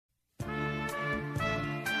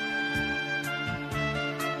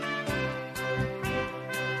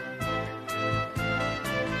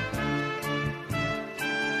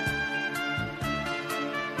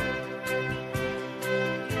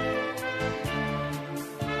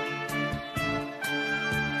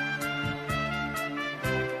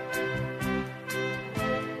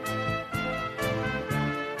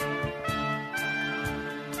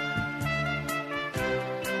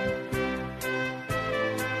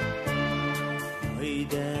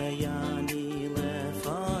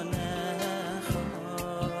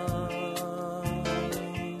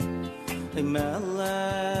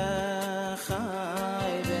melech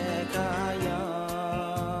chai v'kayam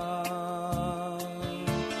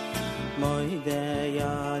moidei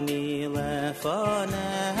ani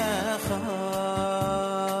lefanecha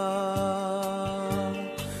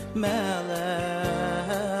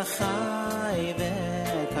melech chai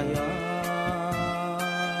v'kayam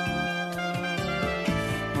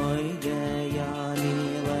moidei ani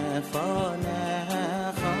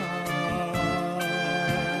lefanecha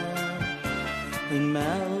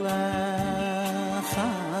melech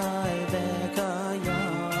chai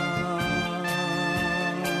v'kayam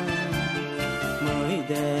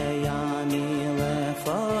moidei ani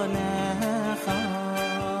lefanecha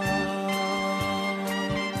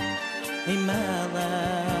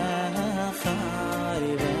melech chai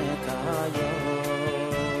v'kayam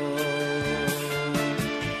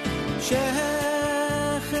shechazart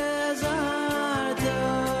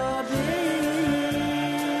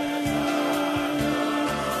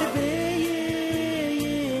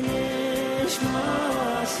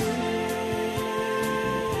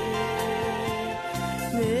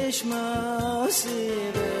Nishmasi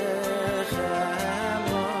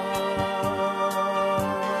b'chema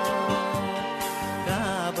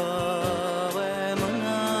Rabbi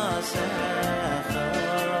v'munasecha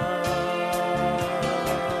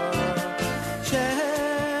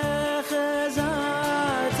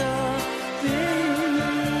shechazarta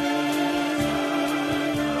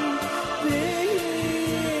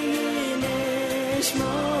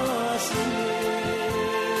b'nishmasi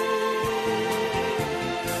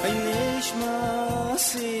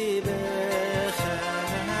Nishmasi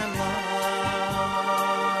b'chema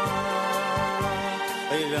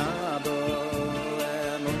Rabbi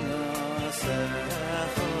v'munasecha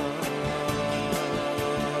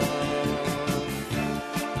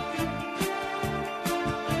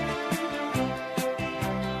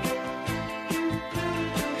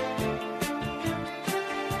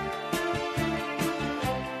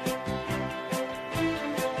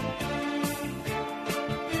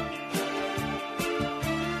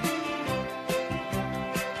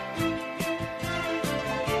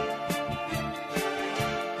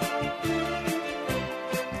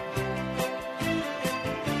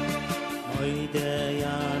moidei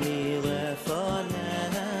ani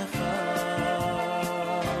lefanecha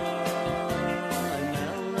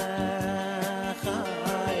melech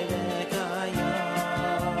chai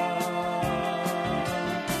v'kayam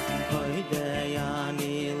moidei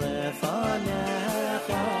ani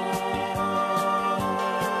lefanecha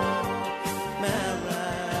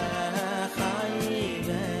melech chai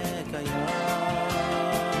v'kayam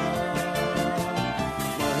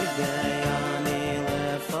moidei ani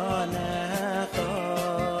lefanecha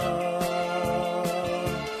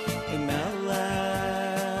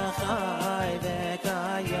melech chai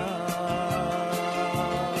v'kayam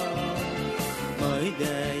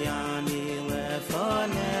moidei ani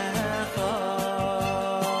lefanecha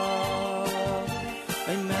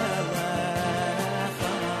melech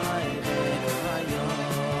chai v'kayam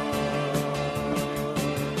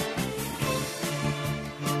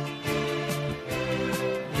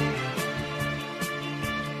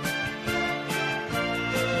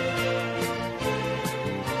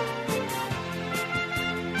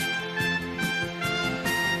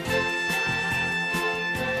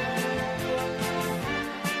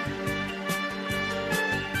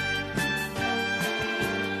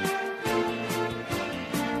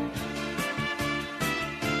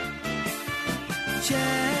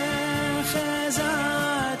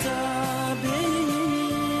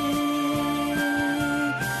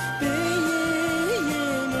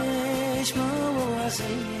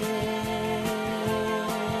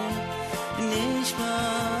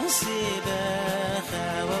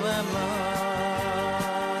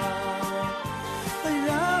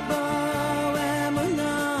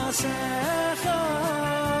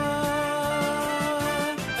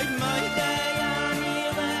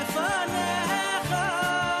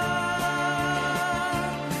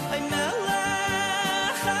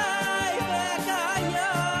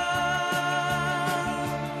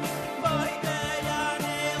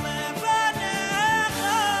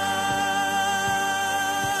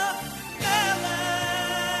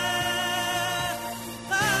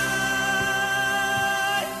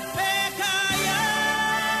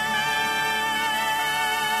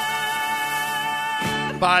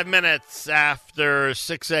 5 minutes after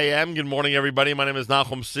 6 a.m. Good morning, everybody. My name is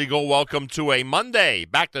Nachum Siegel. Welcome to a Monday.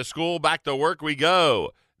 Back to school, back to work we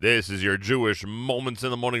go. This is your Jewish Moments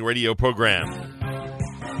in the Morning radio program.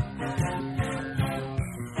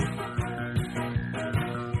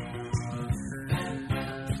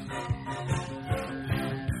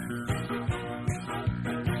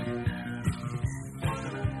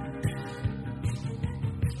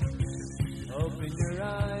 your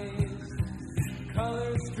eyes.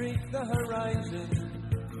 Colors streak the horizon.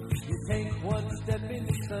 You take one step in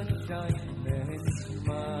the sunshine and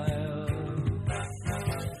smile.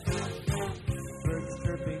 Birds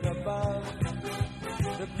chirping above,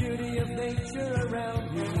 the beauty of nature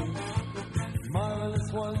around you.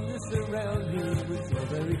 Marvelous wonders surround you. It's so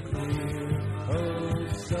very clear, oh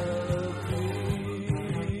so clear.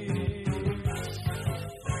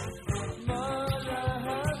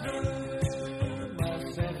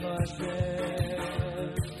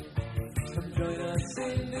 Come join us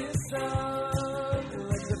in this song,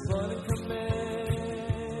 let the fun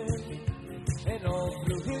commence. And all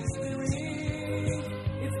through history,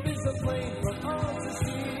 it's been so plain for all to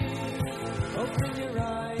see. Open your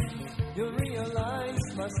eyes, you'll realize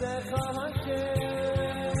Masecha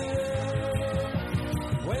Hashem.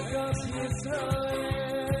 Wake up, Yisrael,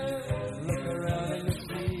 look around and you'll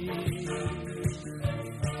see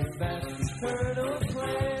His vast eternal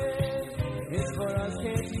plan is for us,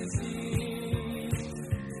 can't you see?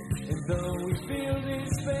 And though we feel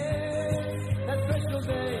despair, that special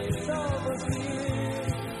day is almost here.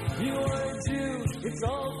 You are a Jew, it's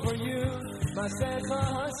all for you, Masecha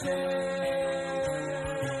Hashem.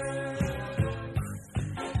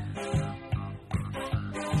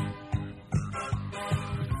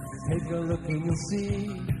 Take a look and you'll see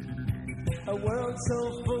a world so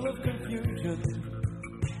full of confusion.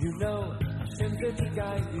 You know Hashem's there to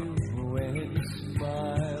guide you when you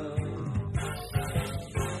smile.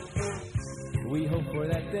 We hope for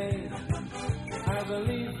that day. Our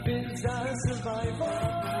belief is our survival.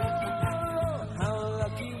 How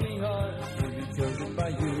lucky we are to be chosen by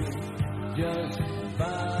you, just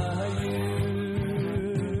by you.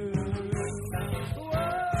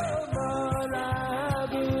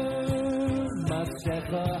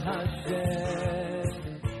 Masecha Hashem.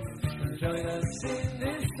 Join us in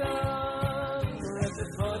this song, let the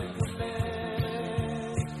fun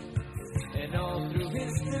commence. And all through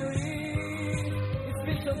history, it's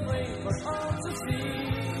been so plain for all to see.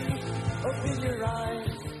 Open your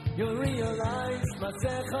eyes, you'll realize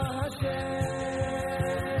Masecha Hashem.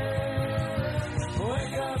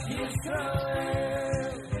 Wake up,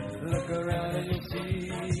 Yisrael, look around and you'll see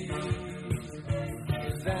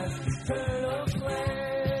His vast eternal plan.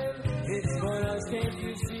 It's for us, can't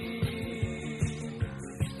you see?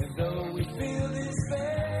 Though we feel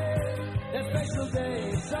despair, that special day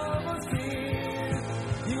is almost here.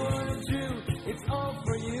 You are a Jew, it's all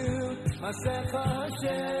for you, Masecha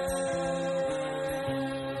Hashem.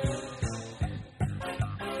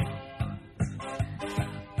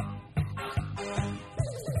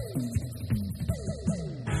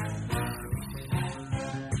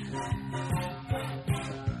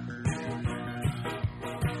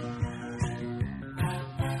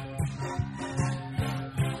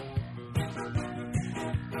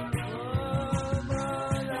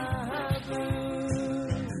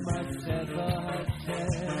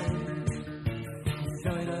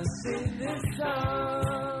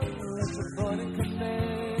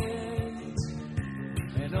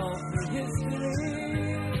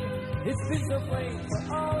 It's been so plain for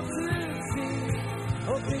all to see.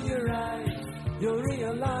 Open your eyes, you'll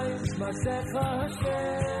realize Masecha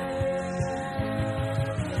Hashem.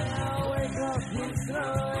 Now wake up,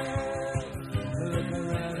 Yisrael. Look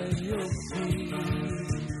around and you'll see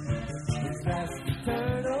His vast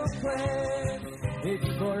eternal plan. It's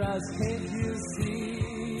for us, can't you see?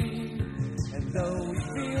 And though we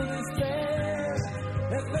feel despair,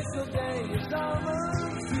 that special day is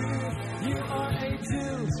almost here. You are a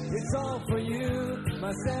Jew, it's all for you,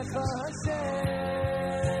 Masecha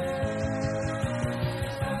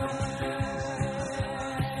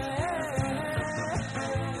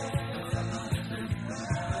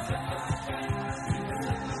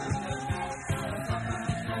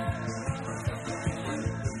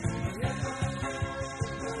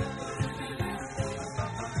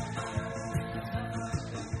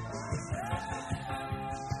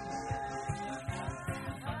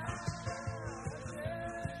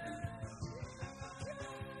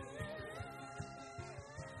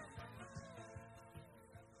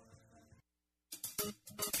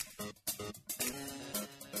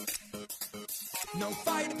No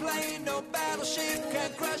fighter plane, no battleship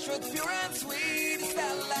can crush what's pure and sweet. It's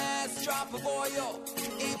that last drop of oil,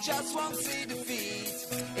 it just won't see defeat.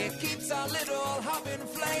 It keeps our little heart in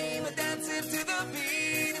flame, dancing to the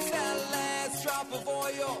beat. It's that last drop of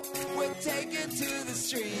oil, we'll take it to the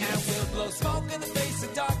street. And we'll blow smoke in the face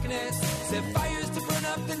of darkness, set fires to burn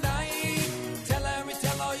up the night. Tell and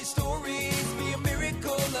retell all your stories, be a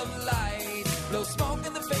miracle of light. Blow smoke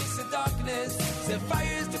in the face of darkness, set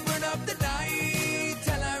fires to burn up the night.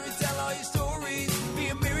 Tell and retell all your stories, be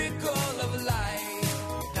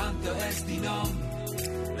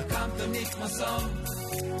nikmasom.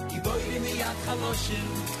 Giboyri miyad chaloshim.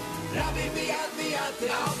 Rabbi miyad miyad.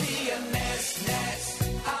 I'll be a nest.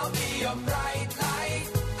 I'll be your bright light.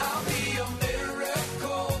 I'll be your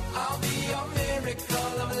miracle. I'll be your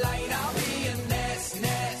miracle of light. I'll be a nest.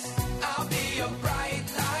 I'll be your bright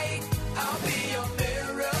light. I'll be your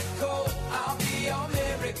miracle. I'll be your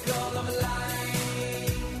miracle of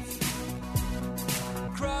light.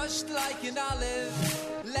 Crushed like an olive,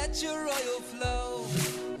 let your oil flow.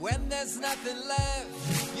 When there's nothing left,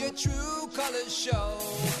 your true colors show.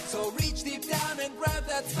 So reach deep down and grab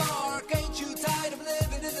that spark. Ain't you tired of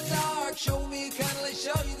living in the dark? Show me a candle, I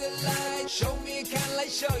show you the light. Show me a candle, I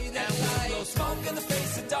show you the light. Blow smoke in the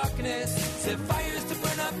face of darkness. Set fires to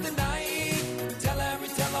burn up the night. Tell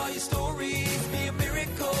all your stories. Be a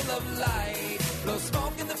miracle of light. Blow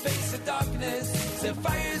smoke in the face of darkness. Set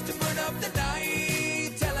fires to burn up the night.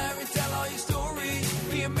 Tell all your stories.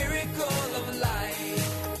 Be a miracle of light.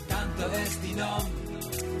 Canto destinom.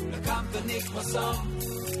 Canto nikmasom.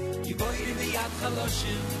 Giboyri miyad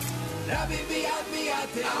chaloshim. Rabbi miyad.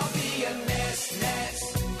 I'll be a nest.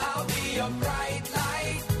 I'll be your bright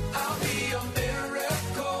light. I'll be your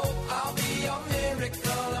miracle. I'll be your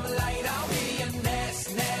miracle of light. I'll be a nest.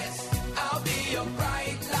 I'll be your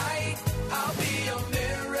bright light. I'll be your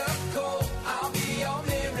miracle. I'll be your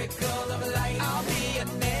miracle of light. I'll be a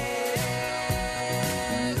nest.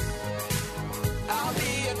 I'll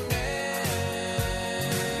be a nest.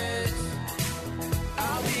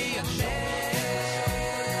 I'll be a nest.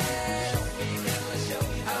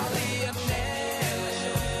 I'll be a nest.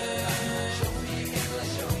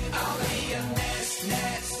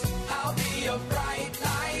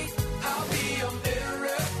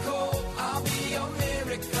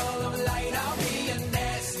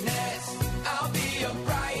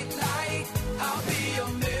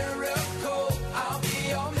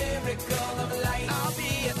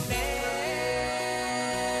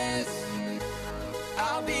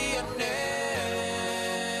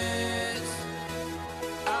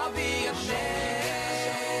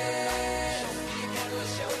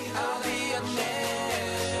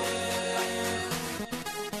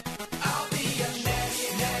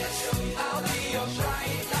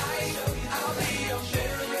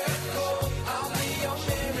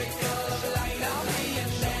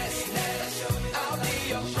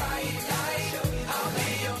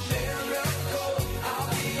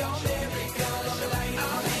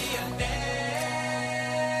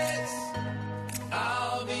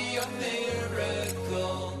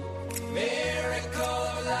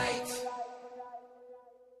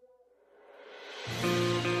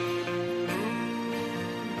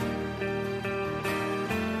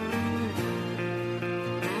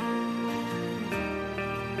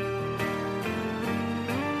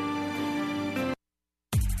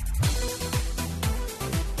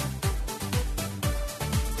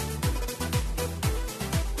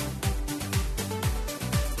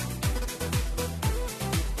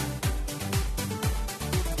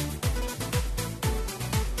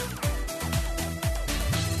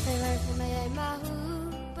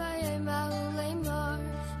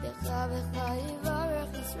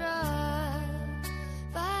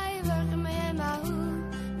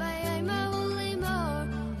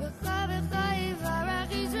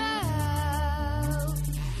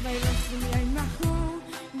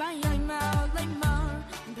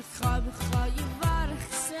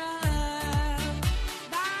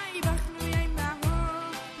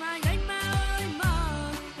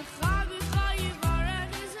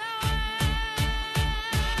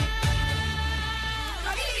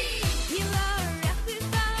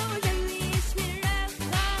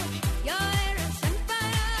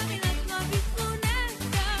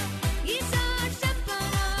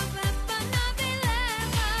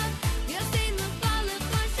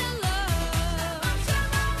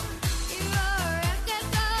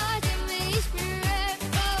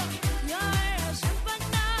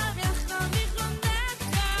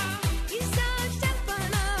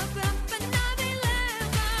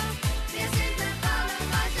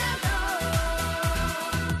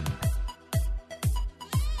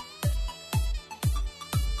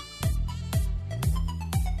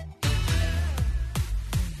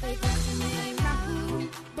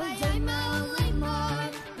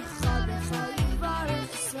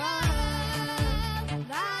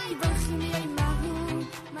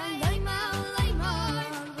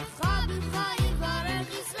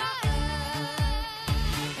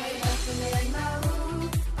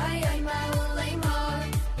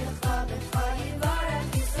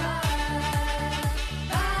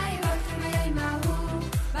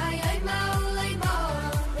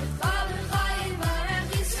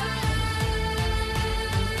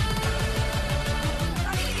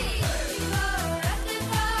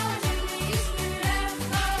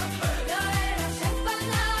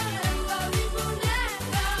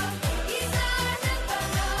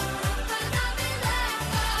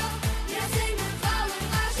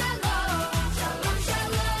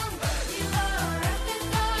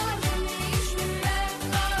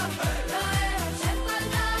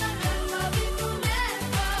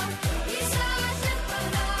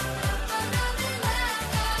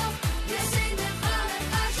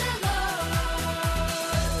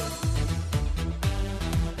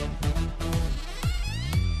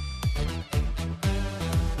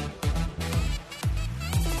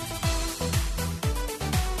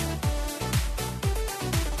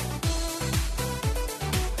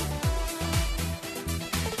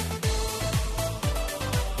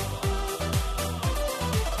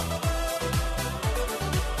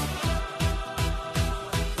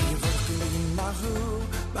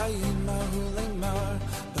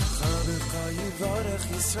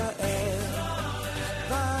 Israel.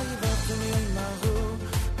 Vayivotem yimahu,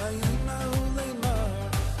 vayimahu leimor,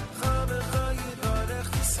 chavecha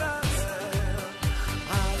yivarech Israel.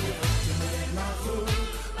 Vayivotem yimahu,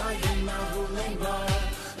 vayimahu leimor,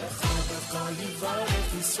 chavecha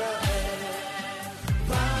yivarech Israel.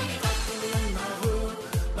 Vayivotem yimahu,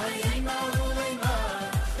 vayimahu leimor,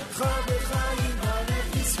 chavecha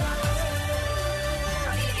yivarech Israel.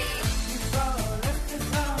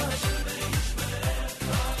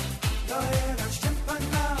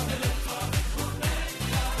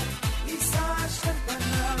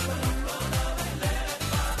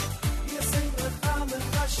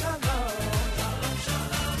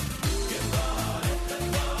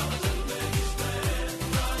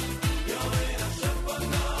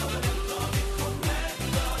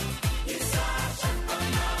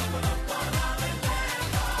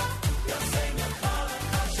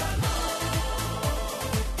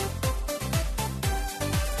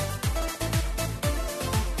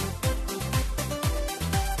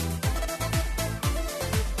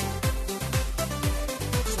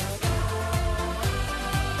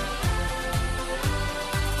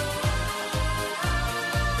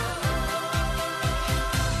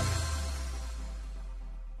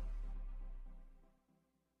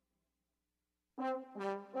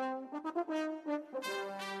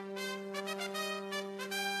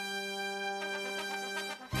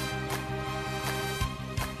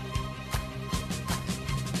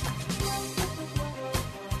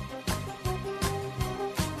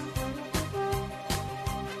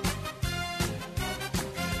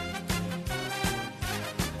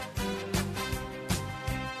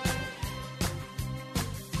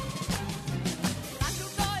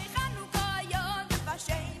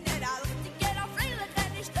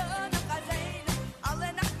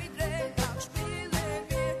 Alle Nacht mit Regen, spielen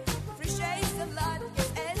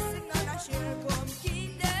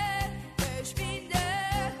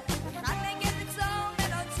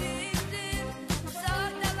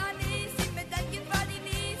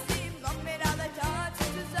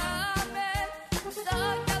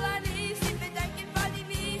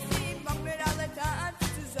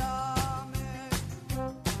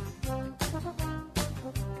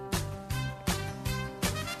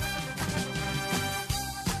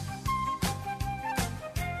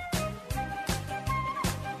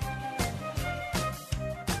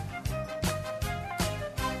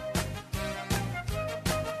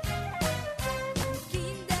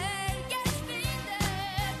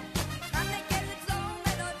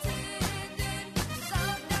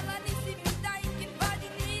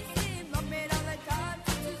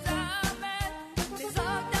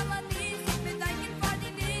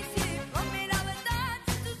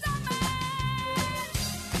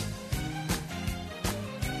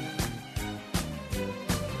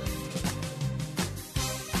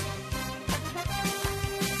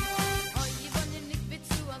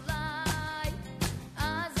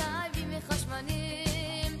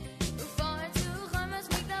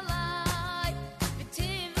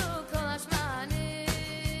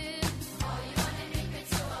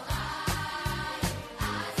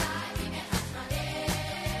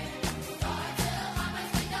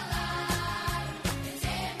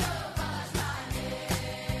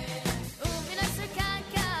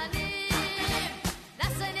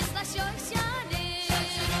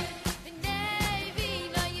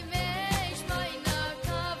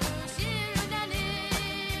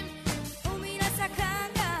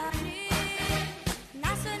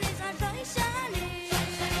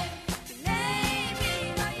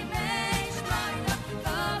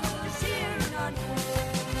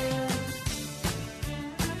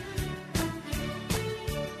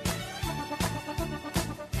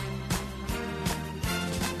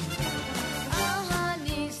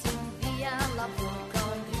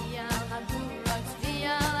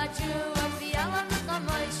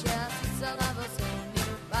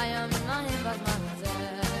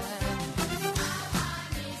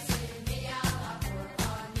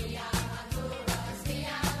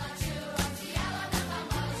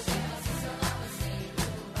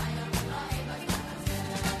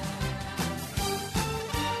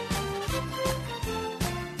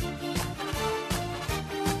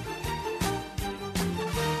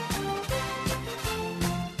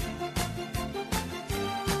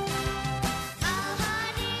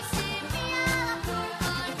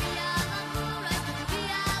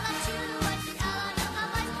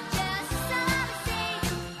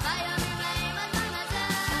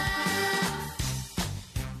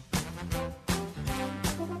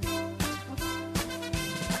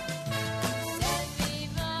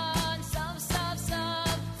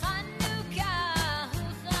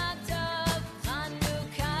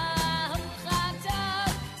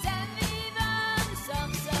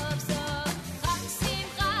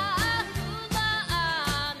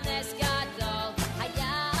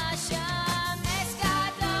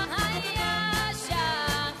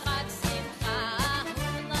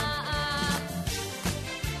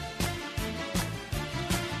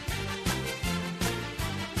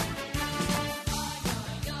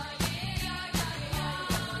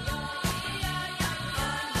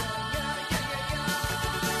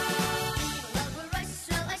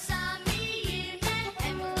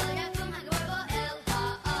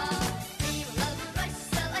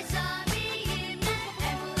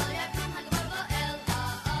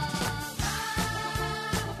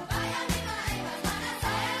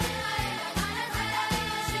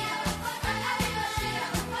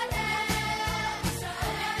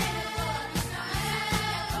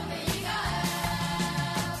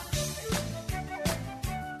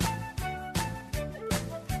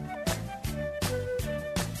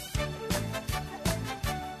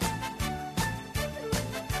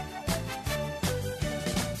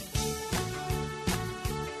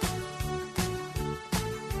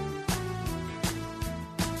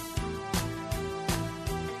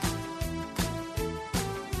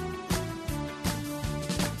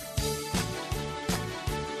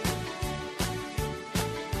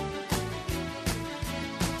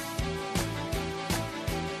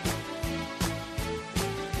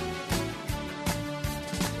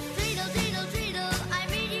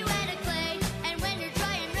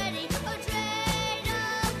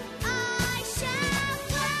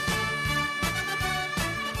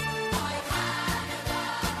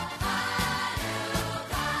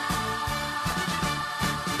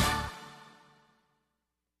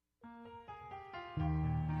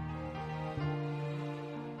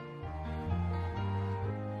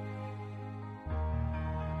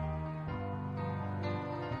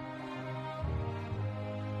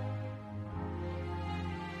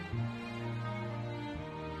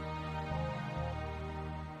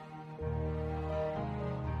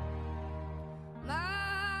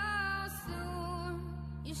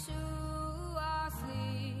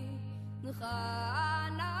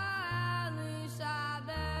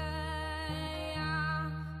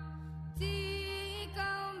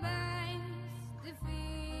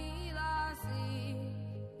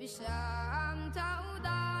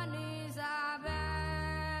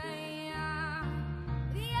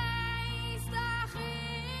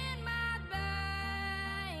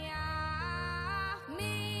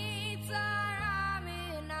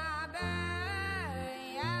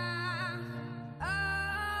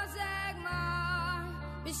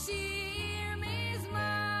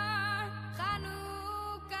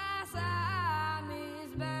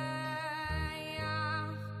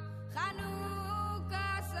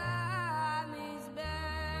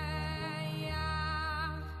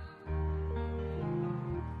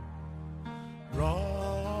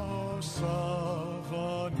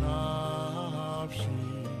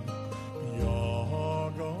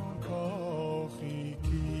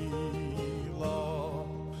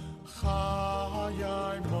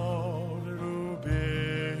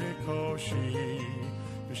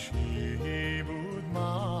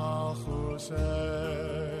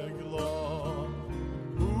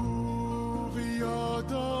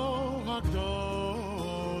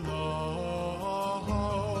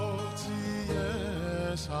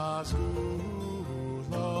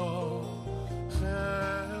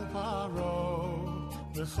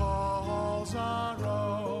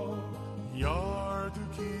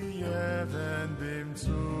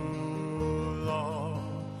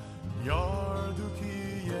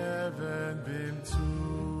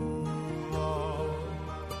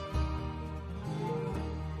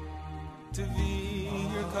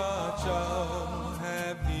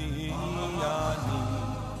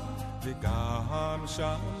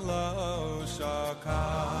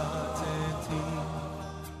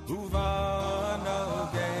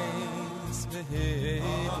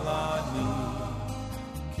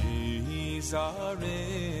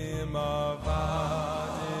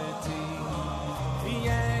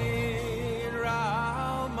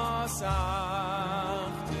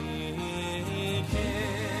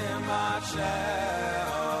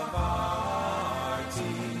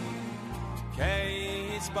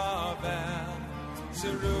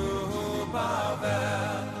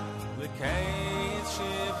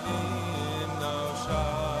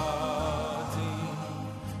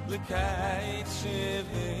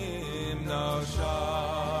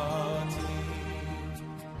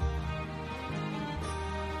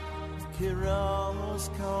Kiros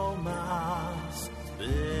komas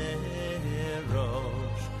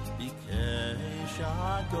berosh bikesh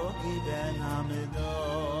agogi ben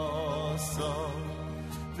hamidoso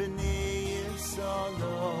v'ni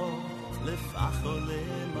yisolo lefachol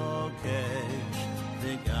lemokesh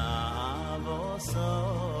v'gavoso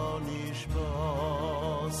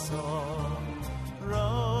nishboso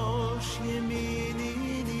rosh yemini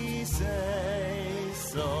nisei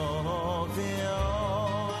so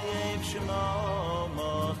Shema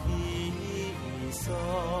Machiso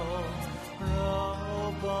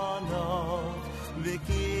Rabbanov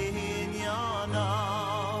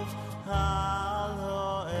V'kinyanov Al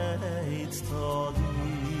ha'etz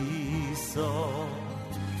toliso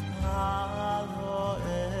Al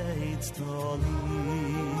ha'etz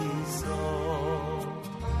toliso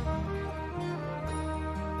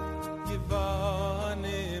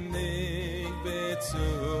Yivanim nikbetzu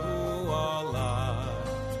alai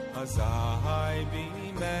Azai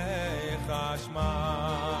bimei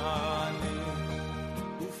chashmani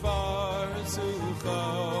Ufarzucho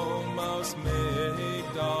mos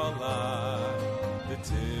migdalai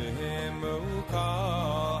V'timu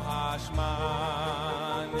kol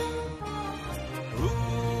hashmani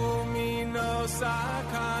Umino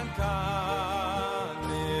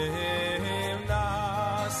sakankanim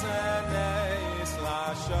Nasenes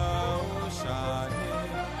lashoshani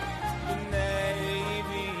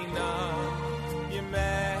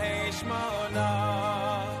Yemeshmona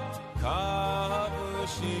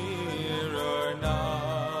Kavushir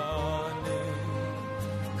Nani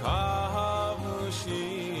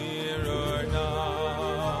Kavushir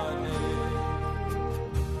Nani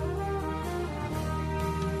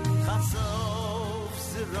Chasov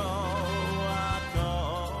Zero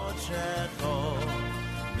Akochecho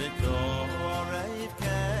V'korev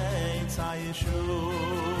Keitz HaYeshuo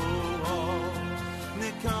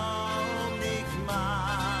Nikom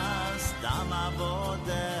Nikmas Dam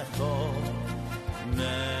Avodecho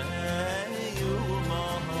Me'yu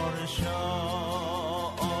Mohorsho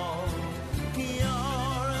Ki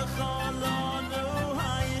Yorecho Lonu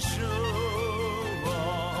HaYeshuo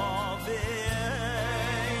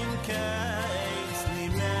V'ein Keitz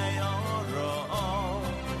Limei Oro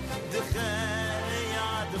D'chei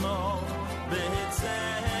Admo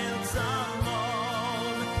B'etzel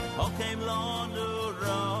Tzalmon Hokem Lonu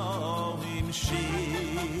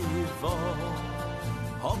Shivo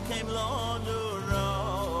Hokem Lonu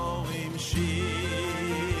Roim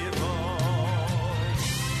Shivo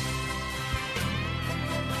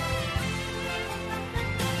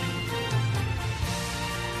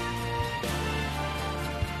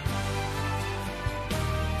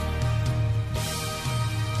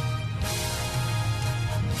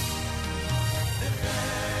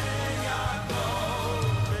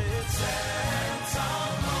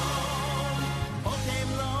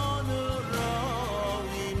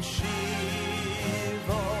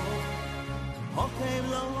Okay,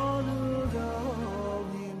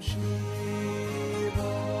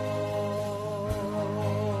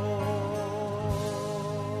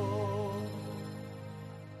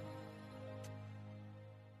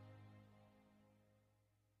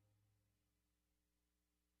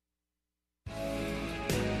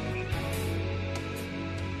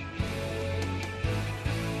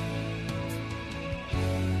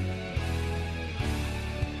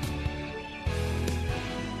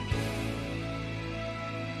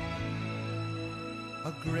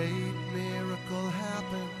 great miracle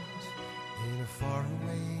happened in a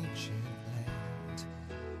faraway ancient land.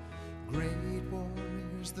 Great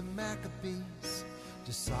warriors, the Maccabees,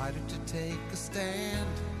 decided to take a stand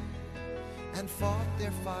and fought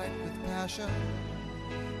their fight with passion,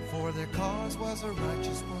 for their cause was a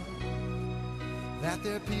righteous one, that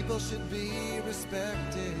their people should be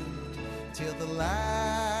respected till the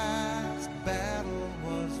last battle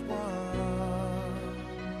was won.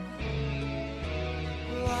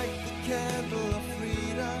 Light the candle of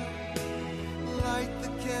freedom, light the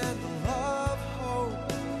candle of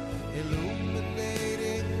hope,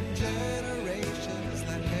 illuminating generations.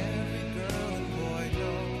 Let every girl and boy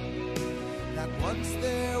know that once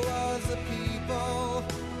there was a people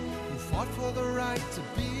who fought for the right to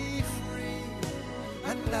be free,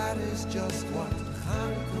 and that is just what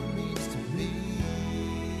Hanukkah means to me.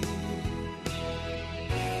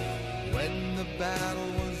 When the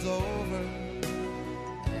battle was over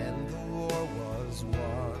and the war was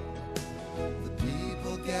won, the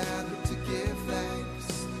people gathered to give thanks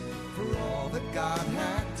for all that God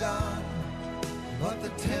had done. But the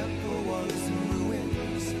temple was in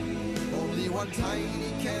ruins, only one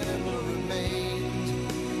tiny candle remained,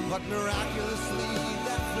 but miraculously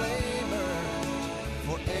that flame burned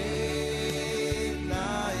for 8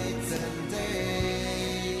 nights and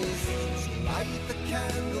days. So light the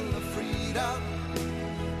candle of freedom,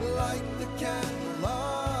 light the candle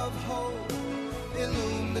of hope,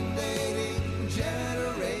 illuminating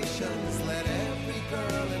generations. Let every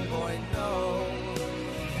girl and boy know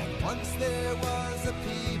that once there was a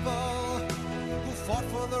people who fought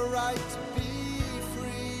for the right to be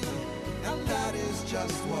free, and that is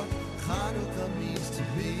just what Hanukkah means to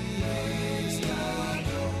me.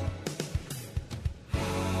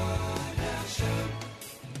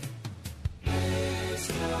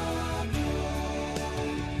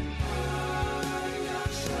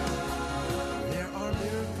 There are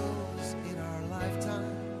miracles in our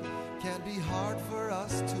lifetime, can be hard for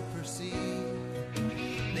us to perceive.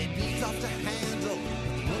 They be tough to handle.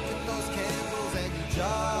 Look at those candles and you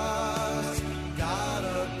just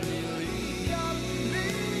gotta believe.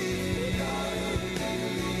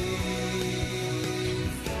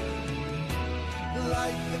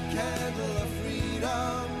 Light the candle of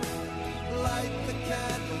freedom, light the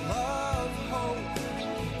candle of hope,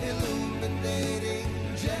 illuminating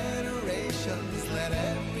generations. Let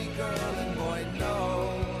every girl and boy know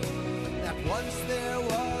that once there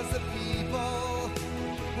was a people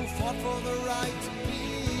who fought for the right to be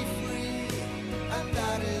free, and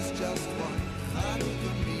that is just what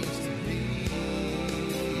Hanukkah means to me.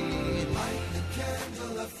 Light the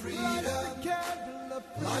candle of freedom,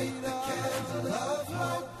 light the candle of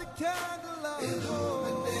hope,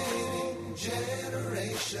 illuminating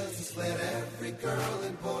generations. Let every girl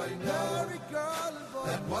and boy know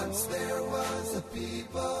that once there was a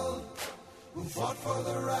people who fought for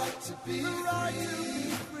the right to be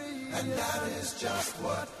free, and that is just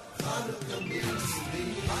what Hanukkah means to me.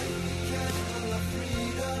 Light the candle of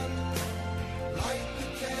freedom, light the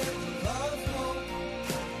candle of hope,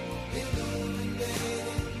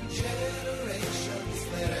 illuminating generations.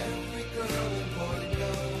 Let every girl and boy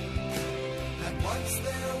know that once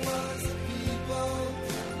there was a people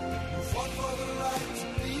who fought for the right to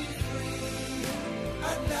be free,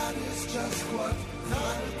 and that is just what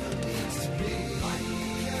Hanukkah means to me. Light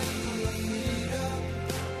the candle of freedom,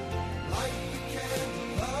 light the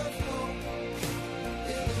candle of hope,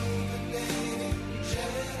 illuminating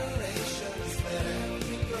generations. Let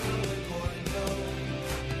every girl and boy know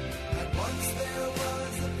that once there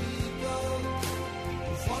was a people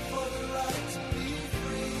who fought for the right to be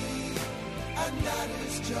free, and that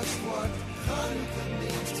is just what Hanukkah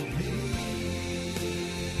means to me.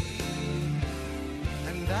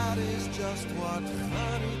 And that is just what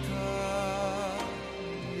Hanukkah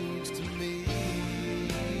means to me.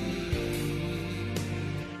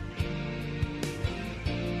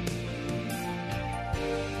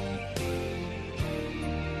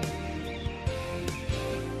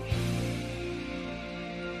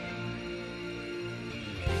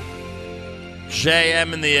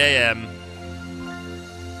 JM in the AM.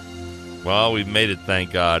 Well, we've made it,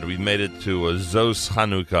 thank God. We've made it to Zos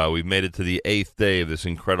Chanukah. We've made it to the 8th day of this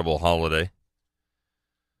incredible holiday.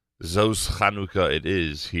 Zos Chanukah it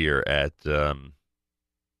is here at JM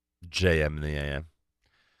in the AM.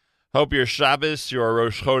 Hope your Shabbos, your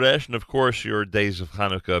Rosh Chodesh, and of course your days of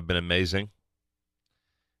Chanukah have been amazing.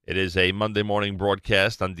 It is a Monday morning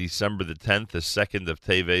broadcast on December the 10th, the 2nd of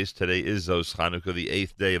Teves. Today is Zos Chanukah, the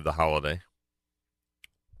 8th day of the holiday.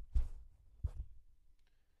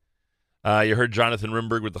 You heard Jonathan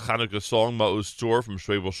Rimberg with the Chanukah song, Ma'uz Tor from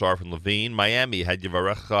Shwebel Sharf and Levine. Miami had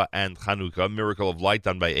Yivarecha and Chanukah, Miracle of Light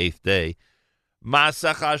done by 8th Day.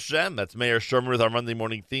 Ma'asech Hashem, that's Meir Shermer with our Monday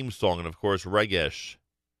morning theme song. And, of course, Regesh.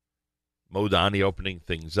 Modani opening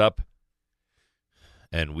things up.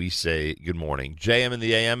 And we say good morning. JM in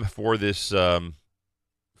the AM for this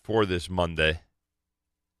Monday.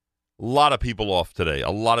 A lot of people off today.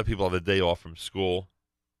 A lot of people have a day off from school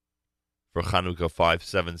for Chanukah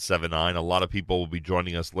 5779. A lot of people will be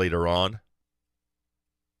joining us later on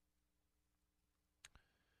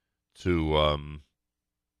to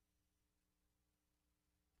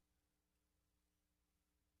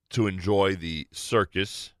enjoy the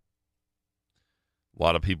circus. A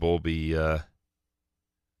lot of people will be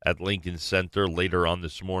at Lincoln Center later on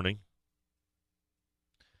this morning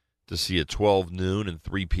to see a 12 noon and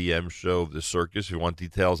 3 p.m. show of the circus. If you want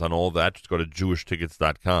details on all that, just go to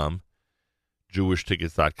jewishtickets.com.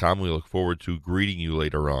 jewishtickets.com. We look forward to greeting you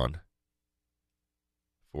later on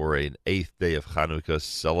for an 8th day of Chanukah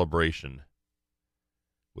celebration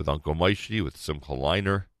with Uncle Moishi, with Simcha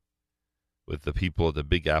Leiner, with the people at the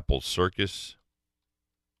Big Apple Circus.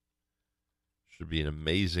 Should be an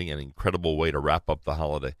amazing and incredible way to wrap up the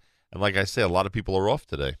holiday. And like I say, a lot of people are off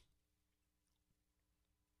today.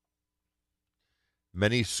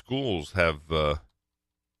 Many schools have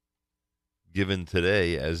given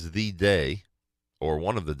today as the day, or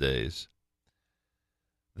one of the days,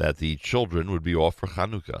 that the children would be off for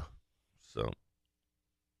Chanukah. So,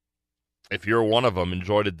 if you're one of them,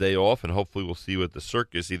 enjoy the day off, and hopefully we'll see you at the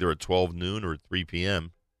circus either at 12 noon or at 3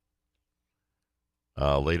 p.m.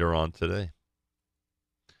 Later on today.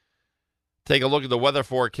 Take a look at the weather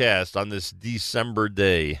forecast on this December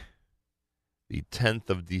day, the 10th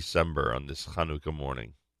of December on this Chanukah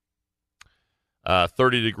morning.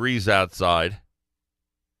 30 degrees outside,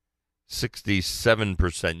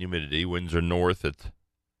 67% humidity. Winds are north at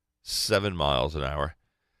 7 miles an hour.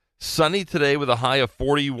 Sunny today with a high of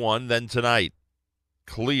 41. Then tonight,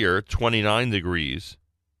 clear, 29 degrees.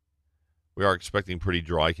 We are expecting pretty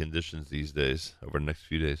dry conditions these days over the next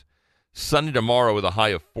few days. Sunny tomorrow with a high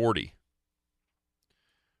of 40.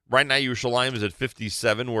 Right now, Yerushalayim is at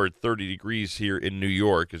 57. We're at 30 degrees here in New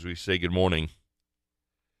York as we say good morning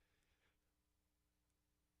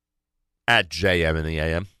at JM in the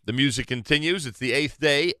AM. The music continues. It's the 8th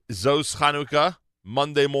day, Zos Chanukah,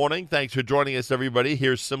 Monday morning. Thanks for joining us, everybody.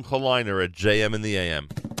 Here's Simcha Leiner at JM in the AM.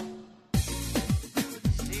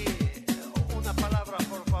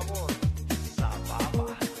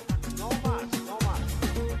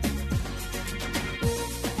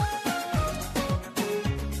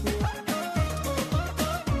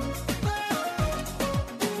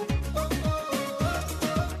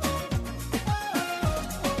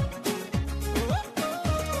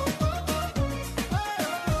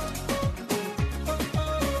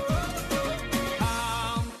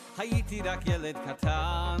 רק ילד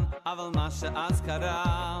קטן, אבל מה שאז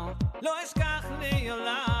קרה לא אשכח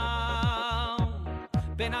לעולם.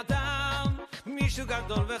 בן אדם, מישהו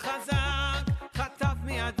גדול וחזק, חטף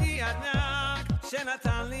מידי ענק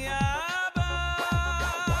שנתן לי אבא.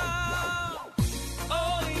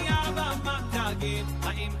 אוי אבא, מה תגיד?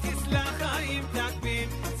 האם תסלח, האם תקביל?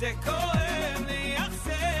 זה כואב לי,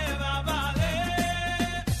 אכזב, אבל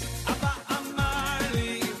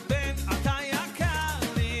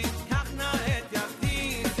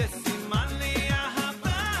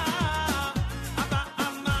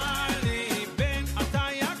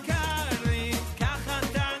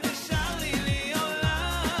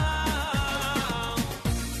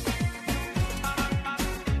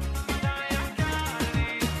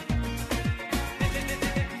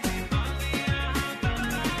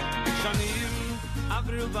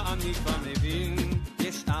ואני כבר מבין,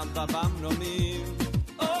 יש אבא במרומים,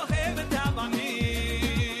 אוהב את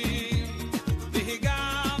הבנים. והיא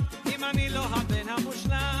גם, אם אני לא הבן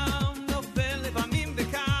המושלם, נופל לפעמים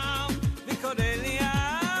וקם, וקורא לי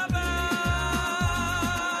אבא.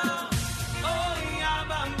 אוי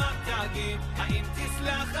אבא, מה תגיד? האם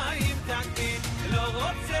תסלח, האם תגיד? לא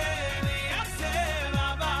רוצה לייחסר,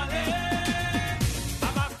 אבל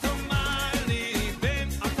אבא תאמר לי, בן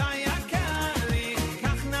אתה יקר לי,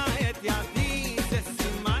 קח נא את ידי, זה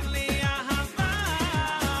סימן לי אהבה.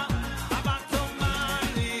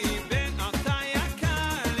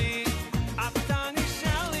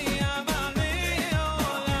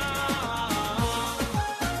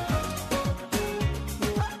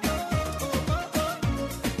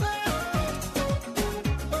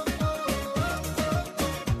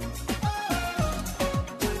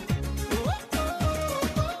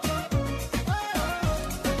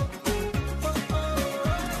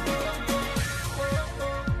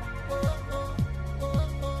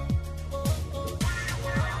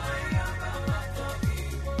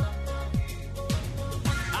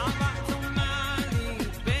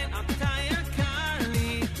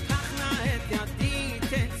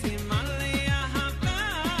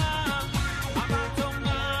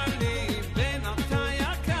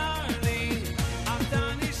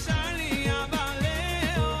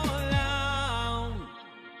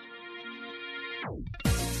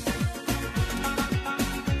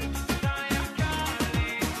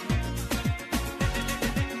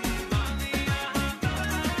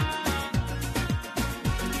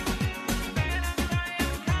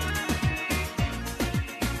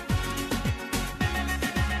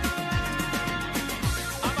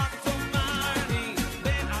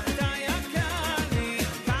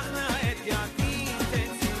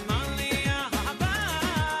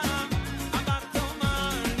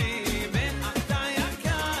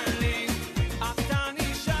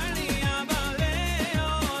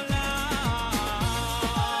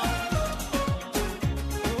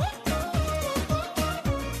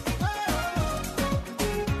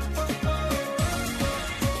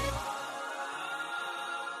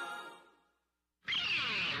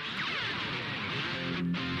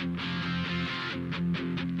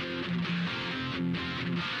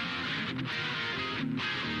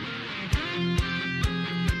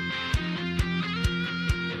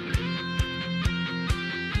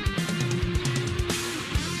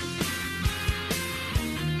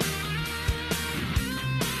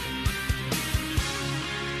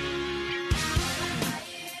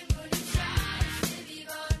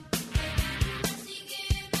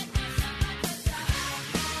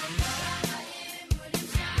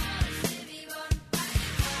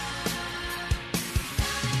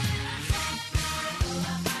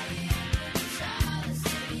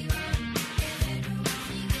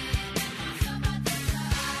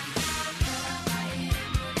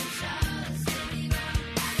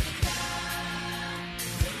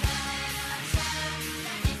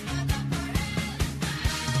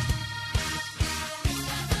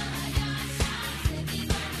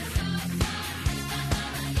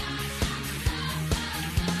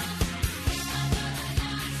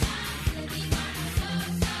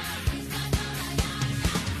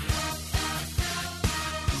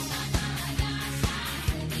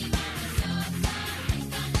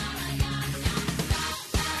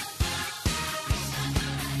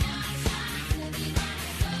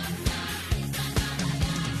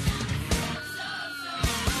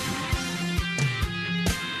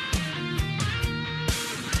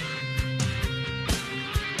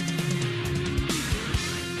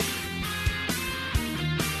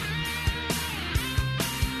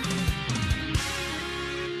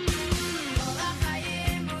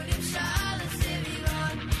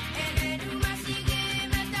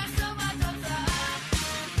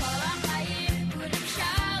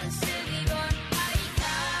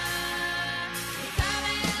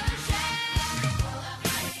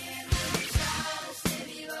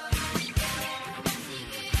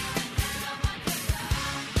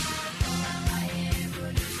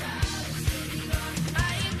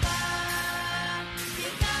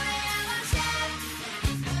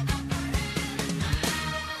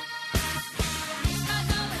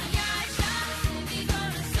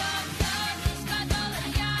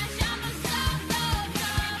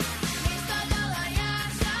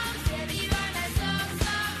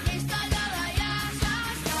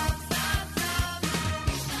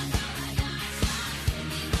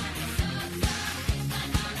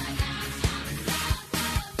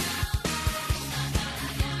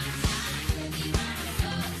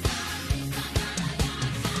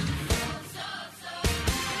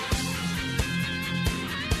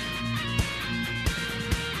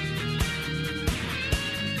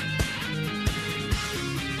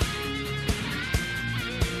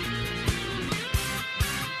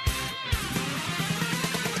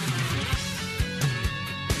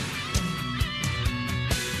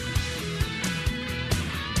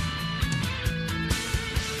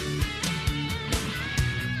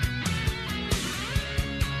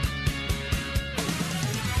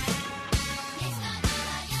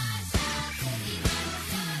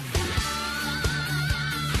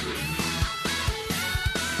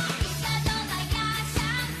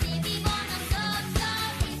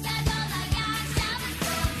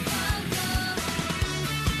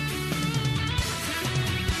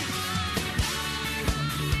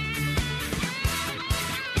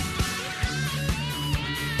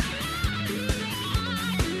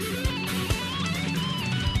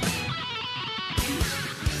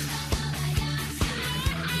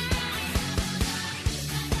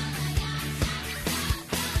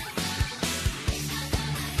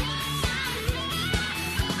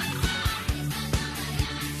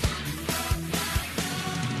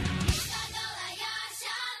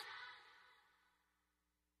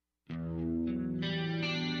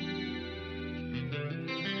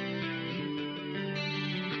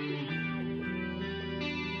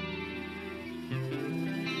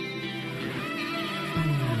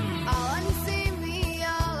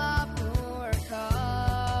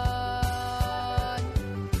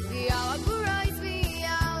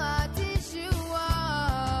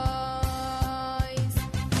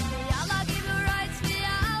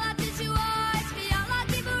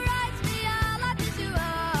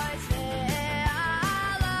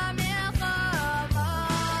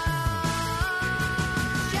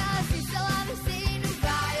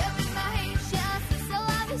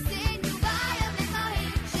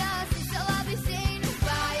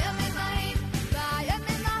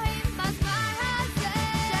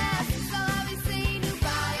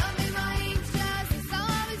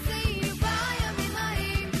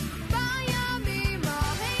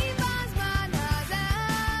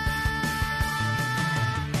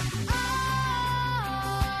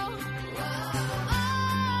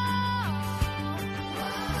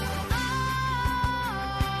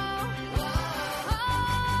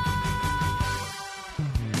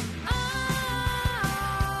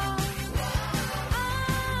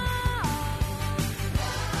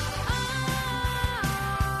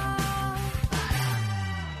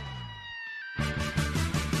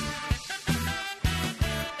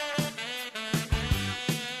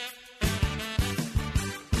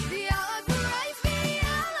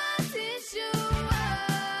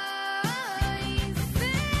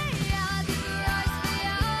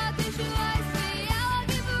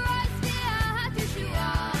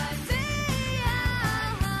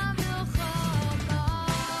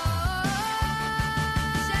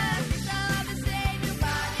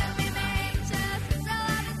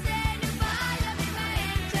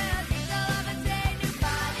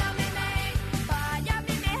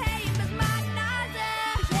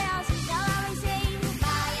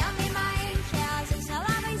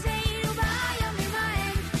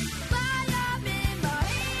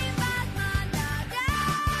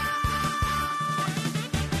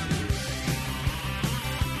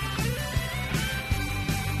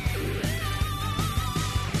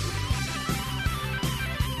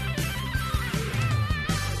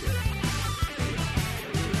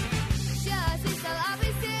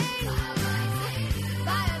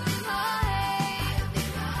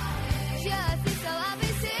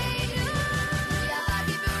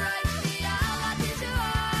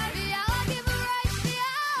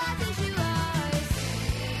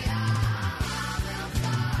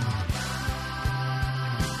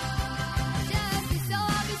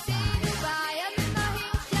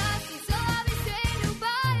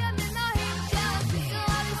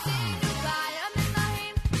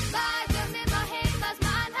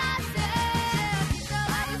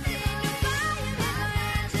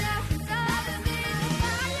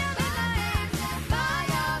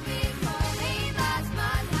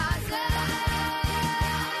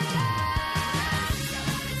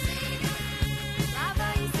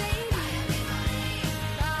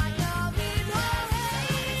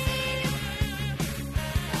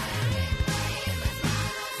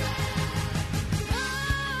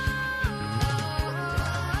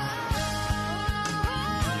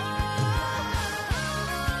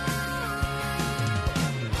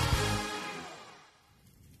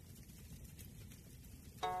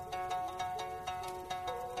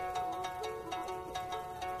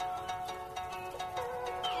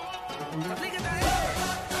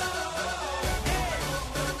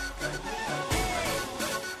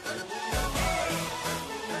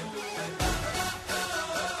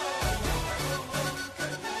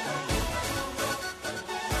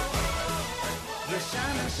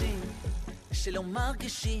 שלא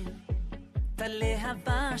מרגישים את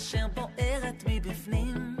הלהבה אשר בוערת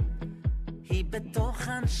מבפנים, היא בתוך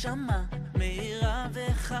הנשמה מהירה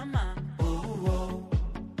וחמה.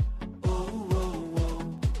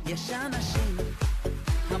 יש אנשים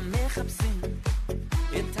המחפשים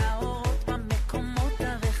את האורות במקומות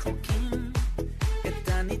הרחוקים, את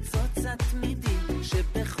הניצוץ התמידי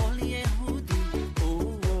שבכל יהודי.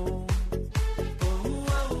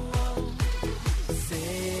 זה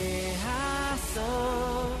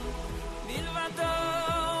הסוף, מלבדו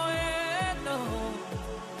אין עוד,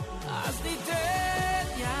 אז ניתן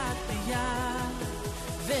יד ביד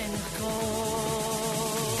ונרקוד.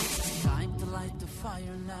 Time to light the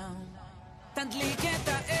fire now. תדליק את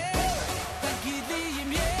האש, תגיד לי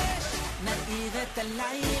אם יש, נאיר את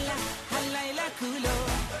הלילה, הלילה כולו.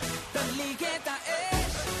 תדליק את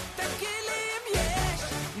האש, תגיד לי אם יש,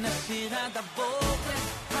 נשיר עד הבוקר,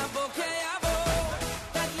 הבוקר יבוא.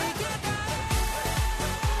 תדליק את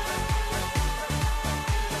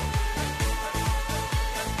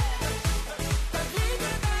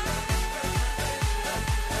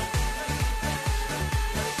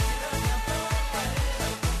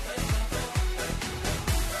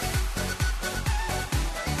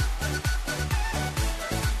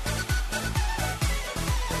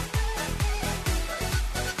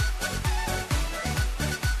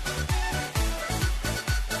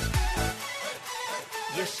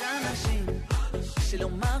יש אנשים שלא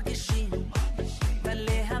מרגישים את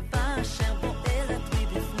הלהבה אשר בוערת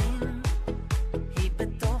מבפנים, היא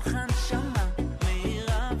בתוך הנשמה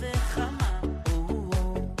מהירה וחמה.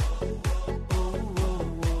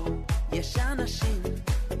 יש אנשים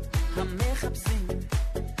המחפשים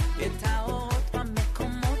את האורות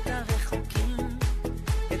במקומות הרחוקים,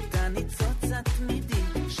 את הניצוץ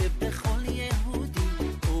התמידי שבכל יהודי.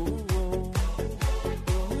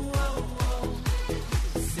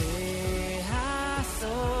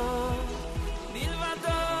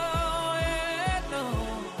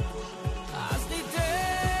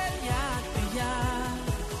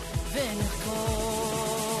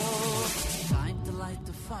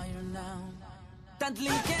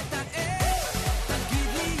 תדליק את האש, תגיד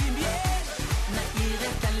לי אם יש, נאיר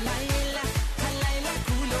את הלילה, הלילה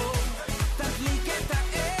כולו. תדליק את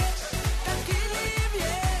האש, תגיד לי אם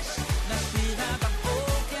יש, נשיר עד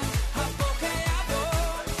הבוקר, הבוקר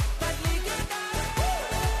יבוא. תדליק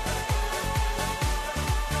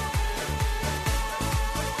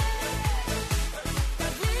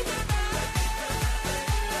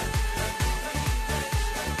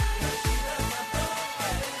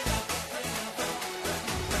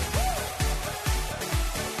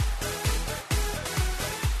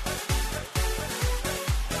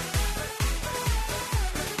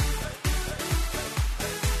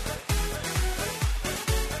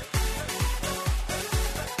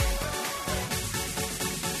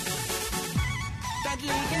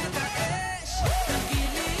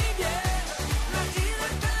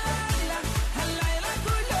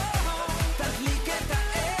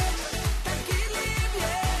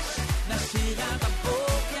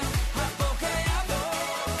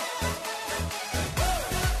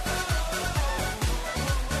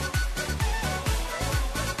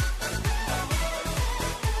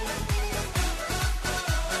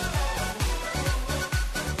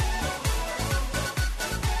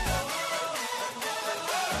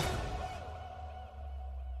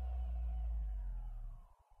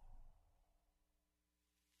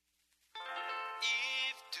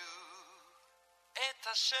את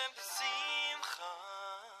השם בשמחה,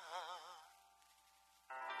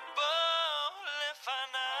 בוא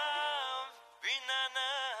לפניו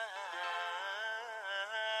בננה.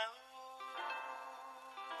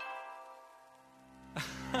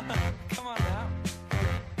 Come on now.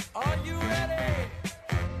 Are you ready?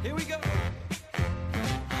 Here we go.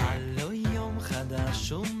 הלא יום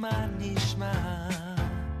חדש ומה נשמע,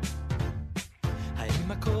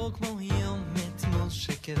 האם הכל כמו יום אתמול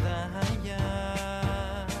שכדאיה,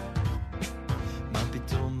 מה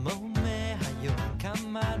פתאום אומר היום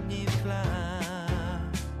כמה נפלא,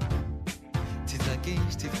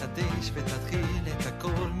 תתרגש, תתחדש ותתחיל את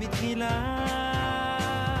הכל מתחילה.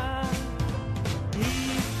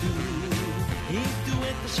 עבדו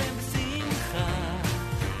את השם בשמחה,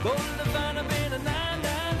 בוא לבנה בין נה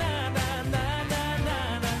נה נה נה נה נה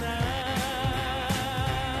נה נה נה.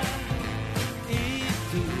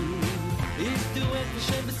 עבדו את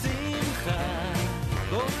השם בשמחה,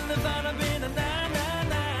 בוא לבנה בין נה נה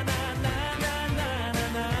נה נה נה נה נה נה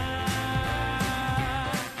נה.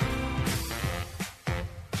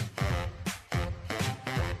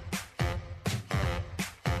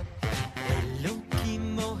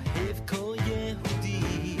 אלוקים אוהב כל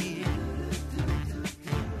יהודי,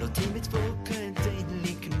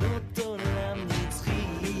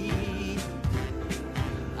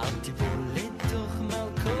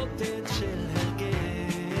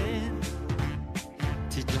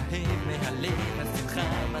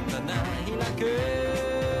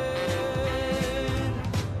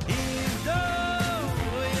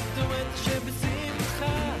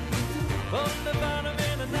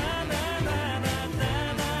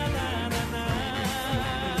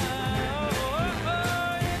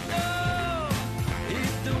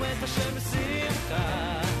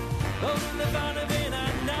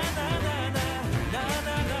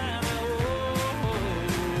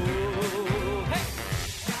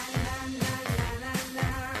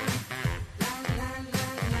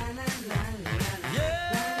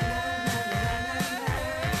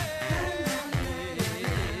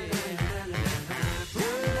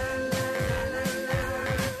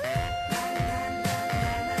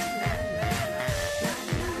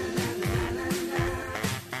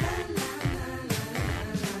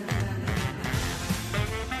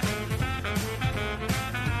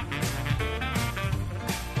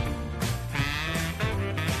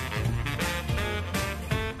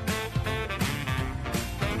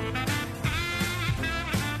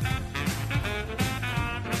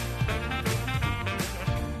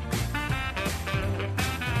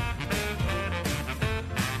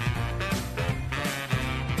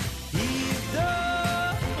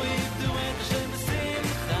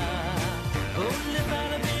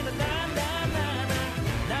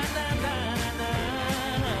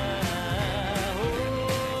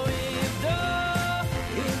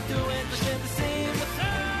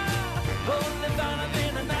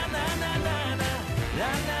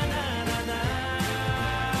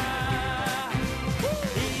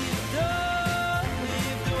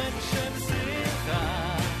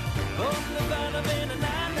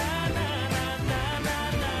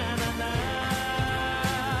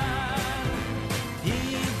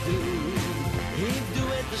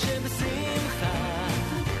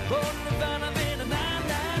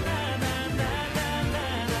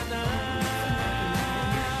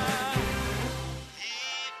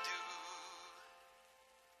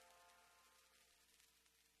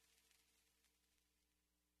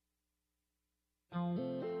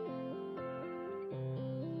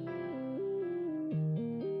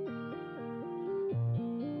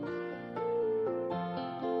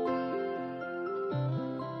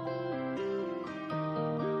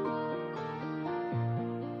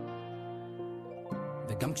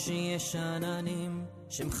 גם כשיש עננים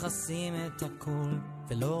שמכסים את הכל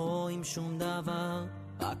ולא רואים שום דבר,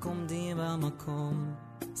 רק עומדים במקום,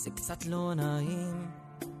 זה קצת לא נעים,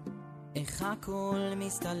 איך הכל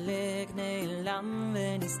מסתלק, נעלם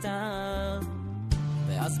ונסתר,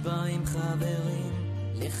 ואז באים חברים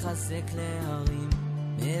לחזק להרים,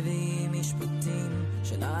 מביאים משפטים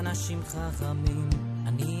של אנשים חכמים,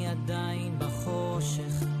 אני עדיין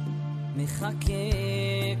בחושך מחכה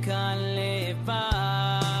כאן לבד,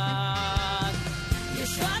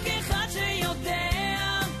 יש רק אחד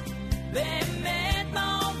שיודע באמת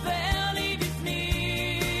מה עובר לי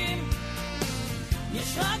בפנים,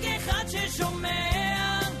 יש רק אחד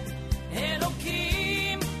ששומע,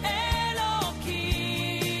 אלוקים, אלוקים,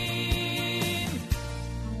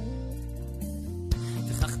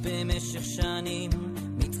 וכך במשך שנים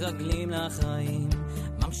מתרגלים לחיים,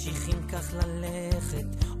 ממשיכים כך ללכת,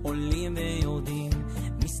 עולים ויורדים,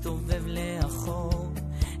 מסתובב לאחור,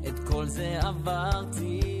 את כל זה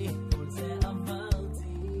עברתי,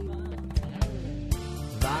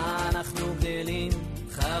 ואנחנו גדלים,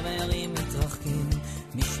 חברים מתרחקים,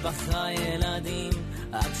 משפחה, ילדים,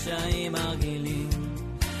 הקשיים הרגילים,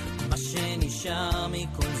 מה שנשאר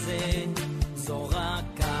מכל זה, זו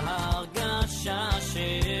רק ההרגשה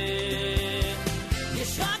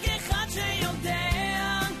יש רק אחד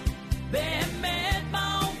שיודע באמת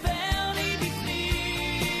מה עובר לי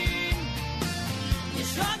בפנים,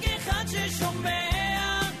 יש רק אחד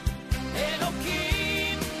ששומע,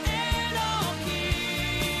 אלוקים, אלוקים,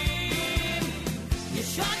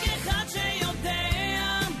 יש רק אחד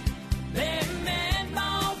שיודע באמת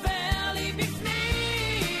מה עובר לי בפנים,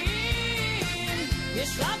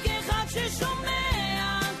 יש רק אחד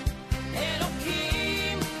ששומע,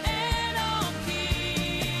 אלוקים, אלוקים.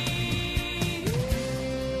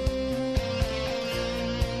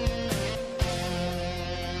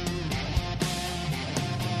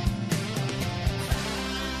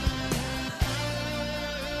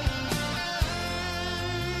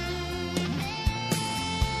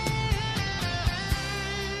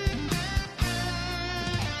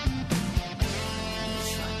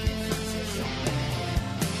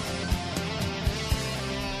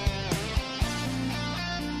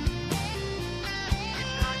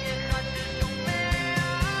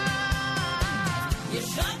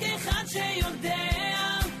 יש רק אחד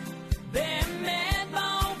שיודע באמת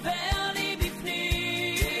מה עובר לי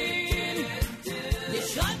בפנים,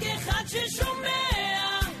 יש רק אחד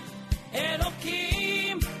ששומע,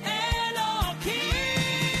 אלוקים, אלוקים,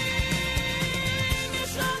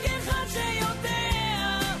 יש רק אחד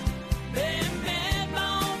שיודע באמת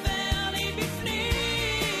מה עובר לי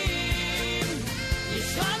בפנים, יש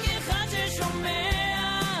רק אחד ששומע,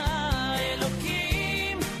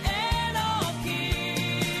 אלוקים,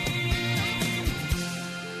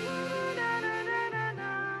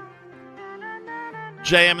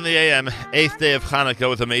 JM in the AM, 8th day of Hanukkah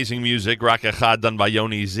with amazing music. Rak Echad done by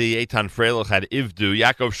Yoni Z. Eitan Freilich had Ivdu.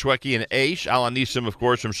 Yaakov Shweki and Aish. Alan Nisim, of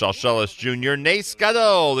course, from Shalshelis Jr. Nace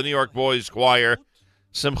Gadol, the New York Boys Choir.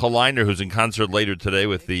 Simcha Leiner, who's in concert later today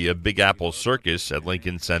with the Big Apple Circus at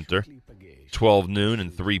Lincoln Center. 12 noon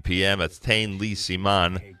and 3 p.m. That's Tain Lee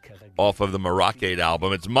Siman off of the Maracade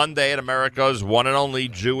album. It's Monday at America's one and only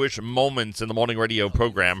Jewish Moments in the Morning radio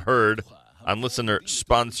program, heard on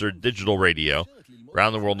listener-sponsored digital radio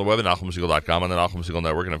around the world on the web at NachumSegal.com, on the Nachum Segal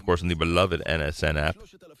Network, and, of course, on the beloved NSN app.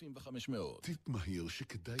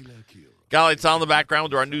 Galei Tzal in the background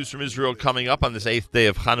with our news from Israel coming up on this 8th day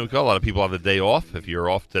of Hanukkah. A lot of people have the day off. If you're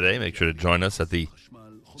off today, make sure to join us at the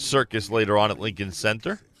circus later on at Lincoln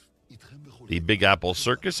Center. The Big Apple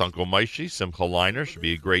Circus, Uncle Maishi, Simcha Leiner, should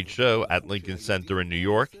be a great show at Lincoln Center in New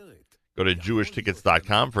York. Go to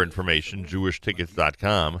JewishTickets.com for information,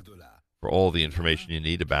 JewishTickets.com for all the information you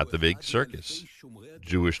need about the big circus.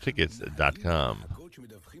 JewishTickets.com.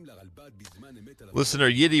 Listener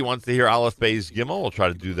Yiddi wants to hear Aleph Beis Gimel. We'll try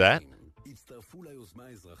to do that.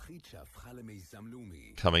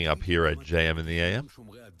 Coming up here at JM in the AM.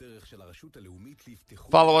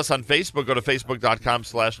 Follow us on Facebook. Go to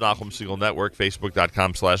Facebook.com/Nachum Segal Network,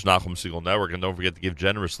 Facebook.com/Nachum Segal Network. And don't forget to give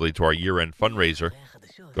generously to our year-end fundraiser.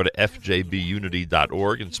 Go to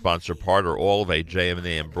fjbunity.org and sponsor part or all of a JM in the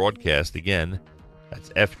AM broadcast. Again, that's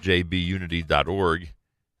fjbunity.org,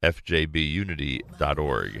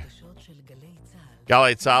 fjbunity.org.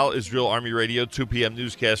 Galei Tzal, Israel Army Radio, 2 p.m.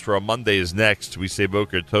 newscast for a Monday is next. We say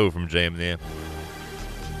Boker Tov from JM in the AM.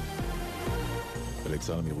 גלי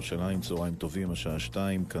צה"ל מירושלים, צהריים טובים, השעה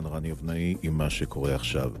 2, כאן רני אבנאי עם מה שקורה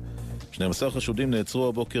עכשיו. 12 חשודים נעצרו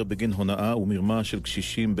הבוקר בגין הונאה ומרמה של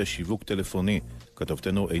קשישים בשיווק טלפוני.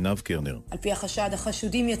 כתבתנו עינב קרנר. על פי החשד,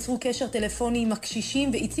 החשודים יצרו קשר טלפוני עם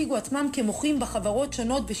הקשישים והציגו עצמם כמוכרים בחברות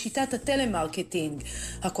שונות בשיטת הטלמרקטינג.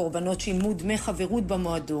 הקורבנות שילמו דמי חברות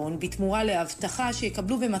במועדון בתמורה להבטחה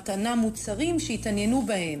שיקבלו במתנה מוצרים שהתעניינו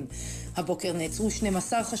בהם. הבוקר נעצרו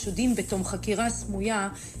 12 חשודים בתום חקירה סמויה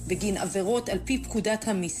בגין עבירות על פי פקודת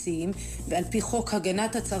המיסים ועל פי חוק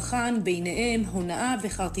הגנת הצרכן, ביניהם הונאה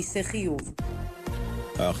בכרטיסי חיוב.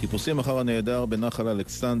 החיפושים אחר הנעדר בנחל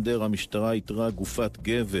אלכסנדר, המשטרה איתרה גופת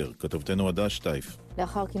גבר. כתבתנו עדה שטייף.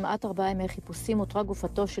 לאחר כמעט 4 ימי חיפושים אותרה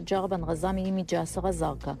גופתו של ג'רבן רזמי מג'סר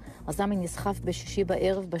א-זרקא. רזמי נסחף בשישי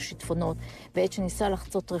בערב בשיטפונות בעת שניסה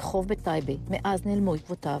לחצות רחוב בטייבה. מאז נעלמו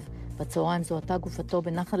עקבותיו. בצהריים זוהתה גופתו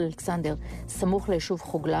בנחל אלכסנדר, סמוך ליישוב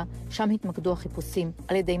חוגלה, שם התמקדו החיפושים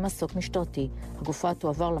על ידי מסוק משטרתי. הגופה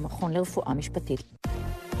תועבר למכון לרפואה משפטית.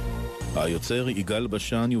 היוצר יגאל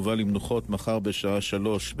בשן יובא למנוחות מחר בשעה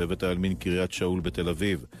 3 בבית העלמין קריית שאול בתל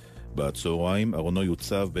אביב. בצהריים ארונו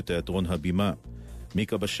יוצב בתיאטרון הבימה.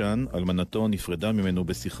 מיקה בשן, אלמנתו, נפרדה ממנו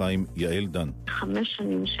בשיחה עם יעל דן. 5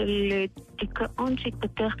 שנים של דיכאון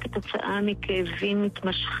שהתפתח כתוצאה מכאבים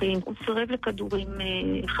מתמשכים. הוא סירב לכדורים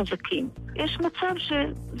חזקים. יש מצב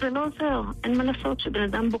שזה לא עוזר. אין מה לעשות, שבן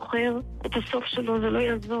אדם בוחר את הסוף שלו, זה לא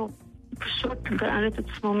יעזור. פשוט גאל את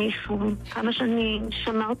עצמו מייסורים. כמה שאני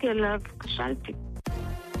שמרתי עליו, כשלתי.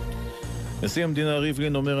 נשיא המדינה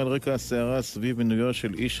ריבלין אומר על רקע הסערה סביב מינויו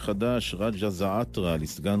של איש חדש, רג'ה זעטרה,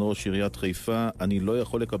 לסגן ראש עיריית חיפה, אני לא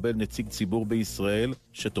יכול לקבל נציג ציבור בישראל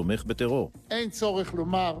שתומך בטרור. אין צורך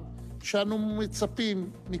לומר שאנו מצפים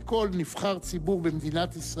מכל נבחר ציבור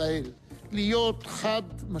במדינת ישראל להיות חד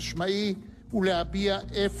משמעי ולהביע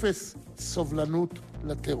אפס סובלנות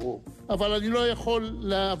לטרור. אבל אני לא יכול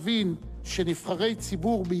להבין שנבחרי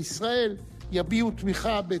ציבור בישראל יביעו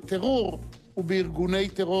תמיכה בטרור ובארגוני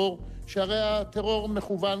טרור, שהרי הטרור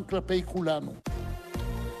מכוון כלפי כולנו.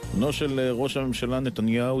 בנו של ראש הממשלה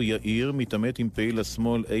נתניהו, יאיר, מתעמת עם פעיל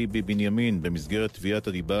השמאל אייבי בנימין במסגרת תביעת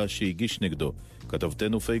הדיבה שהגיש נגדו.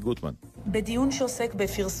 כתבתנו פי גוטמן. בדיון שעוסק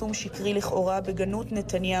בפרסום שקרי לכאורה בגנות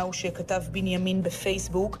נתניהו שכתב בנימין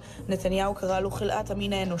בפייסבוק, נתניהו קרא לו חלאת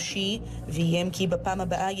המין האנושי ואיים כי בפעם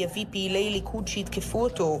הבאה יביא פעילי ליכוד שיתקפו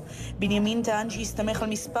אותו. בנימין טען שהסתמך על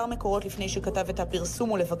מספר מקורות לפני שכתב את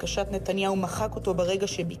הפרסום, ולבקשת נתניהו מחק אותו ברגע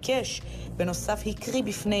שביקש. בנוסף הקריא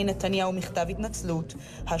בפני נתניהו מכתב התנצלות.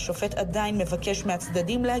 השופט עדיין מבקש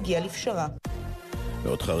מהצדדים להגיע לפשרה.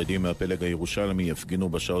 ועוד חרדים מהפלג הירושלמי יפגינו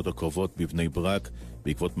בשעות הקרובות בבני ברק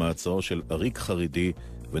בעקבות מעצרו של אריק חרדי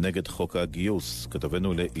ונגד חוק הגיוס.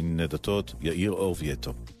 כתבנו לענייני דתות יאיר אור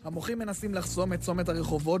וייטו. המוחים מנסים לחסום את צומת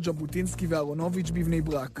הרחובות ז'בוטינסקי ואהרונוביץ' בבני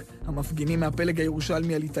ברק. המפגינים מהפלג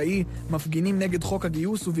הירושלמי הליטאי מפגינים נגד חוק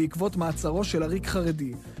הגיוס ובעקבות מעצרו של אריק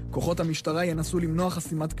חרדי. כוחות המשטרה ינסו למנוע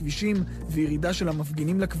חסימת כבישים וירידה של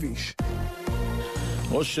המפגינים לכביש.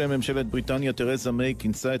 ראש ממשלת בריטניה תרזה מיי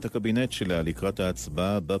כינסה את הקבינט שלה לקראת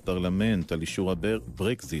ההצבעה בפרלמנט על אישור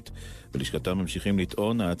הברקזיט. בלשכתם ממשיכים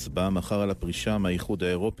לטעון, ההצבעה מחר על הפרישה מהאיחוד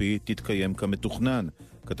האירופי תתקיים כמתוכנן.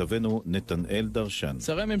 כתבנו נתנאל דרשן.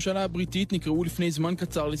 שרי הממשלה הבריטית נקראו לפני זמן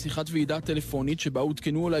קצר לשיחת ועידה טלפונית שבה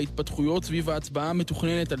עודכנו על ההתפתחויות סביב ההצבעה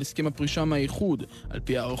המתוכננת על הסכם הפרישה מהאיחוד. על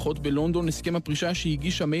פי הערכות בלונדון, הסכם הפרישה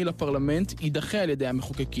שהגישה מיי לפרלמנט יידחה על ידי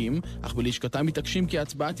המחוקקים, אך בלשכתם מתעקשים כי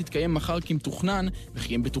ההצבעה תתקיים מחר כמתוכנן,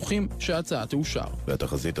 וכי הם בטוחים שההצעה תאושר.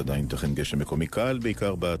 והתחזית עדיין תכן גשם מקומי קל,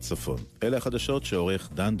 בעיקר בצפון. אלה החדשות שעורך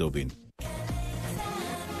דן דובין.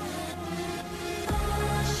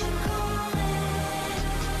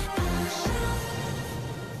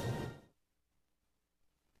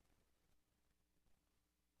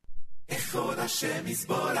 לכבוד השם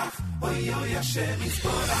יסבורך, אוי אוי השם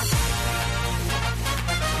יסבורך.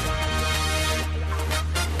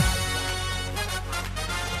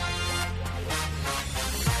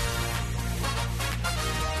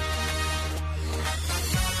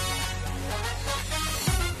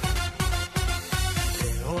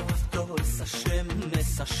 ואהבתו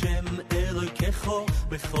אס השם אלוהיכו,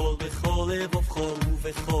 בכל לבבך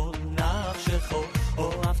ובכל נפשך.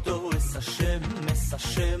 אהבתו אס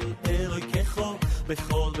השם אלוהיכו,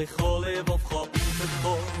 בכל לבבך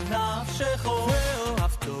ובכל נפשך.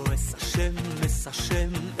 ואהבתו אס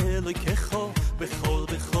השם אלוהיכו,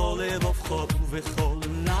 בכל לבבך ובכל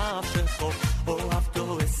נפשך.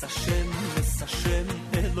 אהבתו אס השם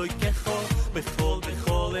אלוהיכו,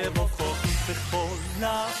 בכל לבבך ובכל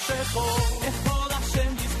נפשך. אחד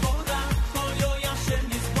השם יסבורך, אוי השם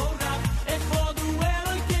יסבורך, אחד הוא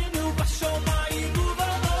אלוהינו בשמיים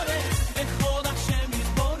ובארץ. אחד השם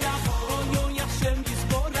יסבורך, אוי השם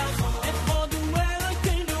יסבורך, אחד הוא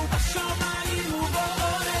אלוהינו בשמיים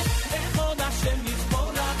ובארץ. אחד השם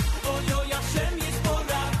יסבורך, אוי השם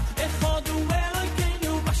יסבורך, אחד הוא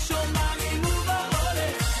אלוהינו בשמיים ובארץ.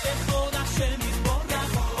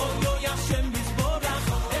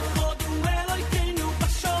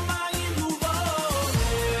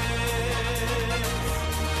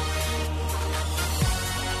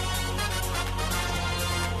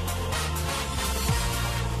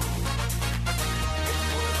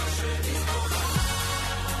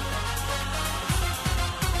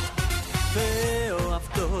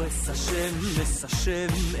 es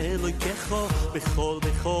Hashem Elokecho bechol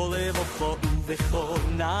levovcho ubechol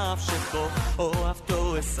nafshecho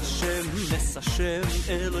ohavto es Hashem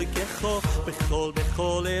Elokecho bechol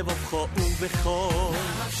levovcho ubechol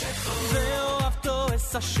nafshecho ve'ohavto es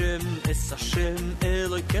Hashem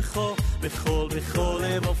Elokecho bechol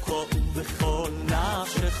levovcho ubechol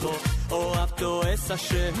nafshecho ohavto es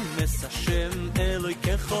Hashem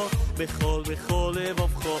Elokecho bechol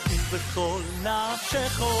levovcho ubechol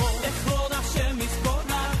nafshecho echod Hashem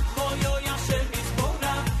yisborach oyoy Hashem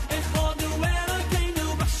yisborach echod hu Elokeinu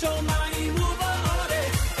b'shamayim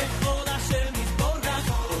uba'aretz echod Hashem yisborach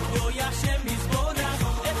oyoy Hashem yisborach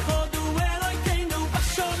echod hu Elokeinu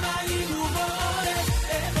b'shamayim uba'aretz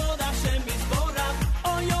echod Hashem yisborach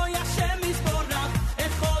oyoy Hashem yisborach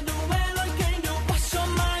echod hu Elokeinu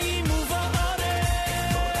b'shamayim uba'aretz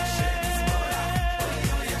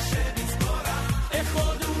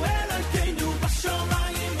echod hu Elokeinu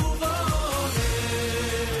b'shamayim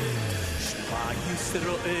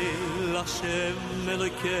Yisrael Hashem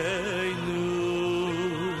Elokeinu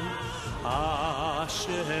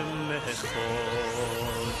Hashem Echad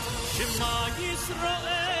Shema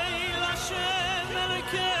Yisrael Hashem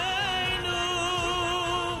Elokeinu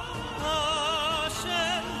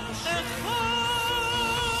Hashem Echad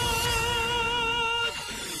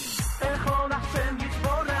Echad Hashem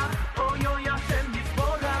Yisborach Oyoy Hashem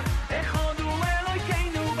Yisborach Echad hu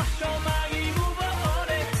Elokeinu b'shamayim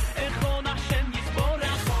uba'aretz Echad Hashem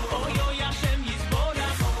Yisborach Oyoy Hashem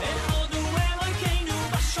Yisborach Echad hu Elokeinu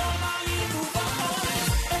b'shamayim uba'aretz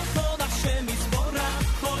Echad Hashem Yisborach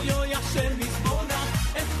Oyoy Hashem Yisborach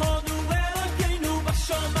Echad hu Elokeinu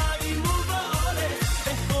b'shamayim uba'aretz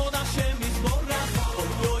Echad Hashem Yisborach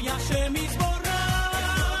Oyoy Hashem Yisborach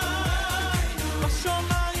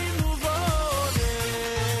b'shamayim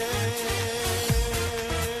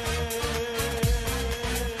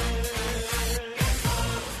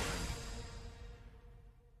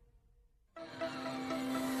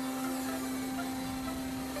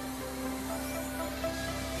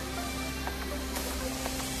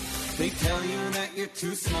They tell you that you're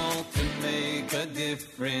too small to make a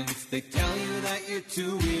difference. They tell you that you're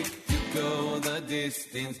too weak to go the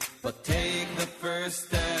distance. But take the first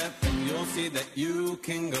step and you'll see that you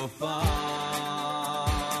can go far.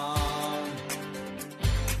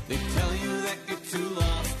 They tell you that you're too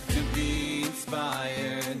lost to be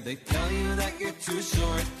inspired. They tell you that you're too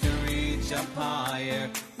short to reach up higher.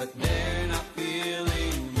 But they're not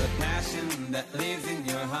feeling the passion that lives in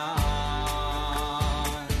your heart.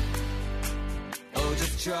 Oh,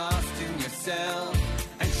 just trust in yourself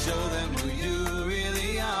and show them who you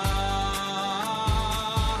really are.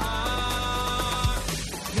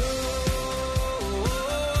 You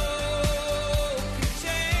can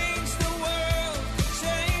change the world,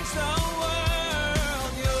 change the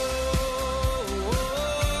world. You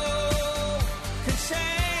can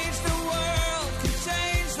change the world, can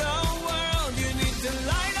change the world. You need to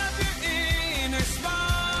light up your inner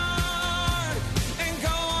spark and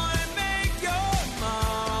go on and make your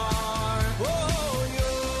mark. Whoa,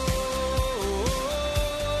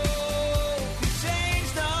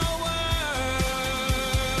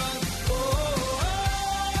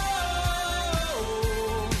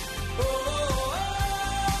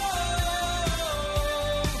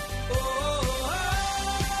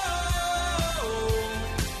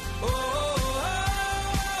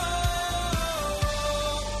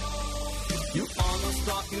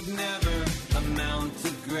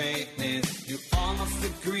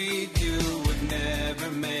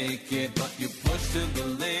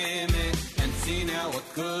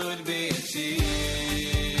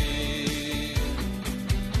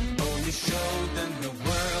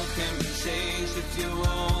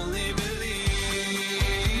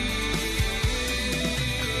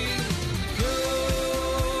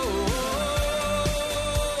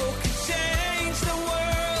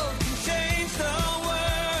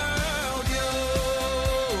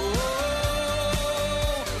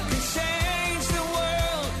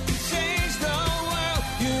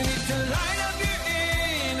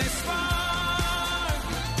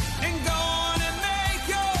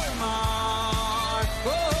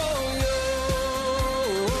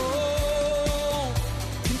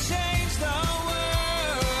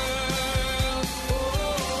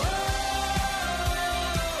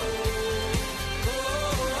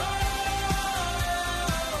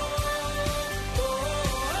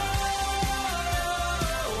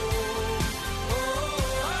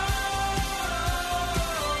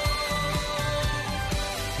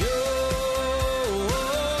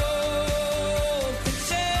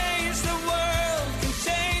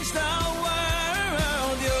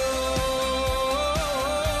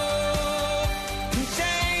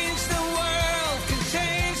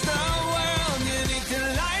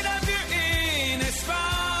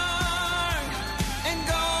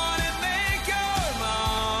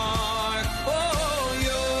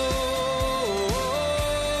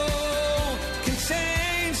 can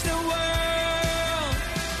change the world.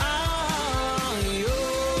 You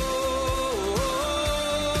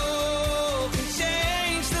can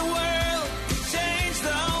change the world, change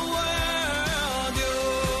the world. You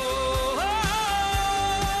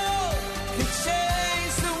can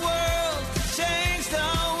change the world, change the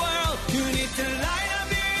world. You need to light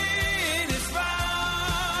up in this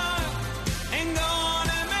fire and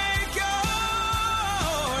gonna make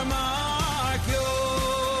your mark. You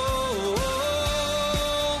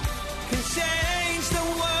can change the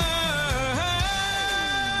world.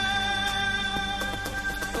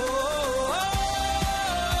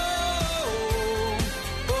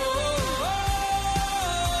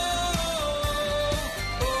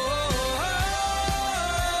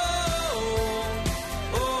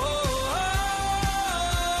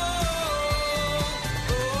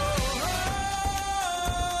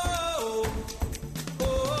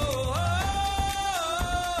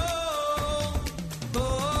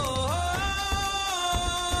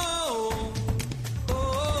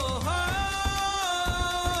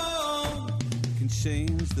 Can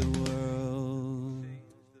change the world.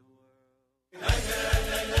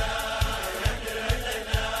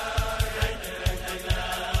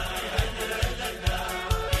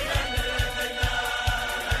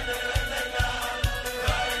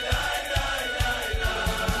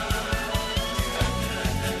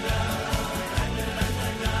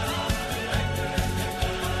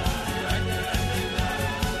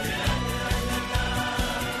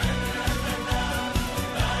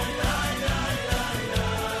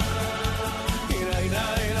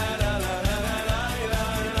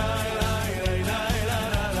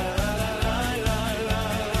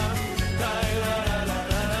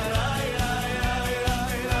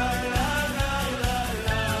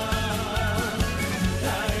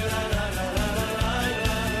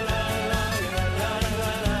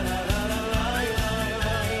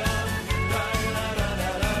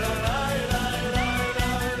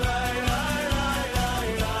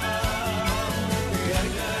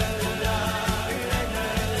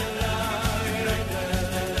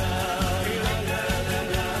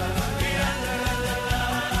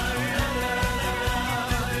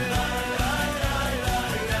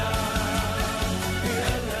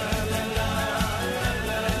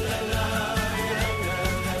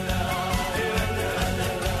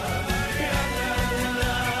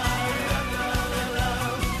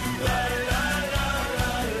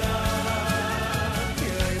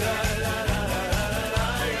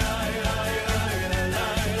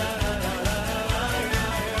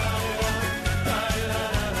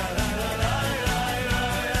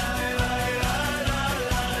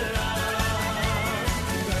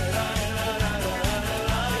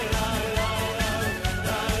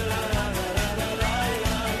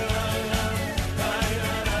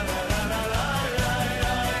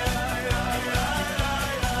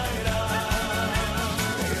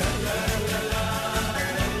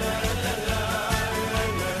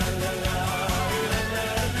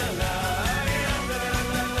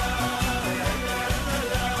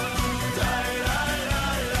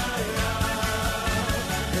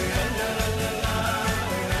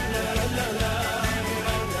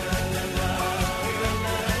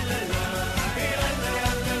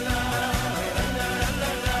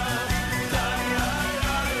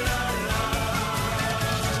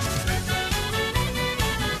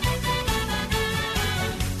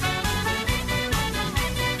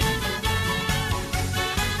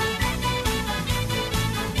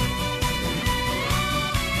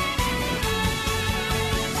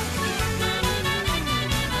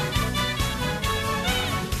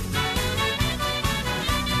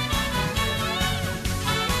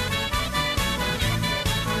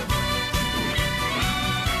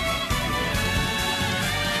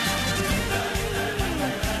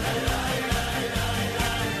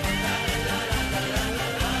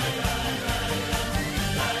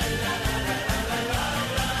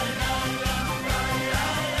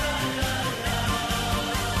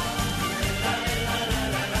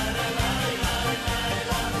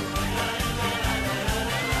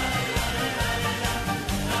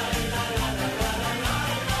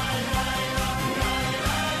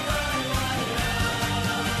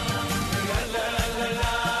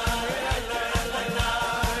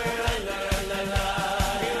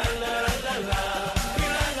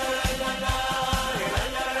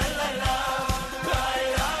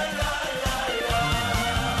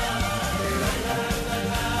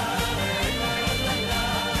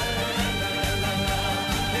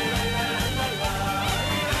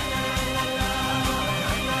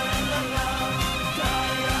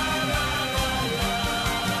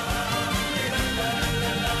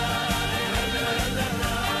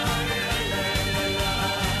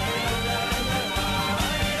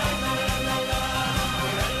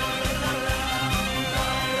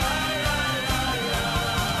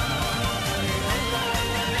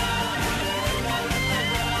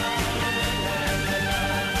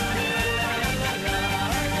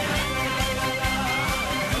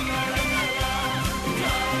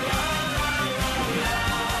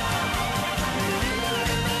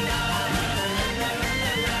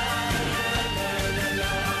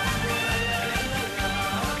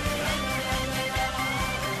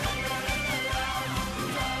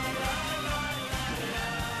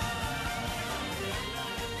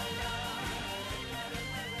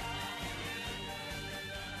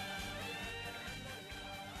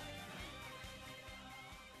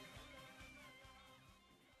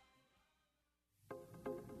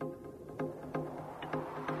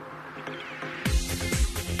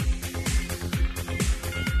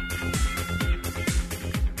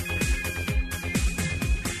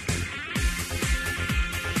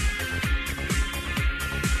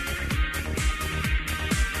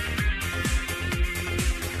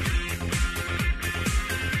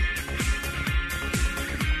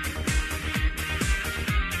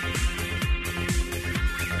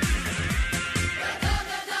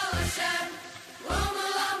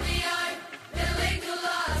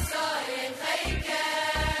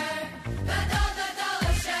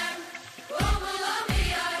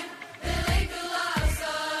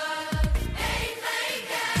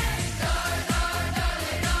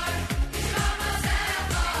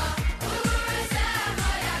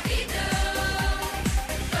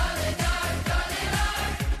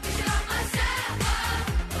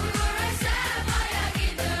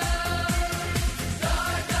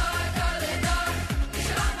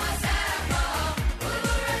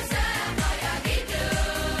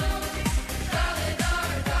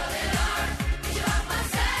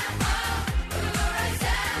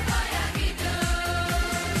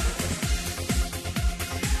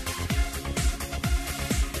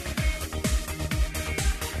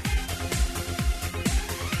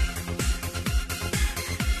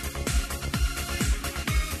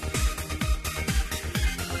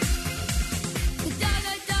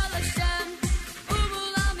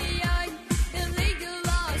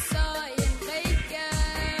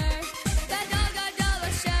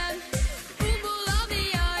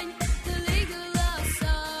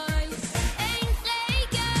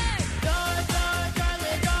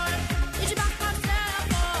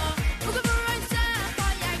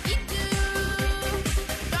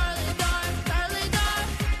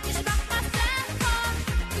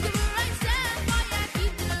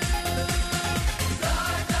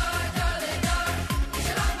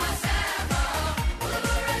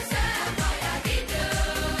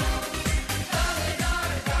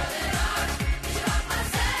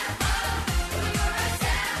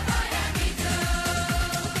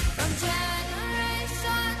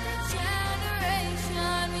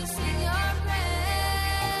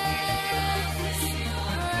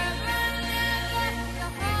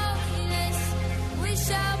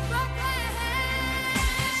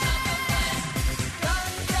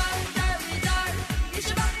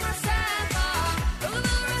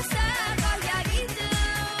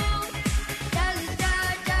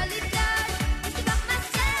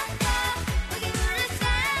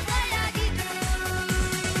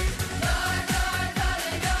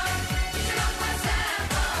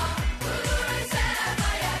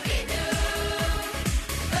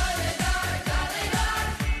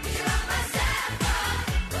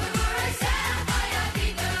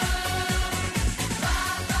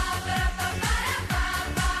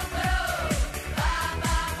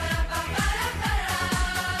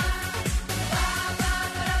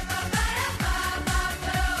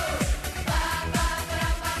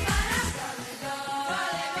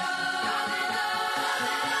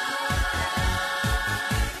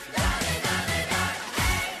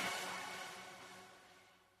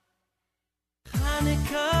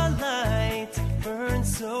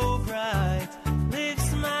 so bright,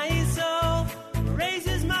 lifts my soul,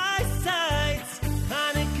 raises my sights.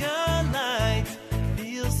 Hanukkah light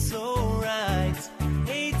feels so right.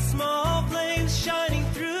 8 small flames shining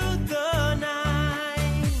through the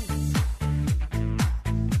night.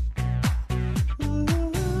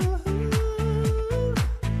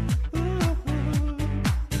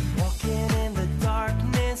 Walking in the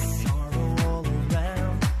darkness, sorrow all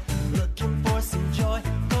around, looking for some joy,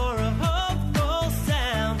 for a hopeful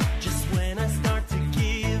sound. Just when I start to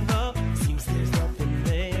give up, seems there's nothing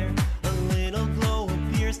there. A little glow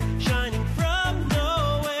appears, shining from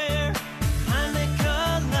nowhere.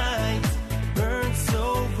 Hanukkah light burns so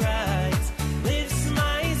bright, lifts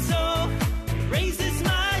my soul, raises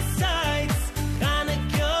my sights.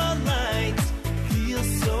 Hanukkah light feels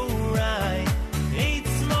so right. 8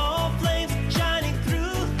 small flames shining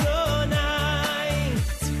through the night.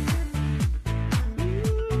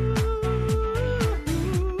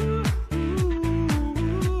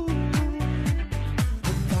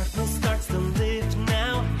 The darkness starts to lift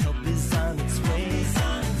now. Help is on its way.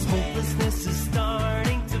 Hopelessness is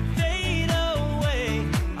starting to fade away.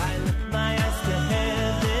 I lift my eyes to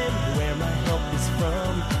heaven, where my help is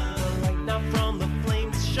from. The light now from the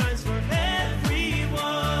flames shines for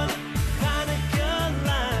everyone. Hanukkah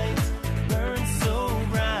light burns so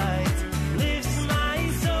bright, lifts my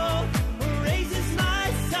soul, raises my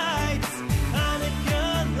sights.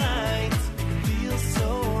 Hanukkah light feels so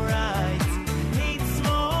right. 8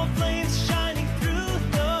 small flames shining through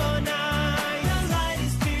the night. The light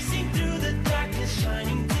is piercing through the darkness,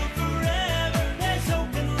 shining till forever. There's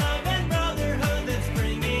hope and love and brotherhood that's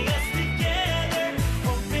bringing us together.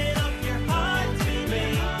 Open up your heart to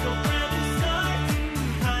make a brand new start.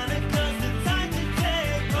 Hanukkah's the time to tear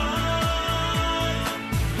apart.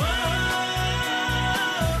 Whoa,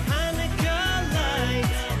 Hanukkah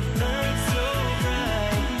light burns so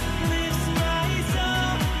bright, lifts my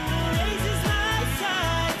soul, raises my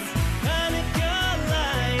sights. Hanukkah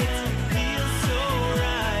light feels so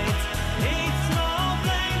right. 8 small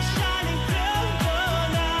flames shining through the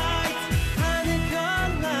night. Hanukkah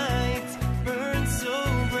light burns so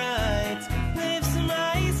bright, lifts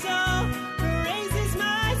my soul, raises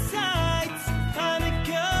my sights.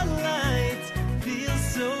 Hanukkah light feels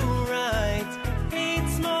so right. 8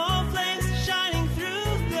 small flames shining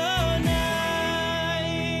through the night.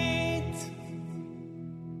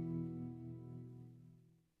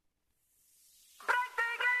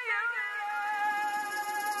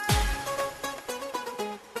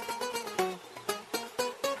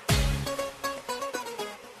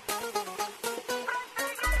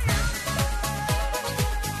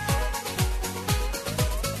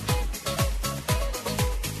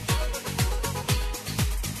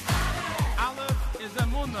 Aleph is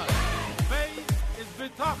Emunah, Beis is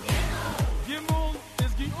Bitachon, Gimel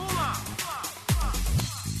is Geula.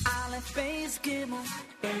 Aleph Beis Gimel,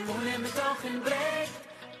 Emunah mitochen breekt.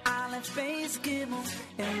 Aleph Beis Gimel,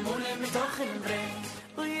 Emunah mitochen breekt.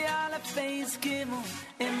 Ui, Aleph Beis Gimel,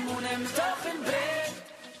 Emunah mitochen breekt.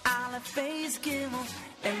 Aleph Beis Gimel,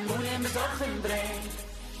 Emunah mitochen breekt.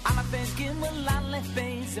 Aleph Beis Gimel, Aleph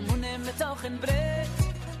Beis, Emunah mitochen breekt.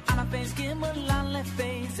 Aleph Beis Gimel, Aleph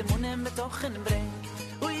Beis, Emunah mitochen breekt.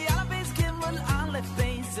 Ui, Aleph Beis Gimel, Aleph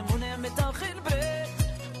Beis, Emunah mitochen breekt.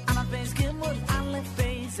 Aleph Beis Gimel, Aleph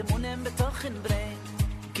Beis, Emunah mitochen breekt.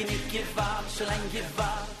 Knick gewalt, so lang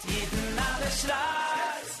gewalt, jeden alle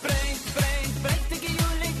schreit. Brengt, brengt, brengt die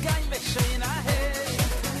Gejulik ein bisschen nach hey.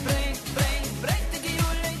 Brengt, brengt, brengt die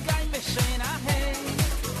Gejulik ein bisschen nach hey.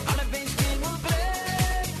 Alle Beis Gimel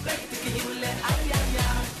brengt, brengt die Gejulik, ay, ay,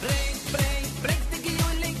 ay. Brengt, brengt, brengt die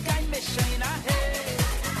Gejulik ein bisschen nach hey.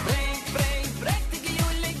 Brengt, brengt, brengt die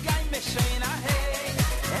Gejulik ein bisschen nach hey.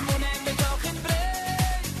 Emunah mitochen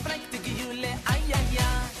brengt, brengt die Gejulik, ay, ay,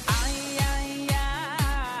 ay. Ay, ay, ay,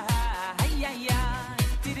 ay, ay, ay.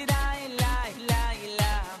 Tididai, lai, lai,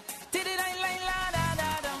 la. Tididai, lai, la, da,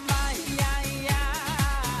 da, da, my, ay, ay,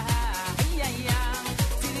 ay, ay, ay.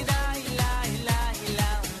 Tididai, lai, lai,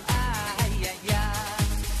 la, ay, ay, ay.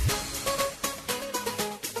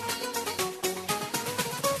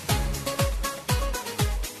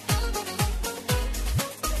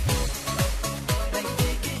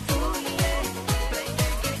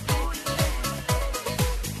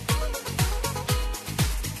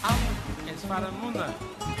 Aleph is for Emunah,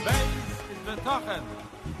 Beis is Bitachon.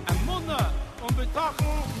 Emunah und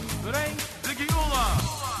Bitachon bringt die Geula.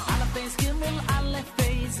 Aleph Beis Gimel, Aleph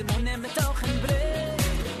Beis, Emunah mitochen breekt.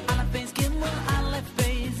 Aleph Beis Gimel, Aleph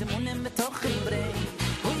Beis, Emunah mitochen breekt.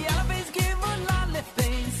 Ui, Aleph Beis Gimel, Aleph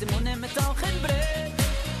Beis, Emunah mitochen breekt.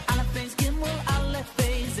 Aleph Beis Gimel, Aleph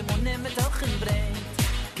Beis, Emunah mitochen breekt.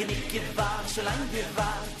 genick gewahrt, schon lang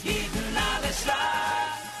gewahrt, jeden alle Schlag.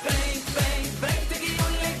 Bring, bring, bring, die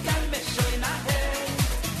Jule, kein mich schön nachher.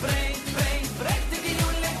 Bring, bring, bring, die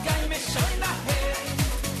Jule, kein mich schön nachher.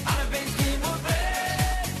 Aber wenn die Mut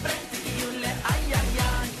bring, die Jule, ai, ai,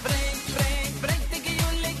 ai. Bring, bring, bring, die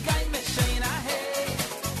Jule, kein mich schön nachher.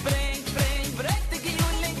 Bring, bring, bring, die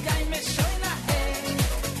Jule, kein mich schön nachher.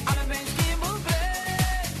 Aber wenn die Mut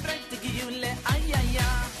bring, die Jule, ai, ai, ai.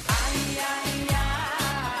 Ai, ai, ai.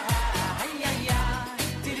 Ai, ai, ai.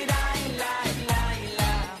 Di-di-dai, lai, lai,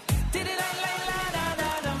 la. Di-di-dai, lai, la, da,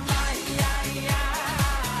 da, da. Ai, ai, ai.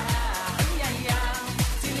 Ai, ai, ai.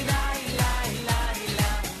 Di-di-dai, lai, lai, la.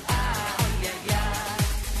 Ai, ai, ai.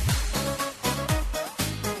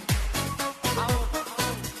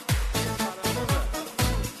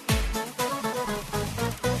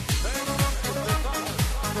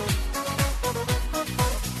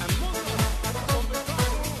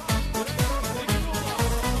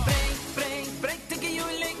 Bring, bring, die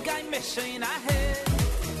Jule, kein mich schön nachher.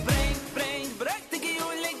 Bring, bring, bring, die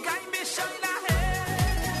Jule, kein mich schön nachher.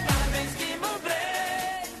 Aber wenn's Gimmel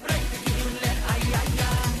bring, die Jule, ai, ai,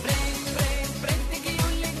 ai. Bring, bring, bring, die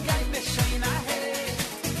Jule, kein mich schön nachher.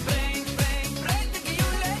 Bring, bring, bring, die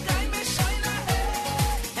Jule, kein mich schön nachher.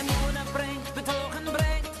 En Mona bringt, betogen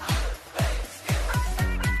bringt.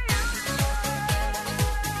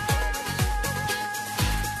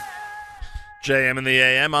 JM in the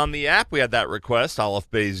AM on the app. We had that request,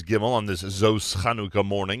 Aleph Beis Gimel, on this Zos Chanukah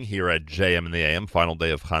morning here at JM in the AM, final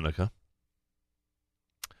day of Chanukah.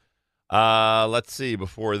 Let's see,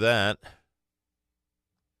 before that,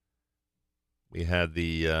 we had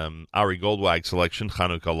the Ari Goldwag selection,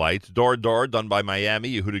 Chanukah Lights. Door Door, done by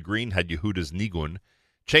Miami. Yehuda Green had Yehuda's Nigun.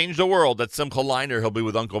 Change the World, that's Simcha Leiner. He'll be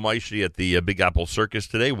with Uncle Maishi at the Big Apple Circus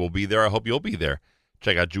today. We'll be there. I hope you'll be there.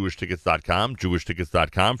 Check out JewishTickets.com,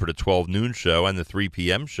 JewishTickets.com for the 12 noon show and the 3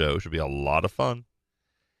 p.m. show. Should be a lot of fun.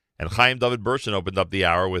 And Chaim David Burson opened up the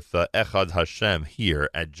hour with Echad Hashem here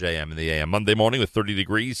at JM in the AM. Monday morning with 30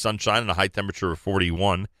 degrees, sunshine, and a high temperature of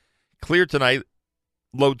 41. Clear tonight,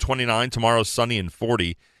 low 29. Tomorrow, sunny and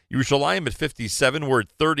 40. Yerushalayim at 57. We're at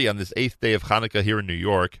 30 on this 8th day of Hanukkah here in New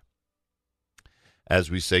York. As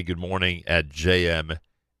we say good morning at JM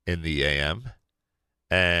in the AM.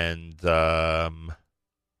 And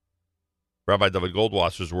Rabbi David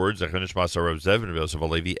Goldwasser's words, Zecher Nishmas Rav Zev and Yosef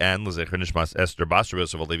Alevi, and Zecher Nishmas Esther Bas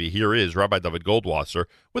Yosef Alevi. Here is Rabbi David Goldwasser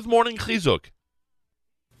with Morning Chizuk.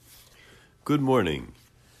 Good morning.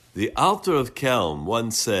 The Alter of Kelm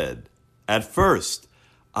once said, "At first,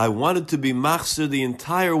 I wanted to be machzer the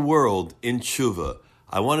entire world in tshuva.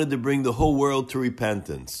 I wanted to bring the whole world to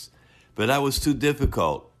repentance. But that was too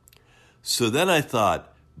difficult. So then I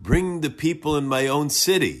thought, bring the people in my own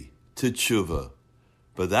city to tshuva.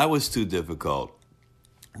 But that was too difficult.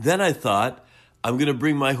 Then I thought, I'm going to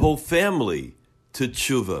bring my whole family to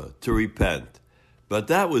tshuva, to repent. But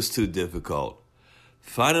that was too difficult.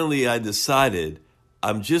 Finally, I decided,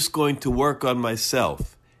 I'm just going to work on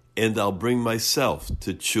myself, and I'll bring myself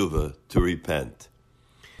to tshuva, to repent."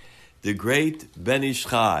 The great Ben Ish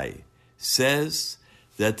Chai says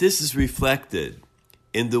that this is reflected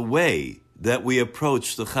in the way that we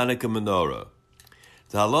approach the Chanukah menorah.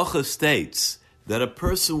 The halacha states that a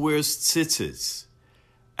person wears tzitzits.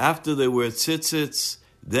 After they wear tzitzits,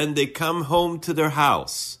 then they come home to their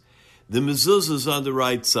house. The mezuzah is on the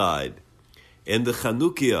right side, and the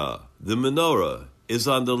Chanukiah, the menorah, is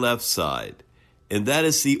on the left side. And that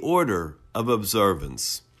is the order of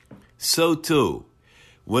observance. So too,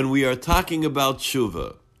 when we are talking about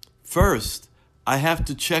tshuva, first, I have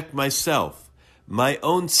to check myself, my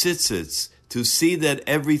own tzitzits, to see that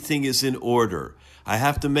everything is in order. I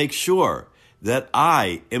have to make sure that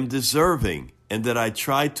I am deserving and that I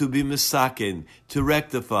try to be misaken, to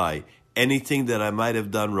rectify anything that I might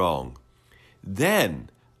have done wrong.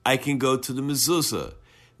 Then I can go to the mezuzah.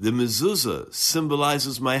 The mezuzah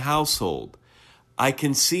symbolizes my household. I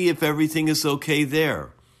can see if everything is okay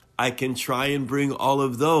there. I can try and bring all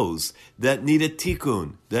of those that need a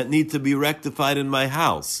tikkun, that need to be rectified in my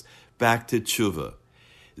house, back to tshuva.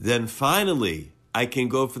 Then finally, I can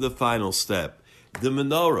go for the final step. The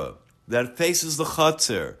menorah that faces the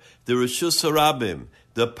Chatzir, the Reshus HaRabim,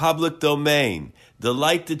 the public domain, the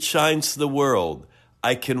light that shines to the world.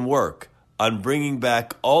 I can work on bringing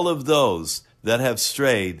back all of those that have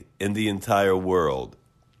strayed in the entire world.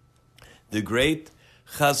 The great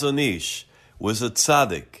Chazon Ish was a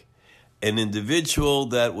tzaddik, an individual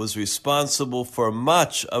that was responsible for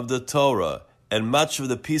much of the Torah and much of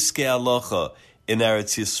the Piskei Halacha in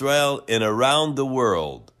Eretz Yisrael and around the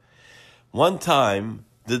world. One time,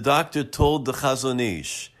 the doctor told the Chazon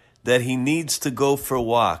Ish that he needs to go for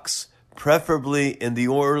walks preferably in the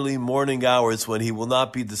early morning hours when he will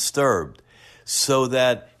not be disturbed, so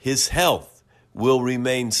that his health will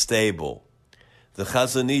remain stable. The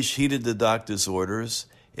Chazon Ish heeded the doctor's orders,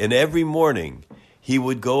 and every morning he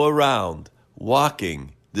would go around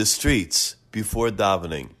walking the streets before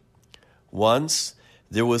davening. Once,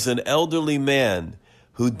 there was an elderly man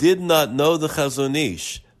who did not know the Chazon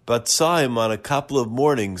Ish, but saw him on a couple of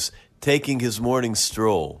mornings taking his morning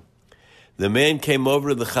stroll. The man came over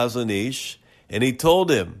to the Chazon Ish, and he told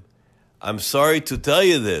him, "I'm sorry to tell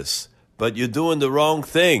you this, but you're doing the wrong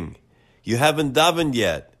thing. You haven't davened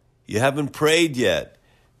yet. You haven't prayed yet.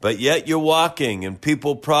 But yet you're walking, and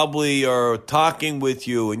people probably are talking with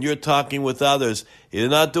you, and you're talking with others. You're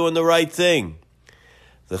not doing the right thing."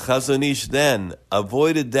 The Chazon Ish then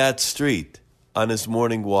avoided that street on his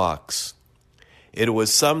morning walks. It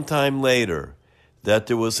was some time later that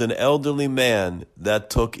there was an elderly man that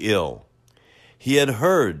took ill. He had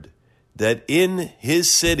heard that in his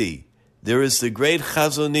city there is the great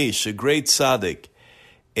Chazon Ish, a great tzaddik,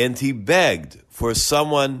 and he begged for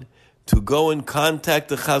someone to go and contact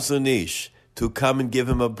the Chazon Ish to come and give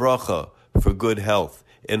him a bracha for good health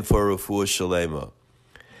and for refuah shalema.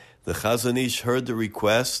 The Chazon Ish heard the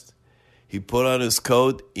request. He put on his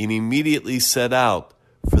coat and immediately set out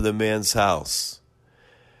for the man's house.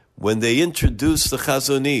 When they introduced the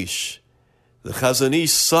Chazon Ish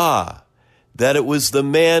saw that it was the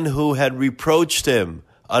man who had reproached him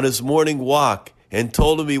on his morning walk and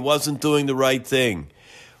told him he wasn't doing the right thing.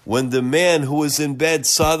 When the man who was in bed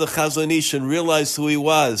saw the Chazon Ish and realized who he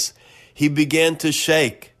was, he began to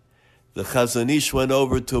shake. The Chazon Ish went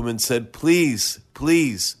over to him and said, "Please,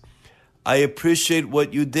 please, I appreciate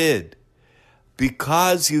what you did.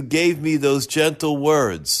 Because you gave me those gentle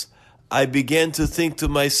words, I began to think to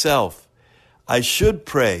myself, I should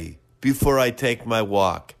pray before I take my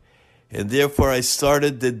walk. And therefore I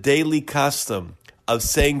started the daily custom of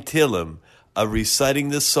saying Tehillim, of reciting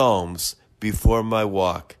the Psalms before my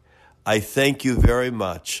walk. I thank you very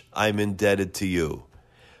much. I'm indebted to you."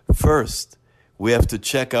 First, we have to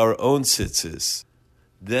check our own tzitzis.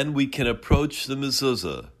 Then we can approach the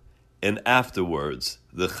mezuzah, and afterwards,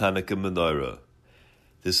 the Chanukah menorah.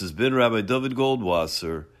 This has been Rabbi David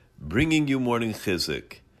Goldwasser, bringing you Morning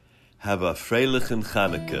Chizuk. Have a freilichen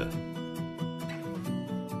Chanukah.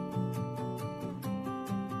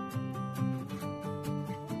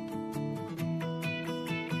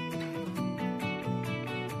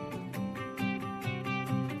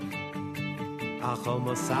 Achol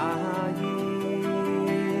Mosayim,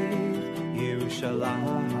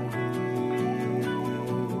 Yerushalayim,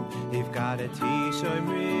 Nivgadet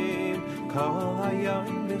Yishomrim, Kol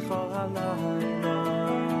Hayom V'chol Halayla.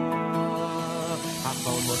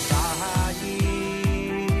 Achol Mosayim,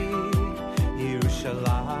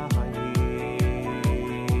 Yerushalayim,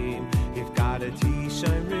 Nivgadet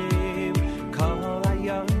Yishomrim, Kol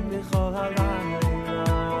Hayom V'chol Halayla.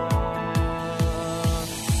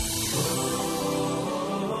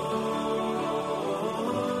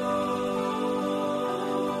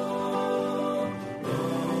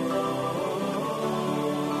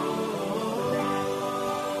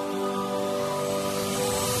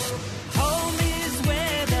 Home is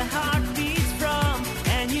where the heart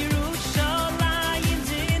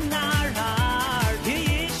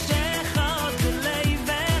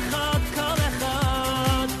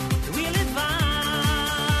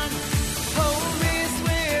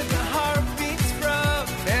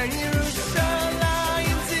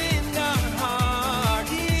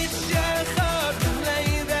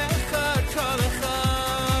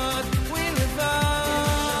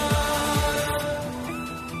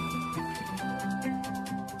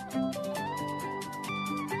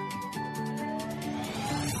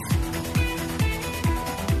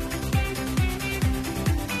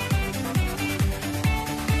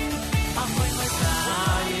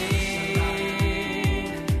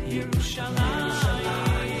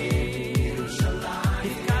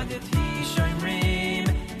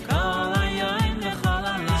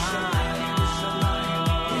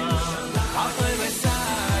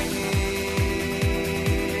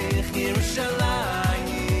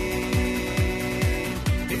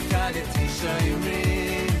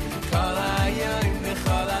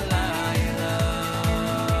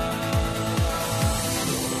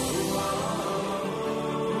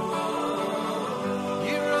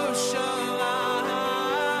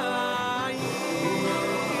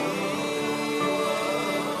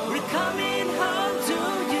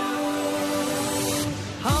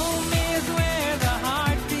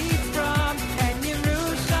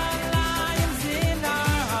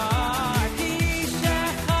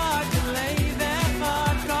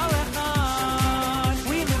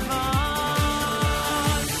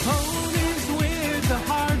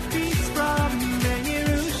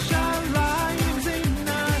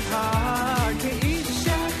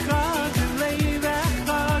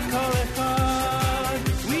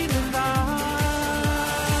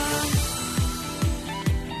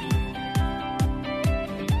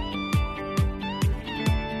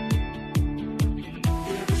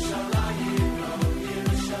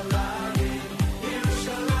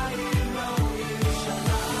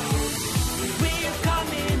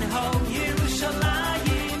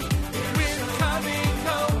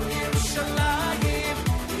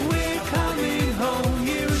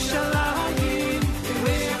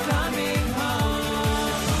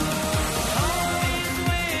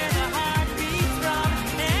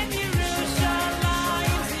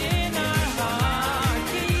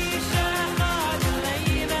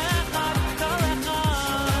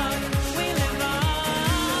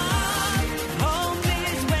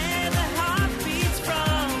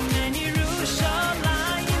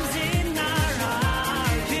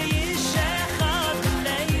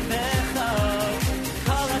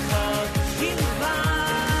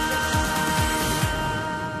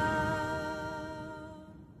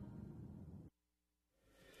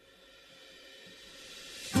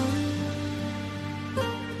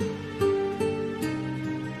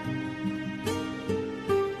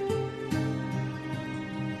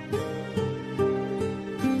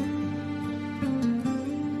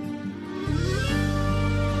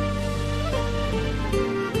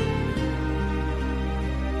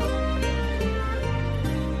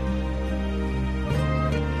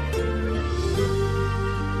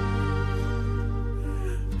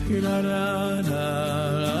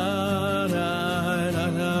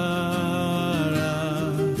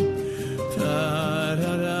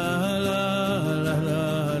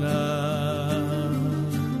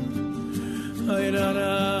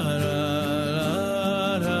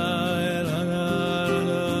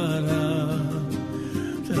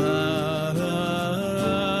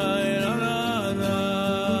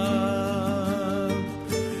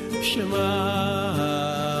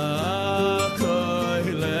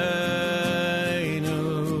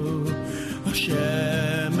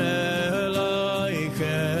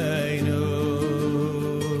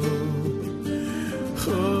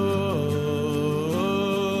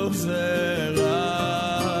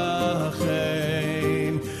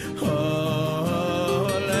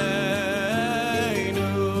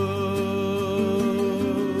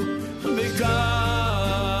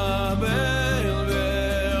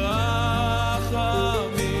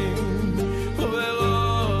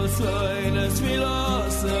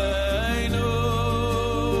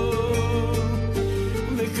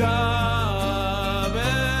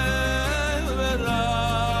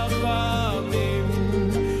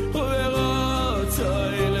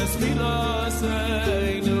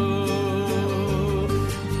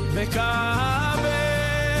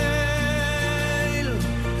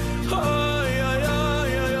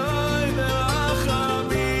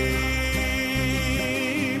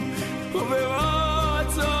We're all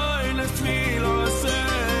joined as we lost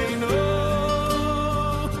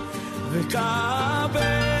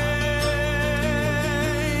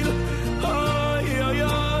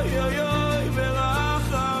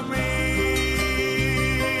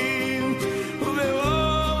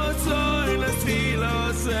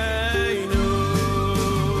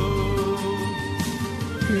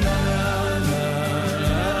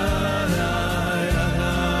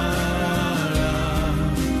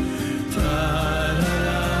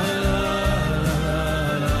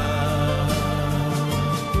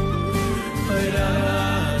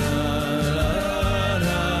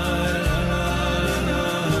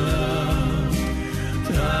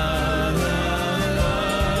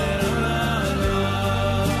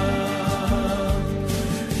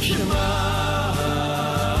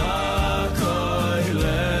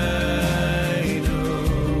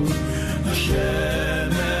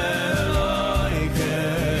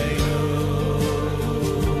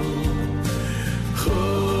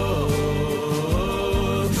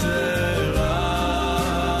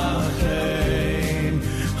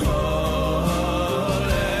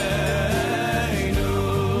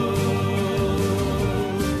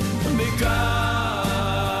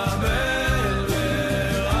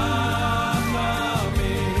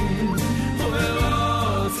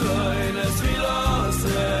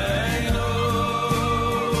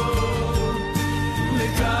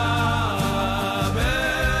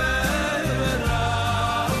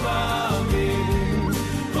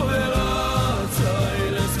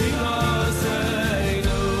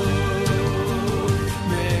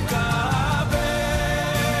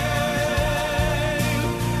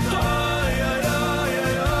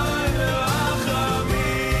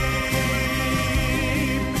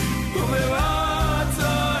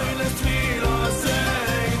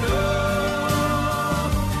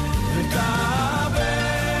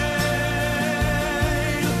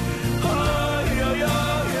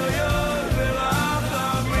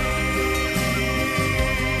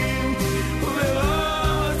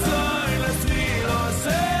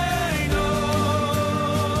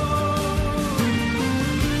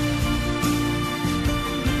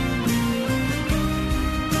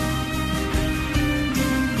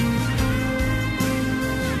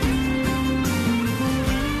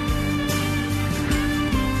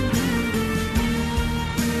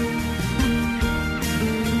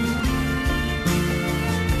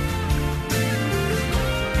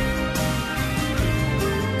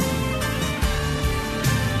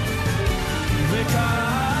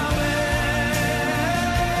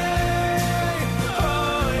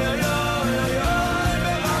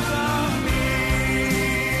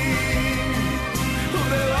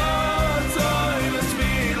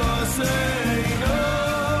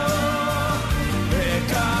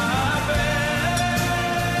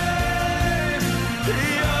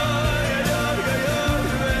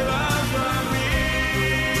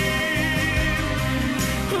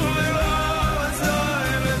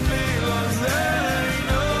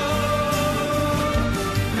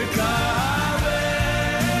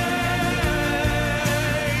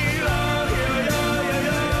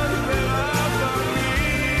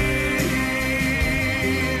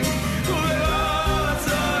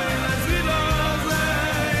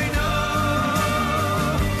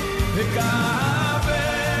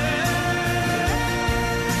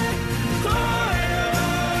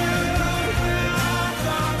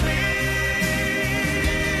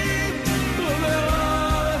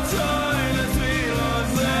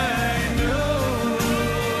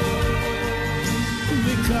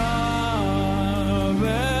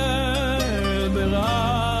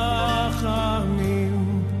ברחמים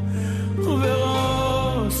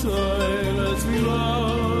ובראש אוהל תפילותינו.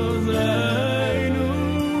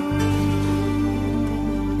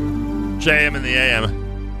 JM in the AM.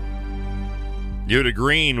 Yehuda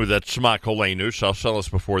Green with that Shema Kolenu.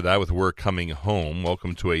 Shalshelis before that with We're Coming Home.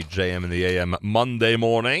 Welcome to a JM in the AM Monday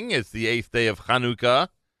morning. It's the 8th day of Chanukah.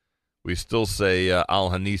 We still say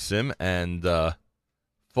Al Hanisim and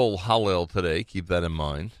full Hallel today. Keep that in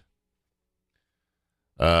mind.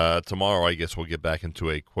 Tomorrow, I guess we'll get back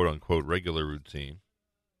into a quote-unquote regular routine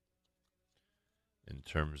in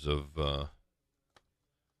terms of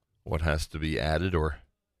what has to be added or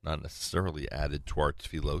not necessarily added to our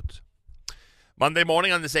tefillot. Monday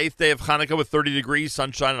morning on this 8th day of Hanukkah with 30 degrees,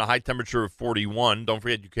 sunshine, and a high temperature of 41. Don't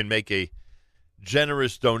forget you can make a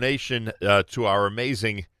generous donation to our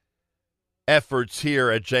amazing efforts here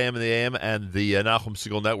at JM and the AM and the Nachum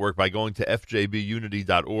Segal Network by going to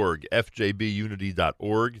fjbunity.org.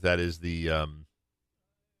 fjbunity.org. That is the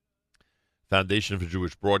Foundation for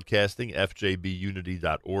Jewish Broadcasting,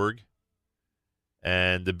 fjbunity.org.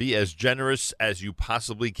 And be as generous as you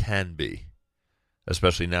possibly can be,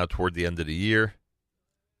 especially now toward the end of the year.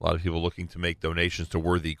 A lot of people looking to make donations to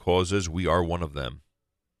worthy causes. We are one of them.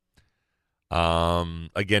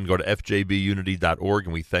 Again, go to fjbunity.org,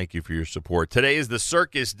 and we thank you for your support. Today is the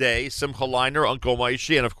Circus Day. Simcha Leiner, Uncle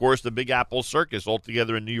Maishi, and, of course, the Big Apple Circus all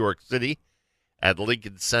together in New York City at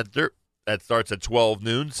Lincoln Center. That starts at 12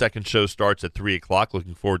 noon. Second show starts at 3 o'clock.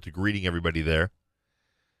 Looking forward to greeting everybody there.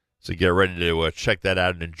 So get ready to check that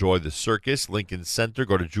out and enjoy the circus. Lincoln Center.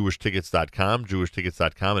 Go to jewishtickets.com,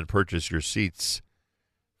 jewishtickets.com, and purchase your seats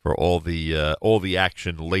for all the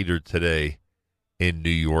action later today in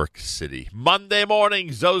New York City. Monday morning,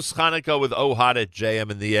 Zos Chanukah with Ohad at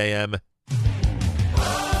JM in the AM.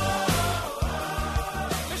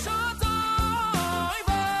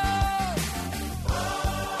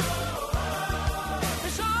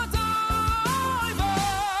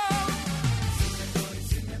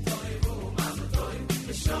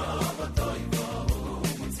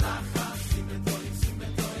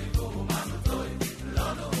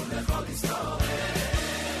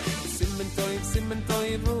 Simen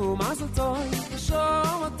toivu, mazel tov,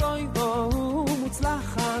 shom toivu,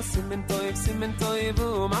 mutzlacha. Simen toivu,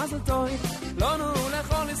 mazel tov, lonu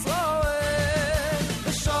lechol Yisrael.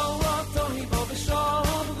 Shom toivu,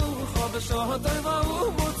 shom rucho, shom toivu,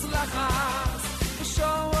 mutzlacha.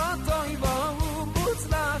 Shom toivu,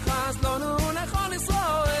 mutzlacha, lonu lechol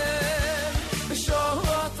Yisrael. Shom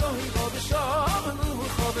toivu, shom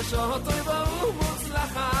rucho, shom toivu,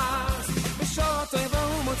 mutzlacha. Shom toivu,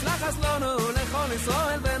 mutzlachas lonu lechol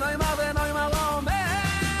Yisrael, v'noimar v'noimar omer.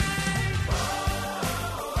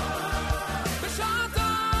 B'shom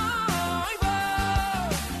toivu,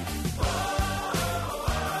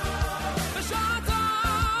 b'shom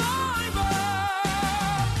toivu.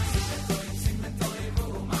 Simen toivu,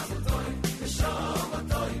 mazel tov, b'shom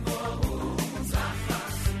toivu,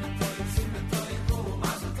 mutzlachas. Simen toivu,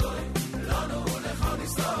 mazel tov, lonu lechol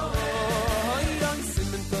Yisrael.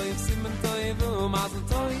 Simen toivu, mazel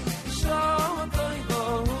tov, shom toivu,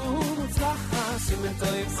 mutzlacha.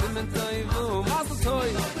 Simen toivu, mazel tov,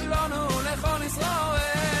 lonu lechol Yisrael.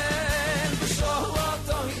 B'shom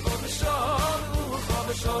toivu, b'shom rucho,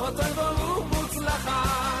 b'shom toivu, mutzlacha.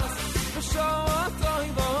 B'shom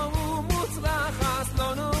toivu, mutzlacha,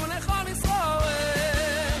 lonu lechol Yisrael.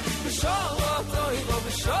 B'shom toivu,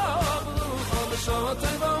 b'shom rucho, b'shom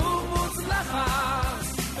toivu, mutzlacha.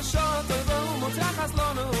 B'shom toivu, mutzlacha,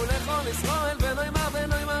 lonu lechol Yisrael, v'noimar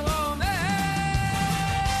v'noimar omer.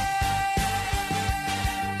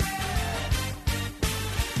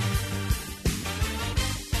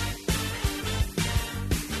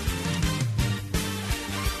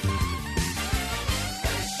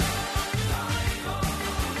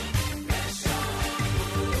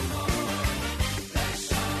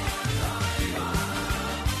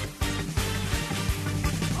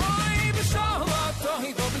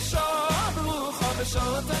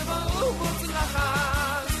 B'shom toivu,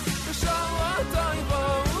 mutzlachas. B'shom toivu,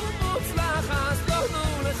 mutzlachas, lonu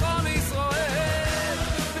lechol Yisrael.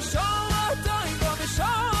 B'shom toivu,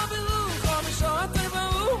 b'shom rucho, b'shom toivu,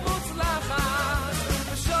 mutzlachas.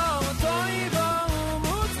 B'shom toivu,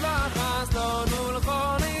 mutzlachas, lonu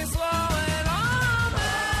lechol Yisrael. Amen.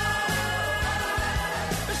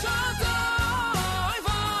 B'shom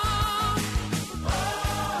toivu,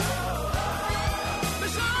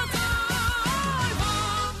 b'shom toivu.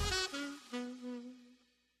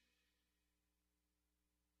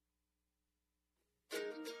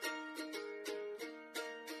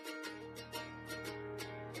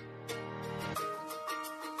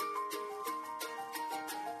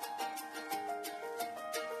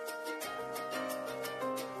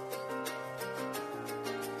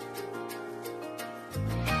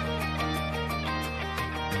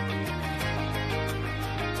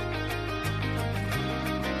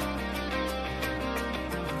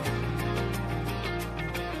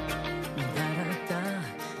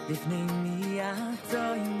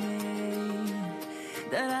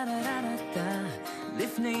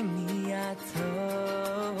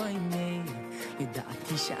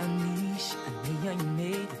 ידעתי שאני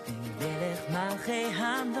מלך מלכי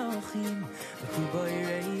המלוכים וכו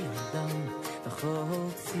בוירי אדם וכל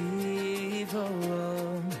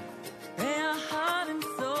צבאום. May our heart and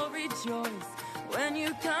soul rejoice when you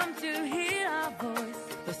come to hear our voice,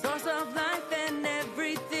 the source of life and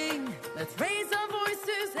everything. Let's raise our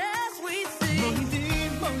voices as we sing.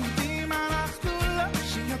 מוידים, מוידים אנחנו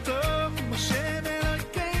לשיר הטוב ובשם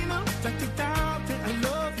אלוהינו ותתעלת I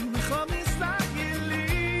love you מכל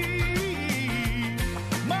מסתגלים.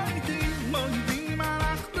 מוידים, מוידים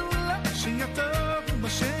אנחנו לשיר הטוב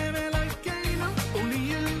ובשם אלוהינו only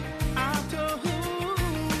you are the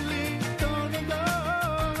holy don't know.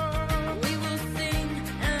 We will sing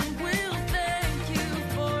and we'll thank you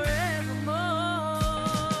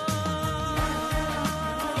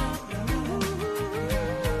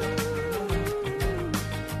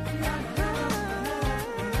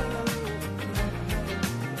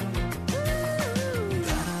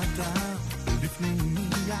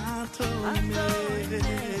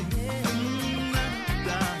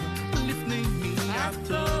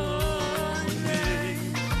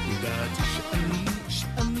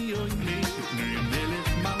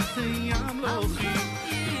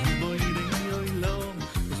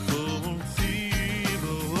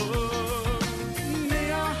May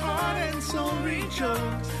our heart and soul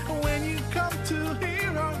rejoice when you come to hear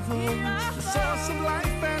our voice, the source of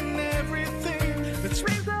life and everything. Let's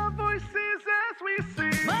raise our voices as we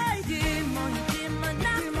sing. מוידים, מוידים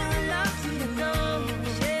אנחנו לשיר הטוב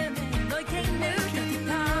בשם אלוהינו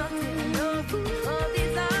ותתעלת בכל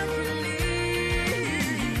תזכלים.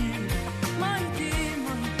 מוידים,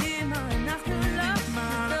 מוידים אנחנו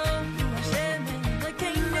לשיר הטוב בשם אלוהינו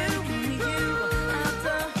only you are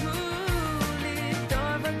the holy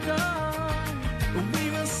door of God. We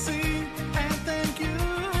will sing and thank you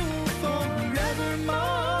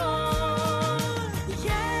forevermore.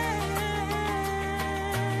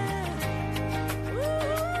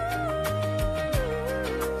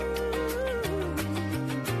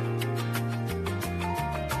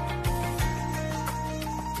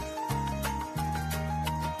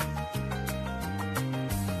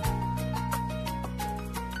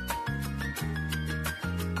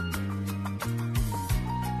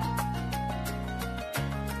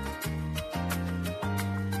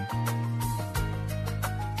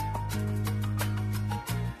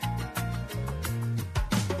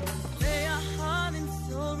 May our heart and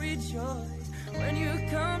soul rejoice when you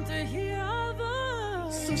come to hear our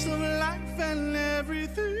voice. Source of life and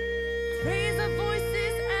everything. Raise our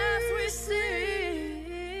voices as we sing.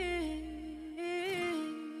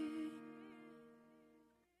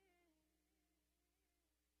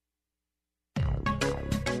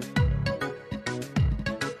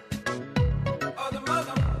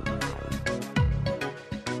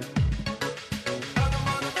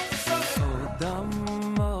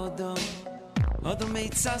 Odom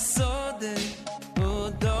eitza sode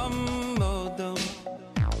Odom, Odom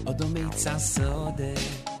Odom eitza sode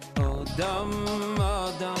Odom,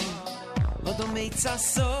 Odom Odom eitza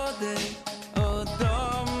sode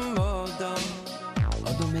Odom, Odom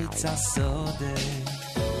Odom eitza sode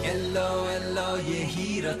Elo, Elo,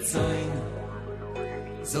 yehi ratzoin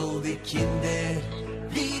Soll die Kinder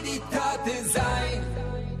wie die Tate sein.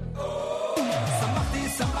 Samachti,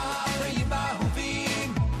 samachti, yimahuvim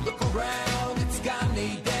Look around, it's Gan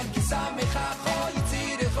Eden Kisamecha, cho,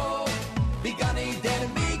 yitzirecho Began Eden,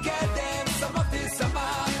 mikadem Samachti,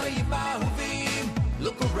 samachti, yimahuvim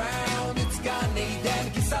Look around, it's Gan Eden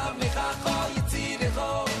Kisamecha, cho, yitzirecho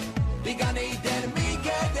Began Eden,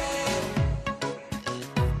 mikadem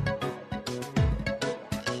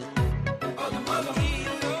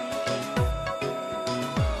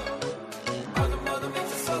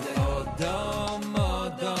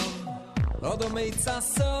Odom eitza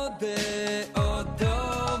sode,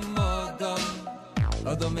 Odom, Odom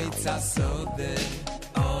Odom eitza sode,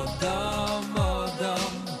 Odom,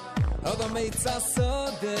 Odom Odom eitza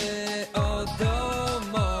sode,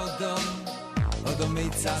 Odom, Odom Odom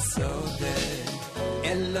eitza sode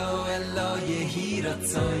Elo, Elo, yehi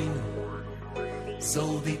ratzoin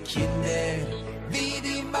Soll die Kinder wie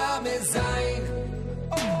die Mame sein.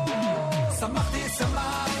 Samachti,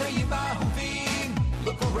 samachti, yimahuvim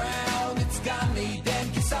Look around, it's Gan Eden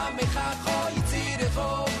Kisamecha, cho, yitzirecho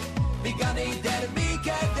Began Eden,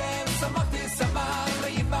 mikadem Samachti, samachti,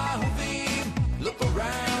 yimahuvim Look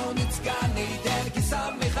around, it's Gan Eden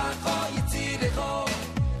Kisamecha, cho, yitzirecho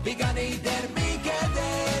Began Eden,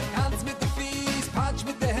 mikadem Tanz mit der Fies, patsch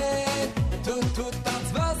mit der Hand Tut, tanz,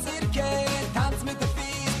 was ihr kennt Tanz mit der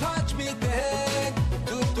Fies, patsch mit der Hand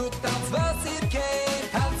Tut, tanz, was ihr kennt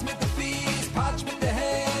Tanz mit der Fies, patsch mit der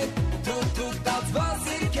Hand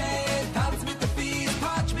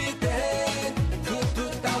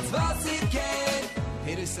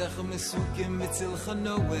pesukim mitzil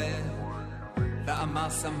chanoel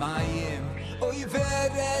va'amas hamayim oy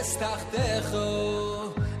veres tachtecho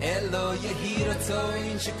elo yehi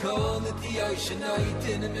ratzoin shekol etiyoy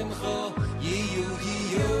shenoitin mimcho yiyu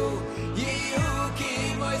ki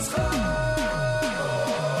moischo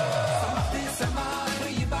samachti samach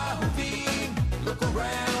yibahuvim look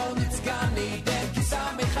around it's Gan Eden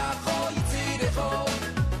kisamecha cho yitzirecho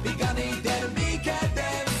Gan Eden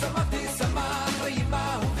mikadem samachti samach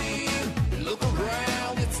yibahuvim look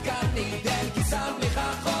around it's Gan Eden kisamecha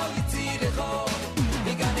cho yitzirecho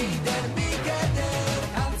Gan Eden mikadem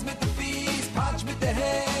hands mit the feet punch mit the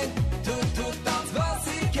head tut dance was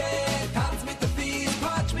ich kenn hands mit the feet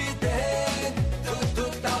punch mit the head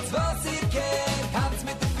tut dance was ich kenn hands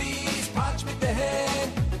mit the feet punch mit the head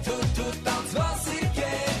tut dance was ich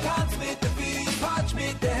kenn hands mit the feet punch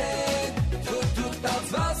mit the head tut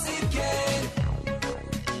dance was ich kenn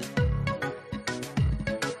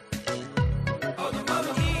oh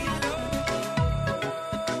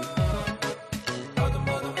the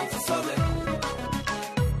mother wants a solid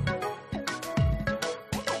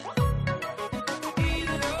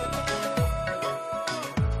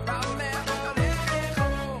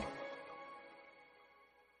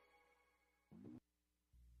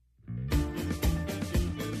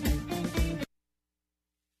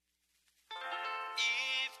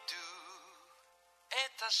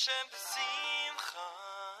את השם בשמחה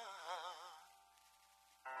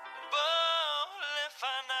בוא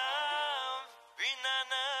לפניו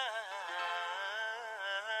בננה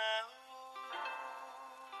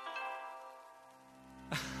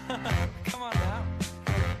Come on now.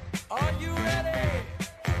 Are you ready?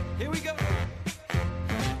 Here we go.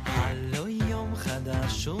 הלא יום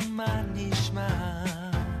חדש ומה נשמע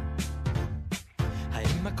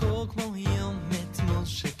האם הכל כמו יום אתמול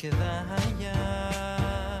שכבהיה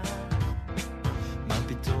מה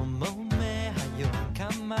פתאום מהיום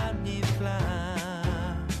כמה נפלא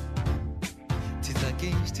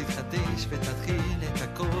תתרגש תתחדש ותתחיל את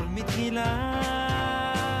הכל מתחילה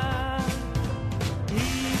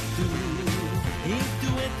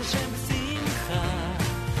עבדו את השם בשמחה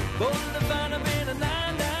כל לבן בין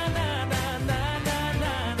נה נה נה נה נה נה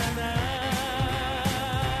נה נה נה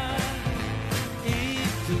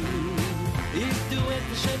עבדו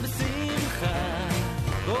את השם בשמחה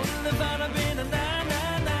כל לבן בין נה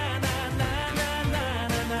נה נה נה נה נה נה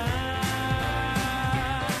נה נה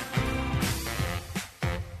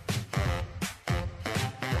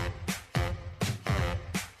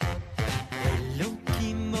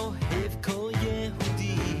אלוקים אוהב כל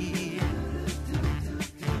יהודי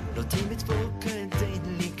נוטים לצפות כדי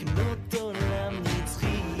לקנות עולם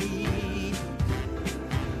נצחי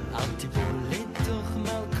אל תיפול לתוך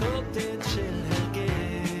מלכודת של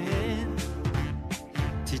הרגל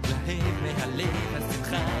תתלהב מהלב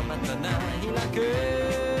השמחה מתנה היא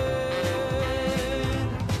לקל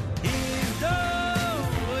עבדו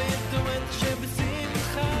את השם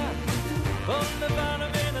בשמחה כל לבן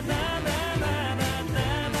בין נה נה נה נה נה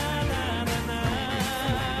נה נה נה נה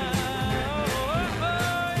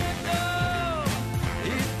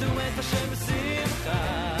עבדו את השם בשמחה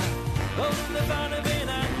כל לבן בין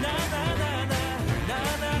נה נה נה נה נה נה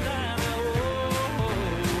נה נה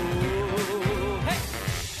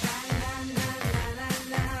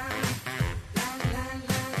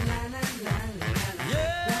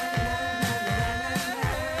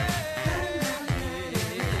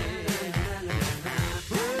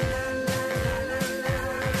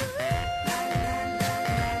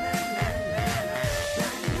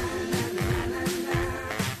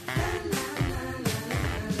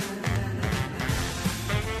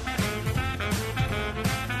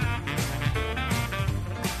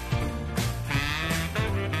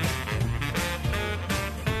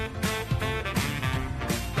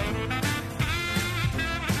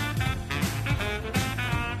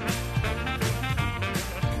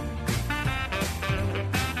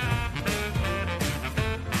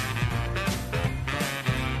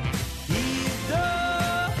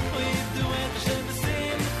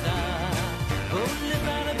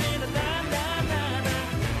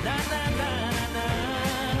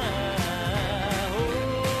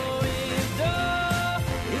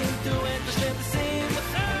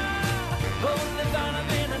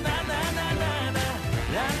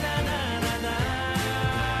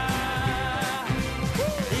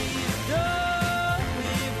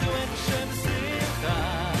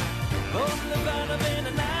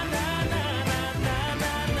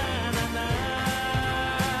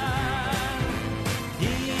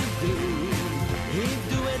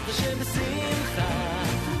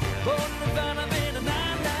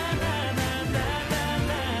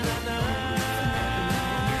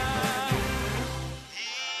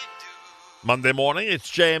Monday morning.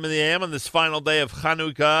 It's JM in the AM on this final day of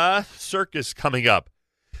Chanukah. Circus coming up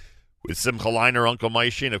with Simcha Leiner, Uncle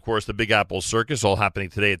Maishi, and, of course, the Big Apple Circus, all happening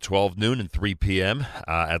today at 12 noon and 3 p.m.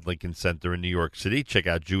 At Lincoln Center in New York City. Check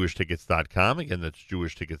out jewishtickets.com. Again, that's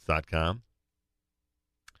jewishtickets.com.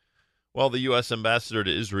 Well, the U.S. Ambassador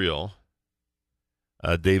to Israel,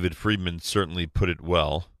 David Friedman, certainly put it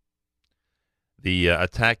well. The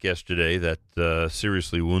attack yesterday that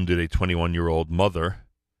seriously wounded a 21-year-old mother,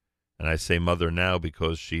 and I say mother now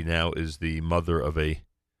because she now is the mother of a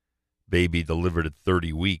baby delivered at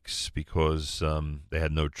 30 weeks because they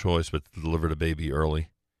had no choice but to deliver the baby early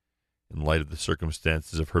in light of the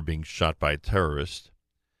circumstances of her being shot by a terrorist.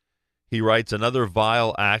 He writes, another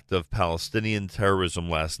vile act of Palestinian terrorism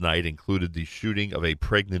last night included the shooting of a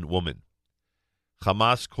pregnant woman.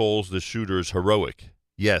 Hamas calls the shooters heroic.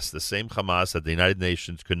 Yes, the same Hamas that the United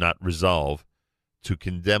Nations could not resolve to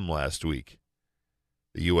condemn last week.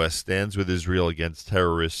 The U.S. stands with Israel against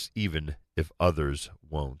terrorists, even if others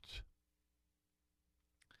won't.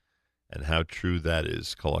 And how true that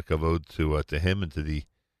is. Kol hakavod to him and to the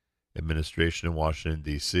administration in Washington,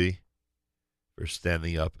 D.C. for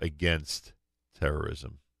standing up against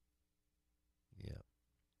terrorism. Yeah.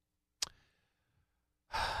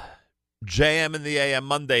 JM in the AM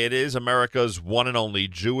Monday. It is America's one and only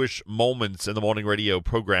Jewish Moments in the Morning radio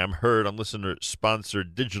program, heard on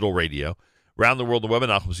listener-sponsored digital radio around the world on the web at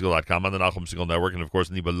NachumSegal.com, on the Nachum Segal Network, and, of course,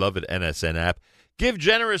 in the beloved NSN app. Give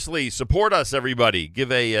generously. Support us, everybody.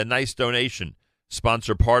 Give a nice donation.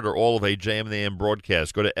 Sponsor part or all of a JM in the AM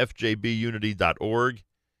broadcast. Go to fjbunity.org,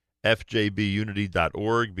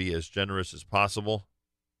 fjbunity.org. Be as generous as possible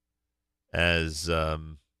as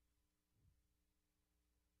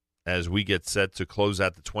we get set to close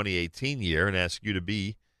out the 2018 year, and ask you to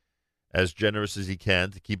be as generous as you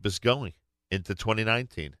can to keep us going into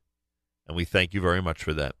 2019. And we thank you very much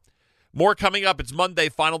for that. More coming up. It's Monday,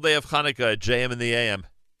 final day of Hanukkah at JM in the AM.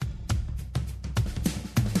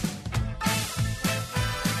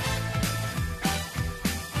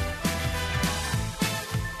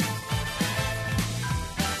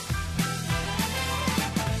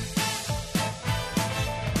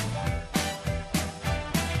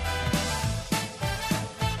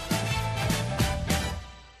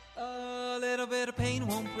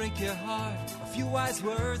 Your heart. A few wise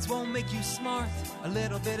words won't make you smart. A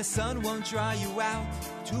little bit of sun won't dry you out.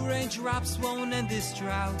 2 raindrops won't end this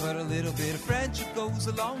drought. But a little bit of friendship goes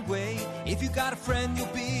a long way. If you got a friend, you'll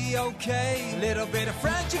be okay. A little bit of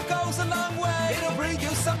friendship goes a long way. It'll bring you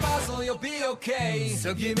some muzzle, you'll be okay.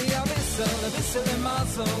 So give me a bissel and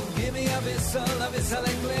muzzle. Give me a bissel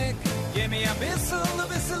and click. Give me a bissel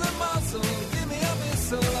and muzzle. Give me a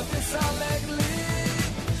bissel and click.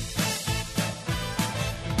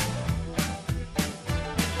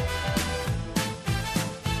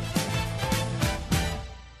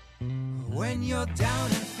 When you're down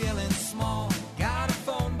and feeling small, got a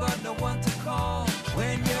phone but no one to call.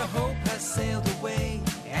 When your hope has sailed away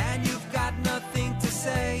and you've got nothing to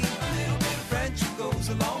say, a little bit of friendship goes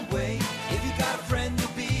a long way. If you got a friend,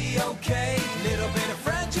 you'll be okay. Little bit of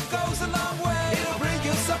friendship goes a long way. It'll bring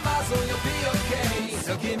you some muzzle, you'll be okay.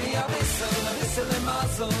 So give me a bissel and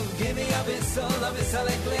muzzle. Give me a bissel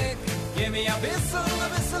and click. Give me a bissel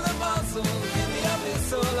and muzzle. Give me a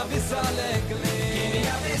bissel and click. Give me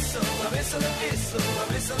a bissel and muzzle.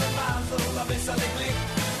 And click.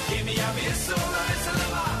 Give me a bissel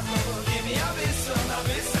and muzzle. Give me a bissel and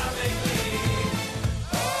click.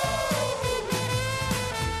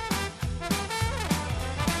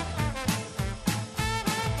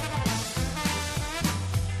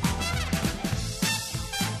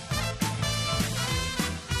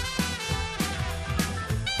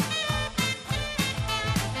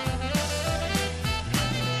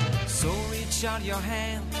 Out your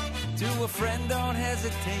hand to a friend, don't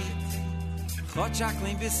hesitate.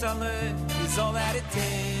 Chotchaklim bisale is all that it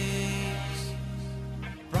takes.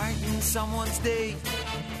 Brighten someone's day,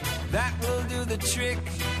 that will do the trick.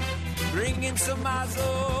 Bring in some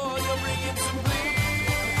mazel, you'll bring in some glee.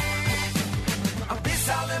 A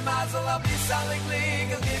bisale mazel, a bisale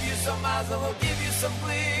glee. I'll give you some mazel, I'll give you some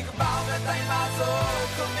glee. About that mazel,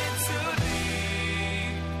 come into me.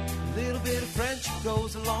 Little bit of friendship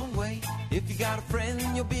goes a long way. If you got a friend,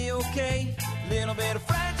 you'll be okay. Little bit of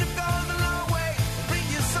friendship goes a long way. Bring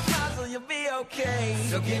you some muzzle, you'll be okay.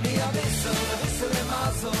 So give me a bissel and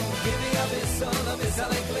muzzle. Give me a bissel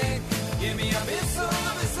and click. Give me a bissel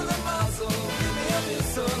and muzzle. Give me a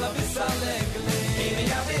bissel and click. Give me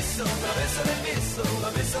a bissel and muzzle,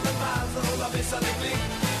 and click.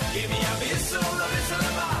 Give me a bissel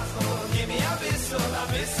and muzzle. Give me a bissel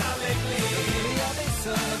and click. Give me a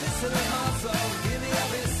bissel and muzzle. Give me a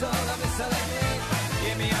bissel and click.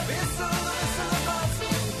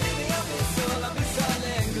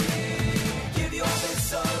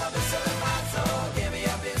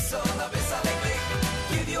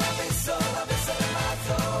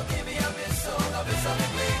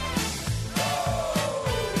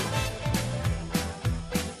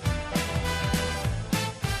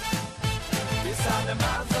 alle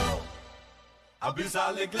Mazel, a bis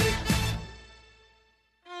alle Glück.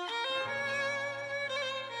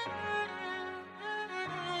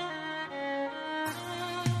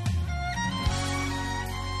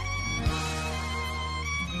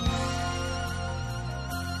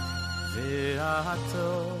 V'yato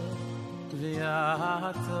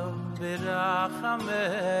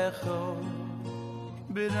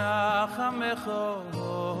b'rachamecho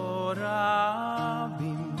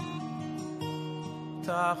rabim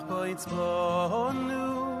tach bo itzbonu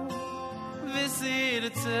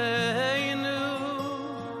v'sirtzeinu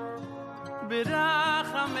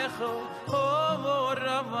b'rachamecho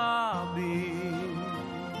rabim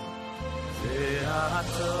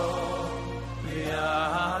v'yato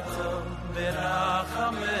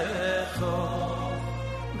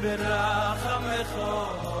b'rachamecho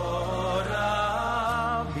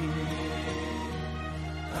rabbi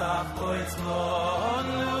tach bo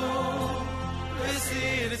itzbonu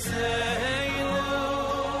v'sirtzeinu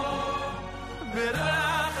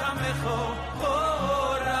b'rachamecho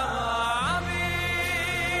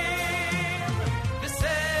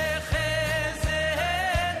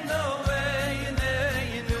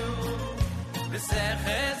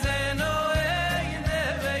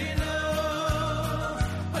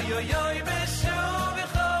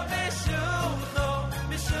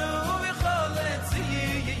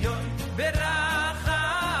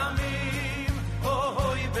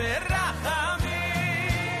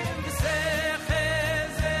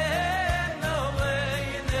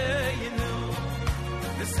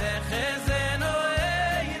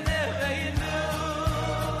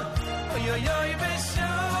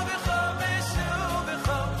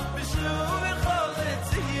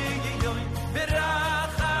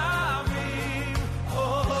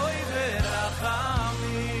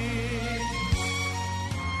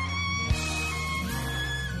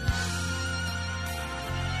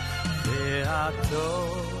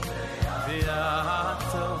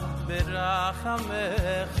V'yato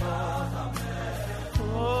b'rachamecho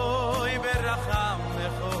oy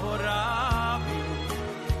b'rachamecho rabbi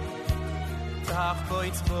tach bo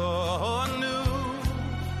itzbonu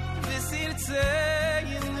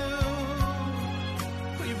v'sirtzeinu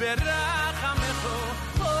oy b'rachamecho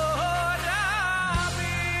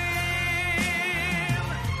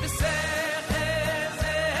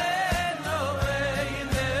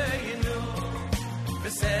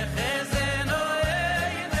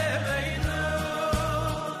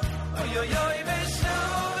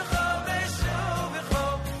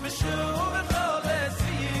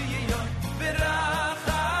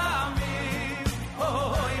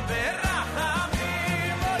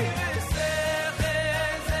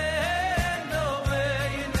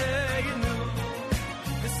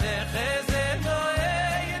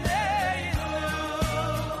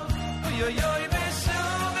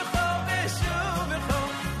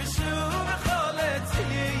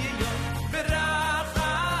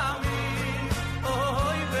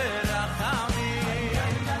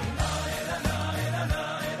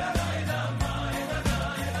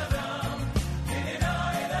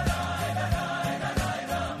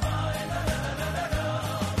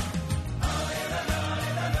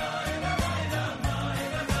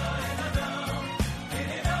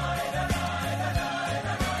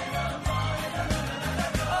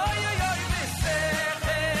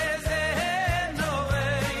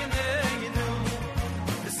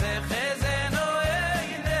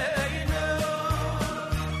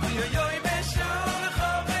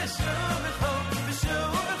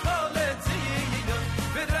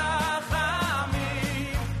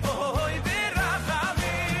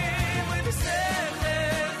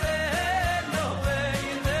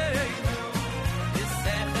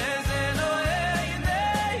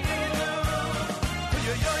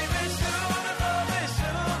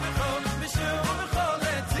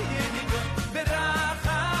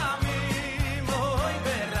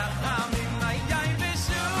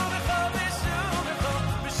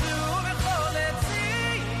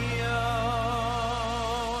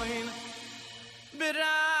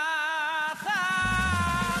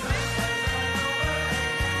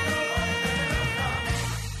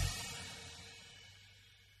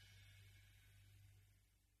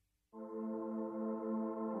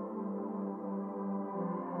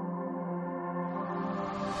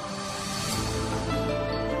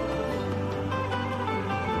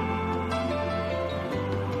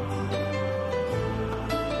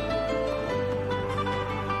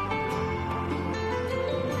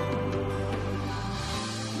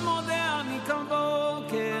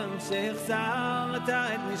שהחזרת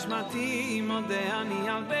את נשמתי, מודה אני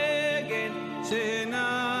על בגד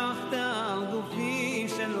שנחת על גופי,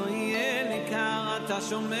 שלא יהיה לי קר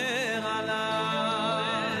שומר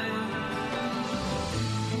עליי.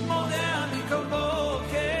 מודה אני כל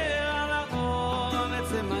בוקר על האור,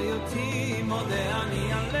 עצם היותי, מודה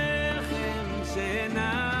אני על לחם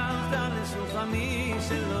שהנחת לשולחני,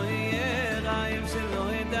 שלא יהיה רעב, שלא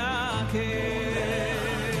אדכא.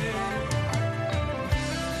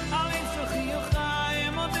 על אינסוף חיוכיי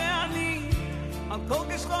מודה אני, על כל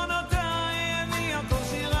כשרונותיי, אני על כל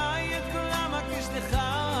שיריי, את כולם אקדיש לך.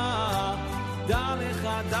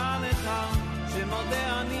 דע לך,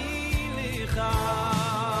 שמודה אני לך.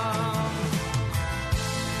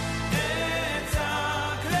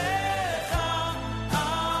 אצעק לך,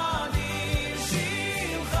 אדיר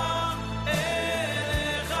שמך,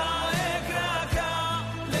 אליך אקרא,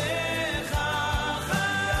 לך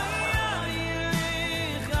חיי,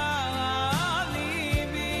 לך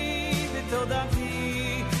ליבי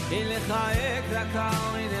ותודתי, אליך אקרא,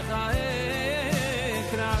 אליך אקרא.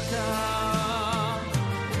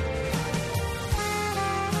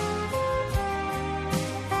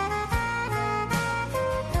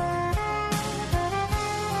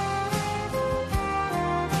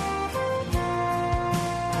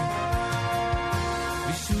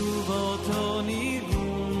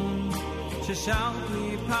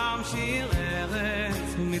 ששרתי פעם שיר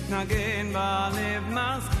ארץ, מתנגן בלב,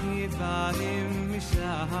 מזכיר דברים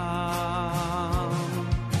משם.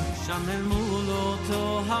 שם אל מול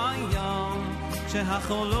אותו הים,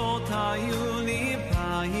 כשהחולות היו לי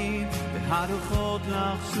בית, והרוחות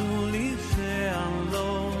לחשו לי שאני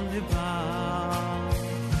לא לבד.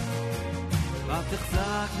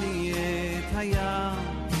 ותחזק לי את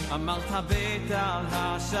הים, אמרת בית על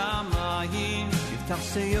השמיים, הבטח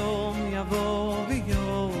שיום יבוא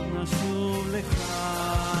ויום נשוב לך.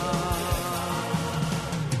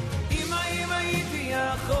 אם הייתי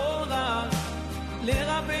יכולה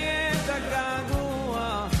לרפא את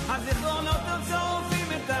הגעגוע, הזיכרונות עוד שורפים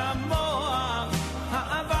את המוח,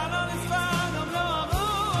 האהבה לא נספה גם לא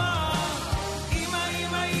הרוח. אם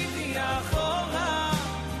הייתי יכולה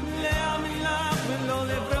להאמין לך ולא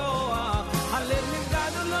לברוח, הלב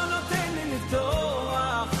נבגד ולא נותן לי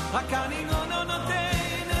לפתוח, רק אני לא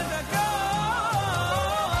נותן את הכוח.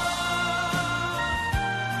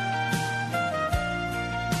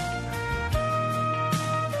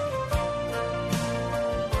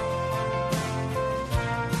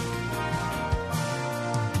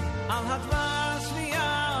 על הדבש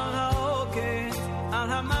ועל העוקץ, על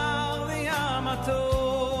המר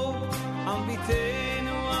והמתוק, על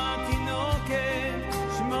ביתנו התינוקת,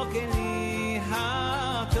 שמוקני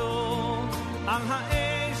הטוב, על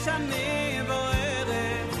האש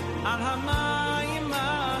הנבוערת, על המים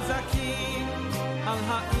הזכים, על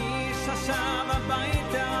האיש השב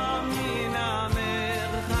הביתה מן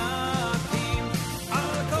המרחקים. על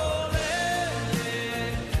כל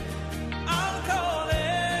אלה, על כל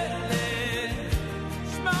אלה,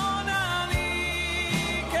 שמונה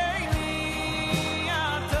לי כלי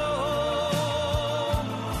הטוב,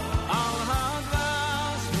 על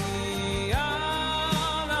הדבש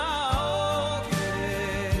ועל העוקץ,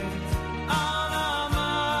 על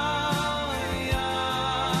המר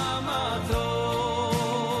ים הטוב,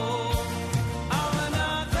 על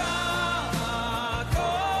נטע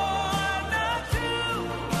הכל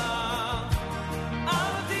נטוע,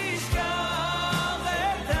 אל תשכח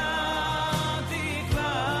את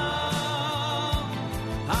התקווה.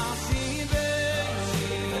 השיבי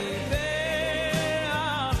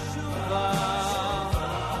השובה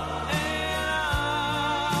אל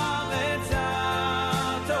הארץ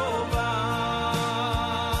הטובה.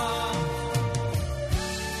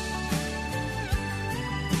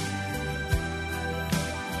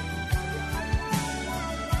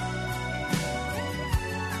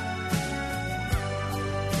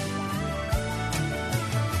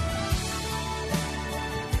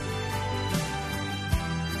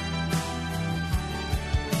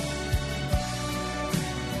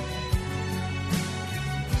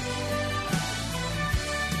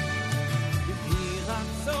 יהי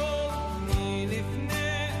רצון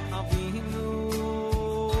מלפני אבינו,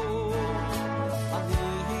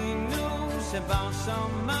 אבינו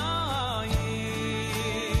שבשמיים,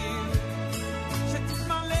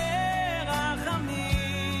 שתתמלא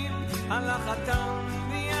רחמים על החתן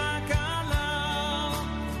והכלה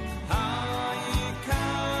היקרים.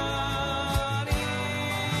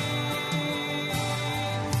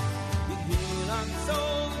 יהי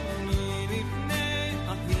רצון מלפני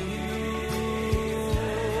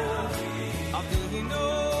אבינו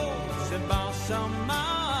שבשמיים,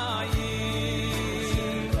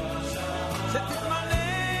 שתתמלא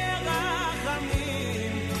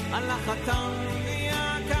רחמים על החתן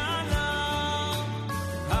והכלה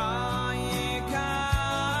היקרים.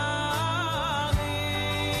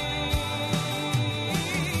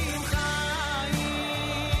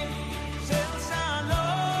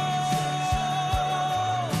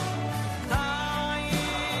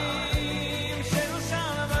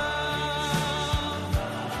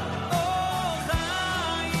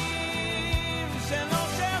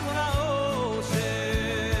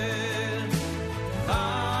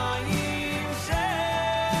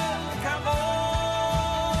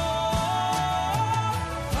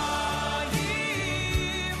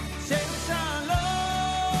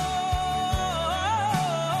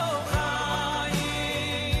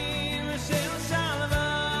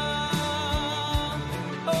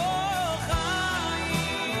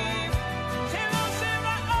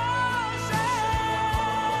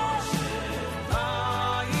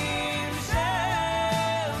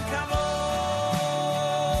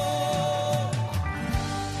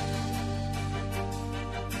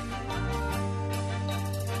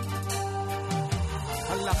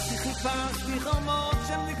 הלכתי חיפשתי חומות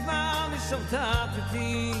של תקווה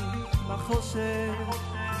ושוטטתי בחושך,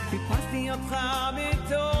 חיפשתי אותך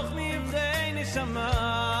בתוך מבחי נשמה,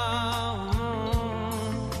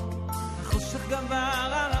 החושך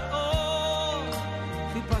גבר על האור,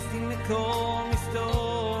 חיפשתי מקום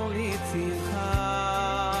מסתור לצילך,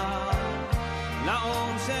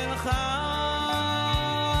 לאור שלך,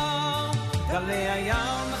 גלי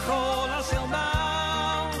הים וכל אשר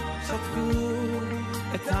באו שטפו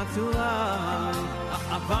את הצורה,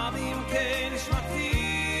 אהבה במקי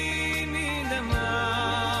נשמתי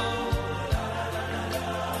מדמם,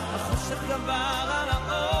 החושך גבר על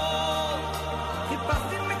האור,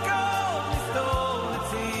 חיפשתי מקום מסתור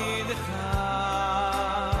לצילך,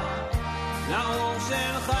 לאור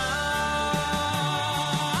שלך,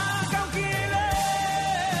 גם כילך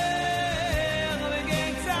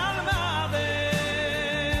בגיא צל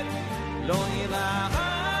מוות, לא נראה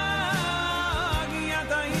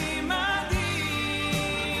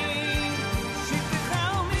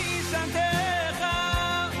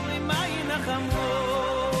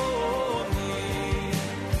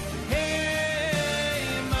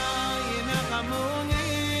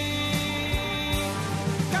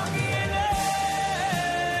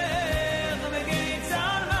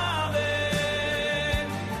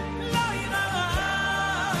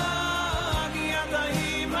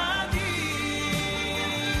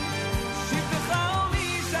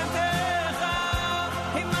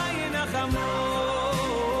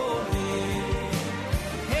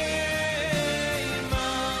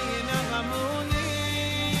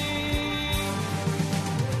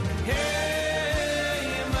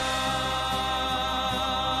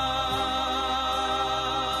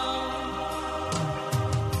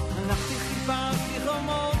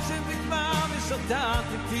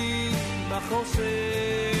שוטטתי בחושך,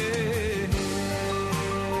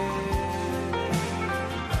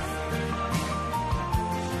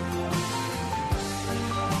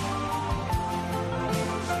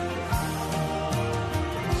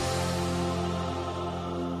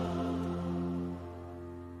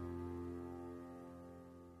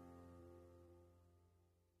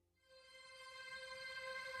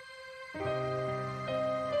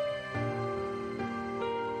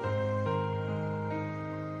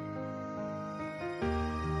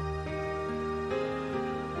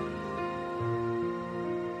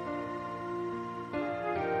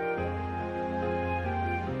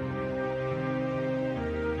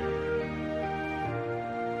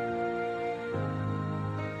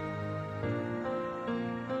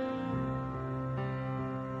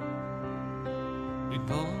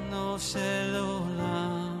 ריבונו של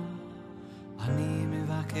עולם, אני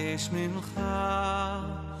מבקש ממך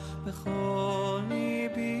בכל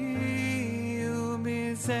ליבי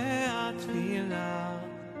ובזה התפילה,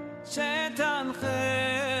 שתנחה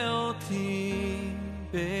אותי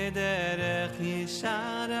בדרך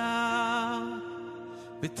ישרה,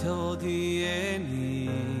 ותודיעני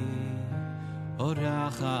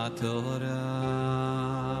אורח התורה.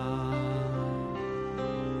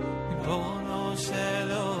 ריבונו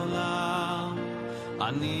של עולם,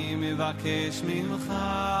 אני מבקש ממך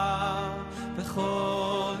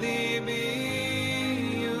בכל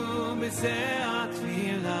ליבי ובזה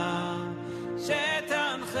התפילה,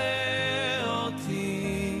 שתנחה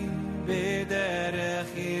אותי בדרך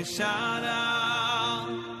ישרה,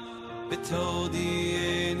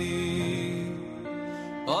 ותודיעני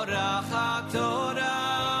אורח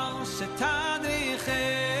התורה, שתדריכני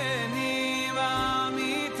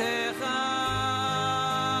בעמיתך.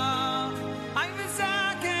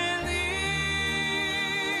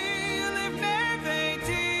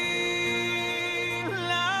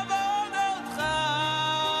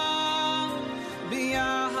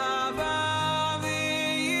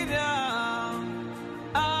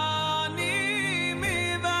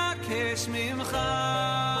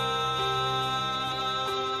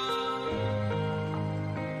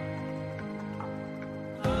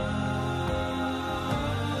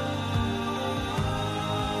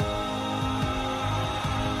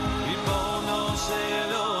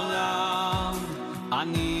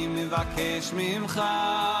 מבקש ממך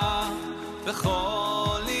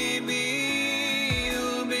בכל ליבי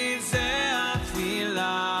ובזה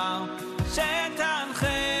התפילה, שתנחה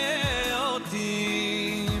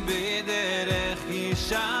אותי בדרך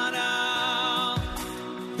ישרה,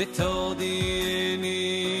 ותודיעני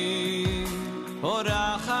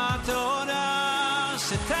אורח התורה,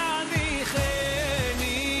 שתדריכני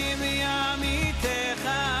בעמיתך.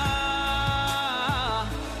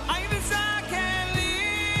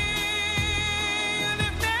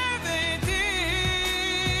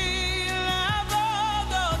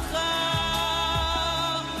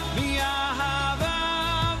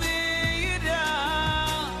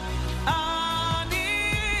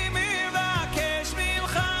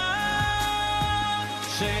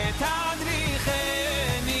 שתדריכני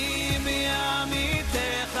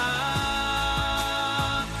בעמיתך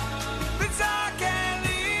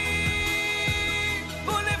וצעקני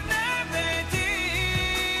ולבני ביתי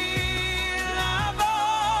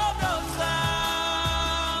לעבוד אותך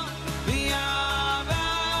ביאהבה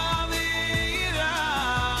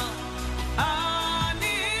ויראה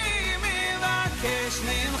אני מבקש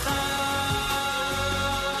ממך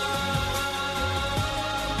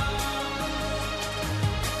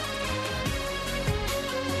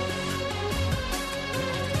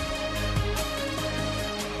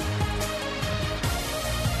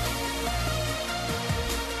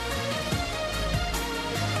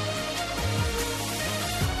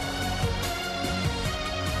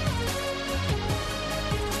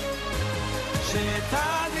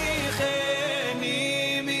שתדריכני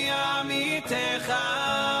מעמיתך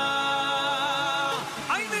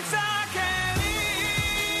אי וצעקני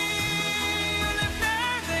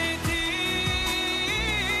לפני ביתי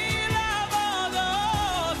לעבוד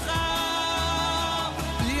אותך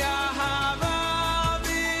לאהבה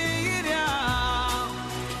ויראה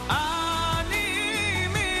אני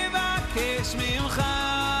מבקש ממך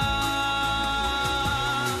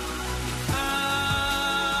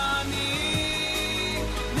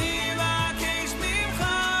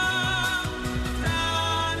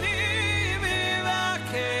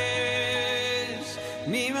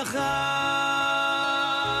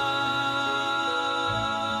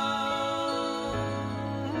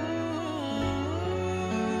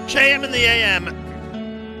JM in the AM.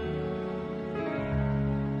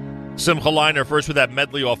 Simcha Liner first with that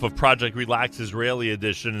medley off of Project Relax Israeli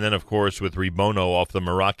Edition, and then, of course, with Ribono off the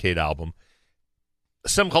Marakkate album.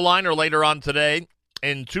 Simcha Liner later on today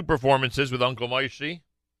in two performances with Uncle Moishi.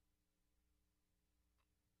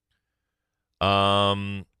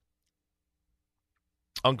 Uncle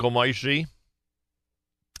Moishi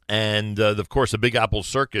and, of course, the Big Apple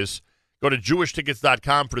Circus. Go to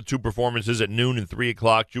jewishtickets.com for the two performances at noon and 3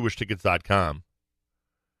 o'clock, jewishtickets.com.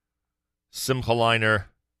 Simcha Liner,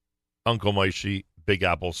 Uncle Moishi, Big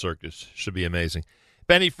Apple Circus. Should be amazing.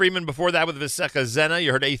 Benny Freeman before that with Visecha Zena.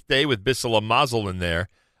 You heard 8th Day with Bissela Mazel in there.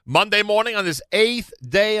 Monday morning on this 8th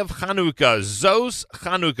day of Chanukah, Zos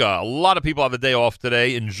Chanukah. A lot of people have a day off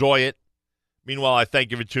today. Enjoy it. Meanwhile, I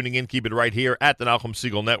thank you for tuning in. Keep it right here at the Nachum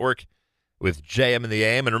Segal Network with JM in the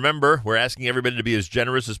AM. And remember, we're asking everybody to be as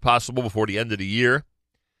generous as possible before the end of the year,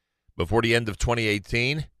 before the end of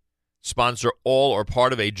 2018. Sponsor all or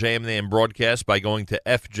part of a JM in the AM broadcast by going to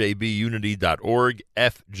fjbunity.org,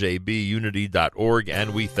 fjbunity.org,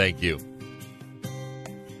 and we thank you.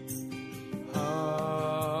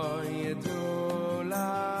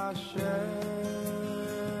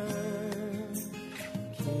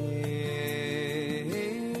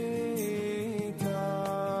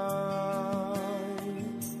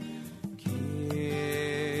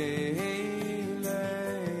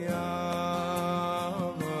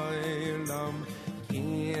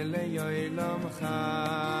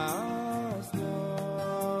 Chasdoi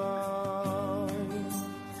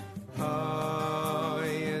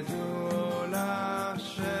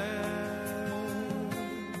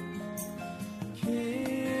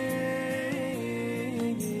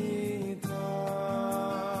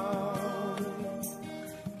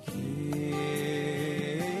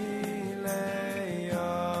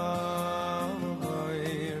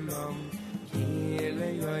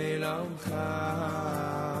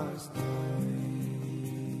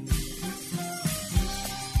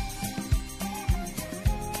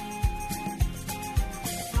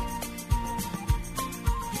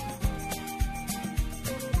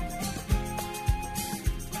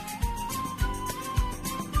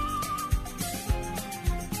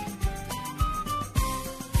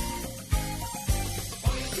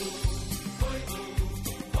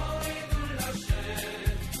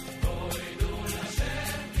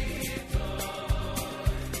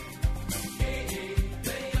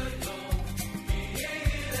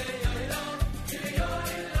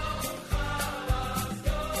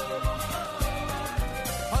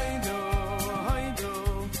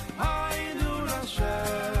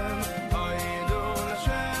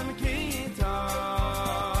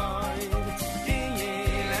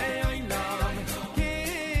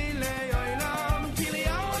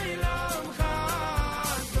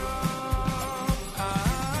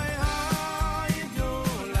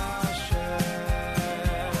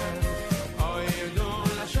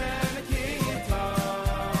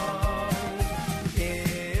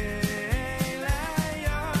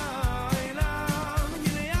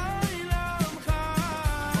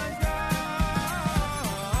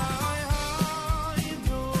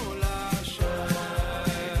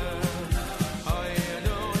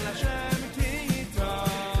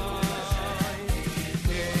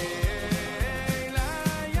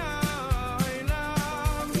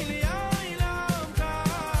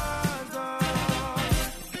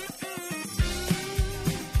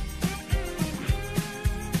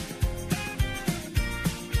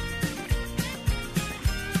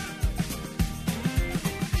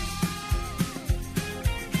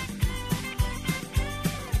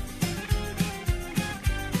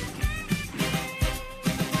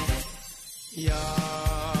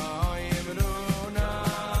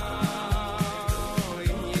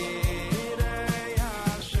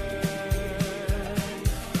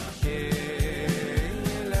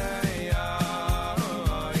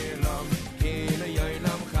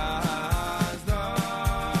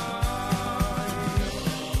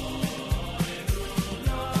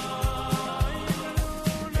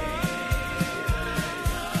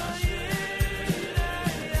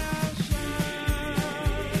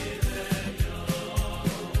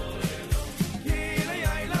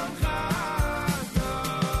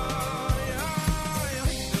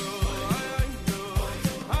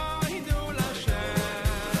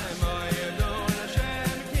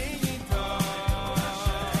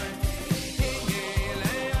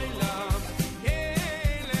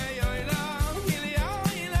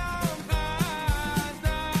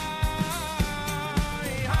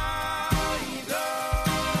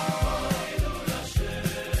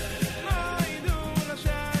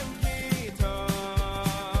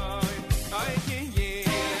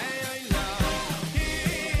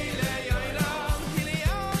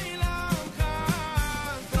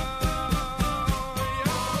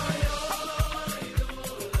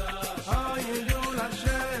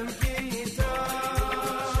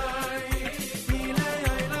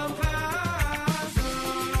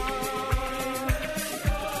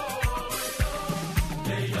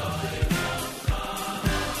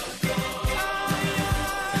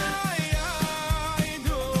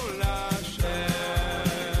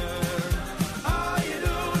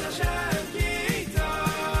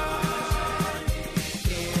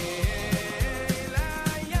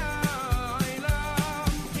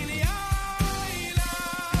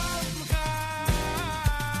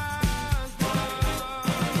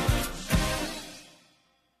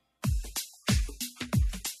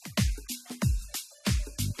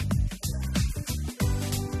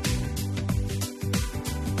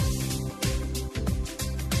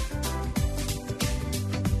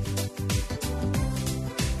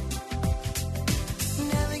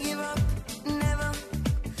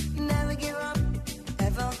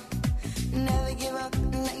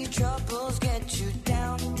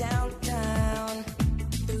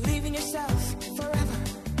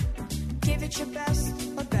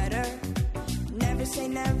say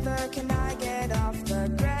never, can I get off the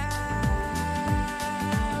ground?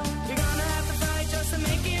 You're gonna have to fight just to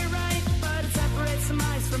make it right, but it separates the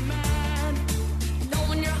mice from man.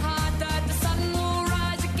 Know in your heart that the sun will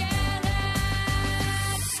rise again.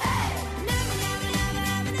 Hey! Never, never, never,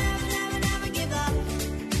 never, never, never, never give up.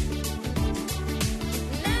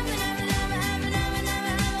 Never, never, never, ever, never,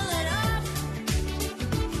 never, ever let up.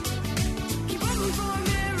 Keep working for a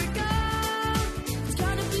miracle. It's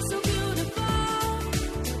gonna be so beautiful.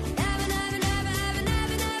 Never, never, never, ever,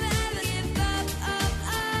 never, never, ever give up, up,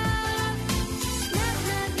 up. Never,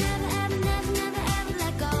 never, never, ever, never, never, ever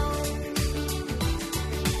let go.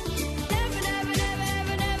 Never, never, never,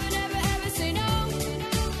 ever, never, never, ever say no.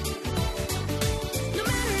 No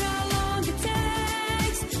matter how long it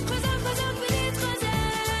takes. Chazak, chazak, v'lit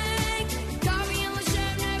chazek. Gabi and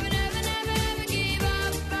Hashem, never, never, never, ever give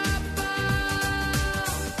up, up, up.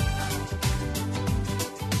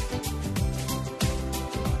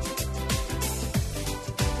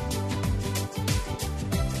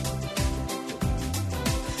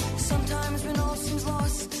 Sometimes when all seems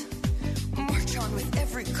lost, march on with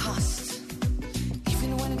every cost.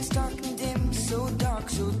 Even when it's dark and dim, so dark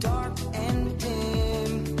and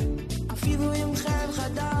dim. Afilu yom chayv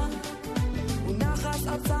chada, unachas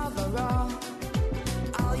al tzavara,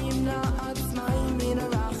 al yimna atzmai min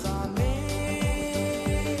harachamim.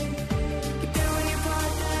 Keep doing your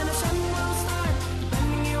part, and Hashem will start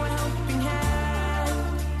lending you a helping hand,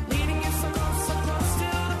 leading you so close to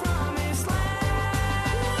the promised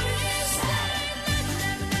land. We say never,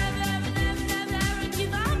 never, never, never, never, never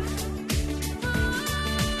give up.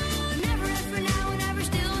 Never ever now, never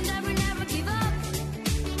still, never, never give up.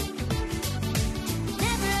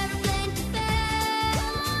 Never ever blame to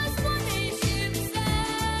fail.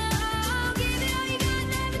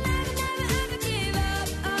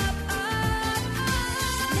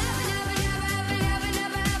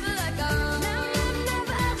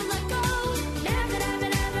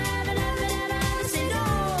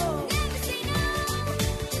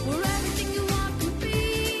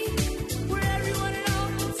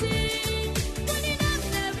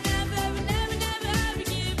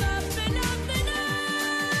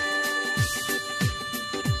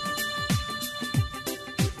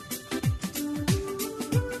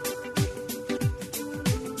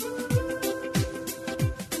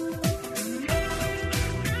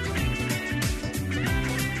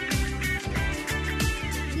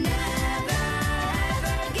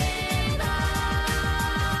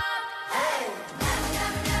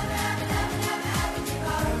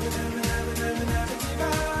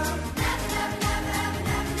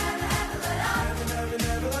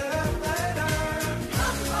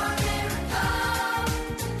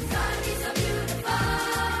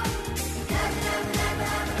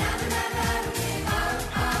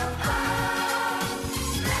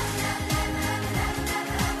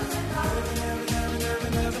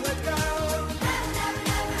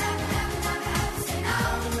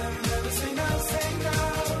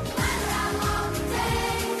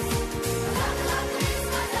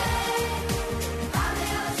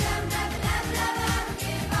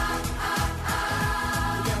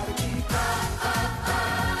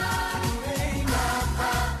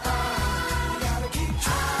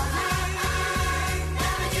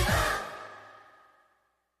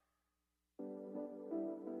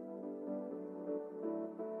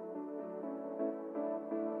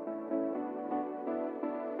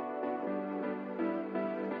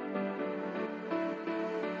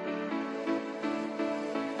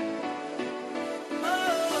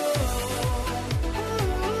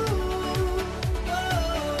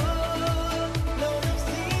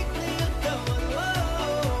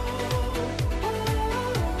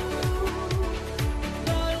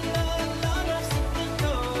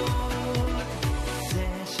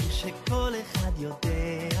 שכל אחד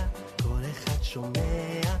יודע, כל אחד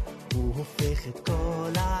שומע, הוא הופך את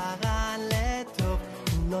כל הרע לטוב,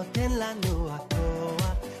 הוא נותן לנו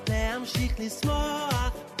הכוח להמשיך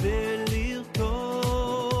לשמוח ולרקוד.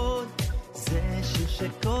 זה שיר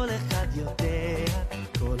שכל אחד יודע,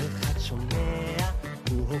 כל אחד שומע,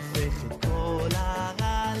 הוא הופך את כל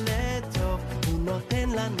הרע לטוב, הוא נותן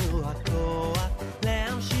לנו הכוח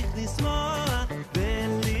להמשיך לשמוח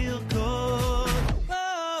ולרקוד.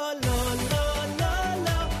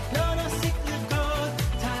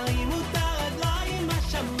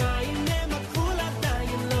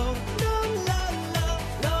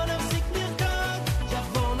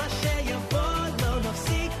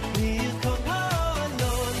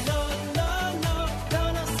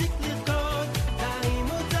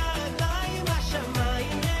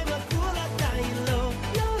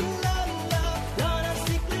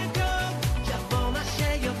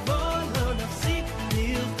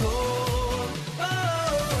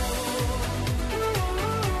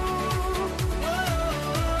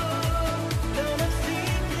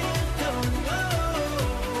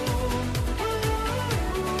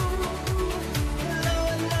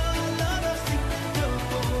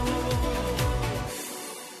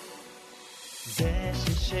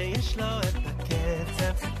 שיש לו את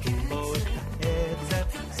הקצב, כמו את העצב,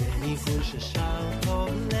 זה ניגון ששר טוב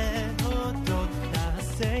להודות,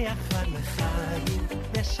 נעשה יחד לחיים,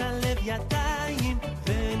 נשלב ידיים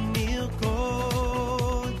ונרקוד.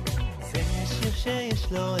 זה שיר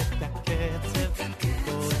שיש לו את הקצב,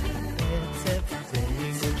 כמו את העצב, זה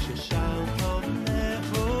ניגון ששר טוב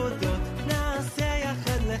להודות, נעשה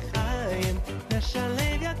יחד לחיים,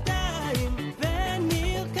 נשלב ידיים ונרקוד.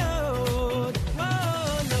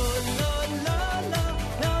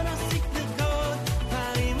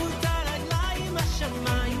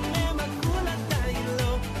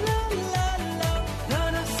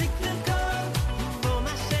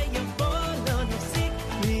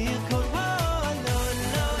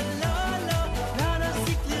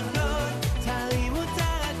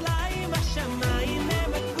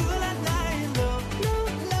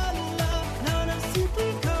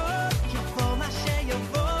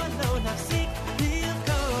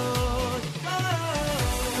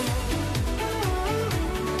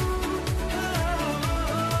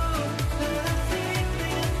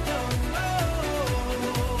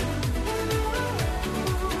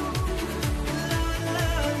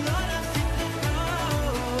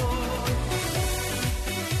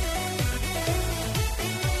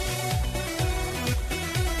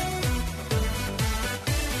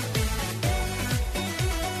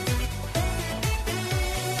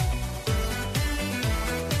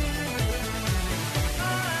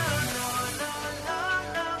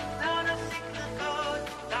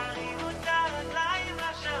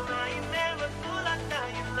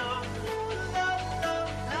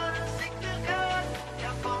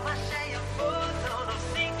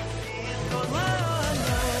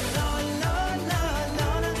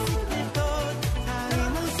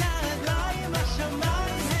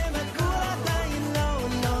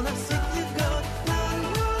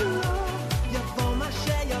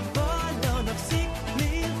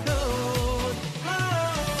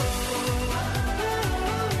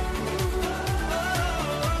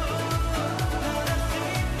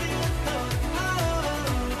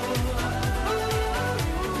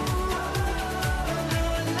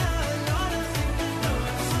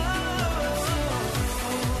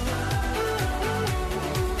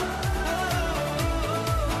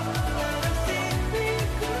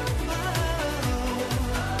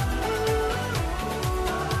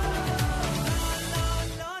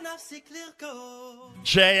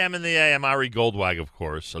 JM in the AM, Ari Goldwag, of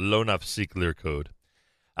course. Lo Nafsik Lirkod.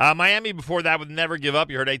 Miami before that with Never Give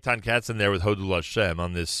Up. You heard Eitan Katz in there with Hodul Hashem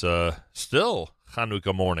on this still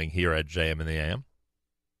Chanukah morning here at JM in the AM.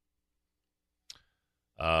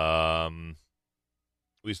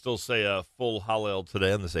 We still say a full Hallel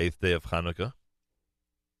today on this 8th day of Chanukah.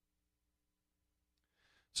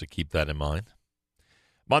 So keep that in mind.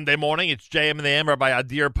 Monday morning, it's JM in the AM. Rabbi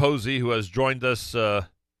Adir Posy, who has joined us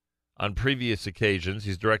on previous occasions.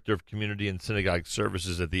 He's Director of Community and Synagogue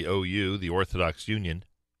Services at the OU, the Orthodox Union.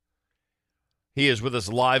 He is with us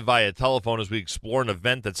live via telephone as we explore an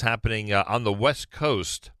event that's happening on the West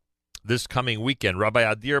Coast this coming weekend. Rabbi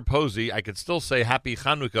Adir Posy, I could still say Happy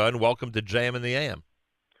Chanukah and welcome to JM in the AM.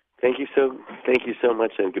 Thank you so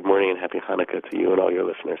much, and good morning and Happy Hanukkah to you and all your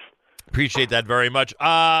listeners. Appreciate that very much.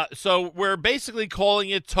 So we're basically calling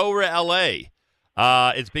it Torah LA.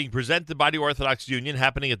 It's being presented by the Orthodox Union,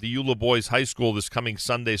 happening at the Eula Boys High School this coming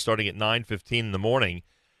Sunday, starting at 9:15 in the morning.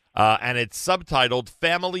 and it's subtitled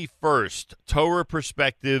Family First, Torah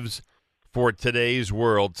Perspectives for Today's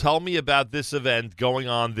World. Tell me about this event going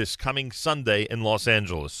on this coming Sunday in Los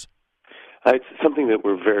Angeles. It's something that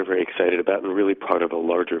we're very, very excited about and really part of a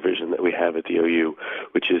larger vision that we have at the OU,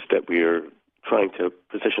 which is that we are trying to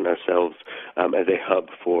position ourselves as a hub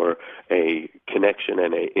for a connection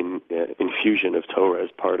and an infusion of Torah as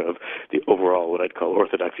part of the overall, what I'd call,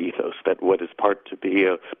 Orthodox ethos, that what is part to be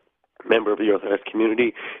a member of the Orthodox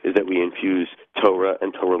community is that we infuse Torah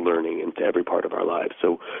and Torah learning into every part of our lives.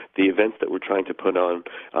 So the events that we're trying to put on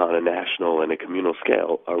a national and a communal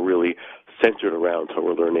scale are really centered around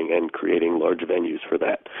Torah learning and creating large venues for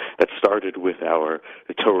that. That started with our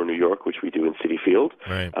Torah New York, which we do in Citi Field,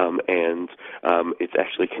 right. And it's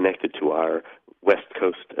actually connected to our West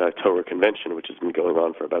Coast Torah Convention, which has been going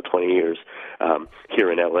on for about 20 years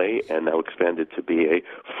here in L.A., and now expanded to be a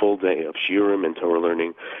full day of shiurim and Torah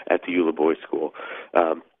learning at the Eula Boys School.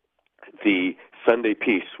 The Sunday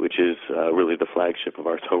Piece, which is really the flagship of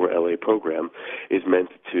our Torah LA program, is meant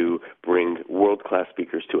to bring world-class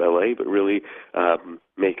speakers to LA, but really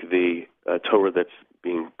make the Torah that's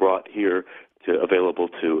being brought here available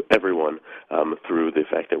to everyone through the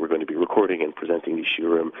fact that we're going to be recording and presenting these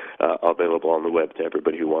shiurim available on the web to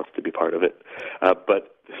everybody who wants to be part of it.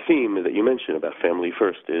 But the theme that you mentioned about Family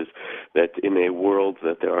First is that in a world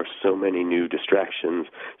that there are so many new distractions,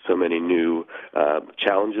 so many new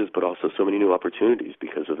challenges, but also so many new opportunities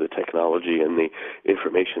because of the technology and the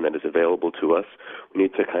information that is available to us, we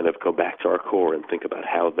need to kind of go back to our core and think about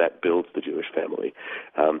how that builds the Jewish family.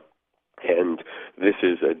 And this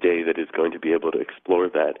is a day that is going to be able to explore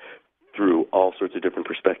that through all sorts of different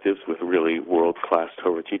perspectives with really world-class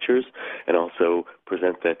Torah teachers, and also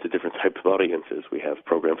present that to different types of audiences. We have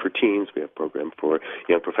program for teens, we have program for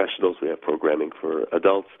young professionals, we have programming for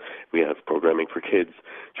adults, we have programming for kids,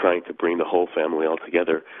 trying to bring the whole family all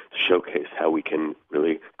together to showcase how we can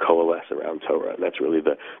really coalesce around Torah. And that's really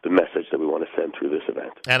the message that we want to send through this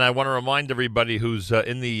event. And I want to remind everybody who's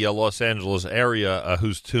in the Los Angeles area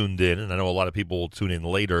who's tuned in, and I know a lot of people will tune in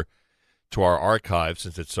later to our archive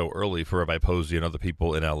since it's so early for Rabbi Posy and other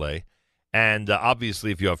people in L.A. And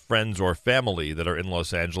obviously, if you have friends or family that are in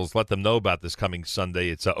Los Angeles, let them know about this coming Sunday.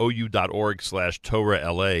 It's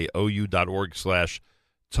ou.org/TorahLA,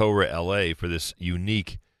 ou.org/TorahLA for this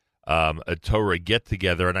unique Torah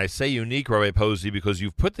get-together. And I say unique, Rabbi Posy, because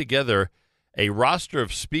you've put together a roster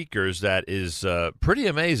of speakers that is pretty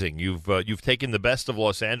amazing. You've taken the best of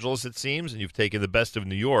Los Angeles, it seems, and you've taken the best of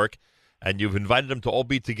New York, and you've invited them to all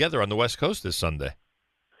be together on the West Coast this Sunday.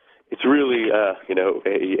 It's really, I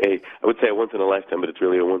would say a once-in-a-lifetime, but it's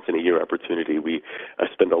really a once-in-a-year opportunity. We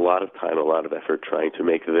spend a lot of time, a lot of effort trying to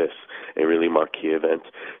make this a really marquee event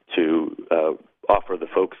to offer the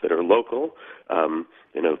folks that are local,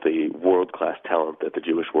 the world-class talent that the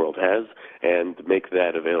Jewish world has, and make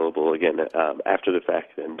that available, again, after the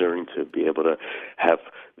fact and during, to be able to have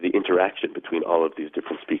the interaction between all of these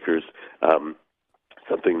different speakers,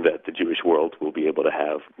 something that the Jewish world will be able to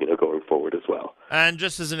have, going forward as well. And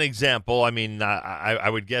just as an example, I mean, I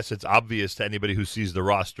would guess it's obvious to anybody who sees the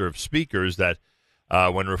roster of speakers that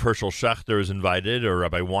when Rav Hershel Schachter is invited, or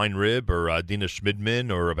Rabbi Weinrib, or Dina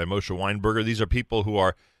Schmidman, or Rabbi Moshe Weinberger, these are people who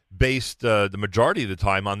are based the majority of the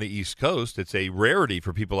time on the East Coast. It's a rarity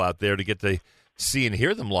for people out there to get to see and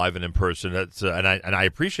hear them live and in person. That's, and I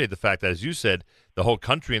appreciate the fact that, as you said, the whole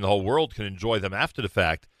country and the whole world can enjoy them after the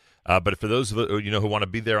fact. But for those who want to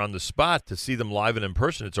be there on the spot to see them live and in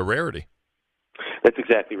person, it's a rarity. That's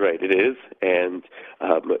exactly right. It is, and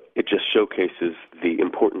it just showcases the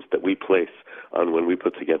importance that we place on when we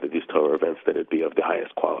put together these Torah events, that it be of the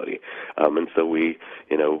highest quality. And so we,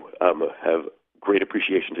 have great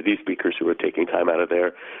appreciation to these speakers who are taking time out of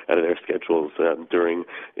their schedules during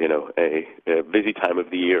a busy time of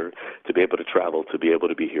the year to be able to travel, to be able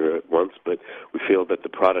to be here at once. But we feel that the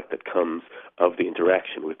product that comes of the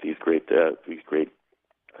interaction with these great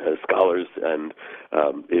scholars and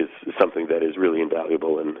is something that is really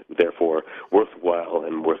invaluable and therefore worthwhile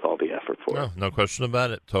and worth all the effort for. No question about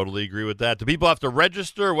it. Totally agree with that. Do people have to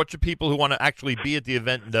register? What should people who want to actually be at the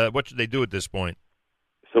event, what should they do at this point?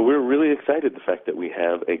 So we're really excited the fact that we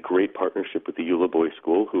have a great partnership with the Eula Boys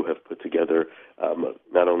School, who have put together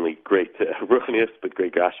not only great Ruchnius, but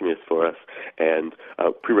great Gashmius for us. And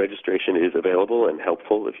pre-registration is available and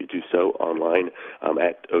helpful if you do so online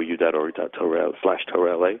at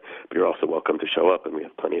ou.org/TorahLA. But you're also welcome to show up, and we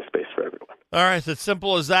have plenty of space for everyone. All right, it's as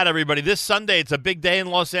simple as that, everybody. This Sunday, it's a big day in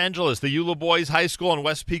Los Angeles. The Eula Boys High School on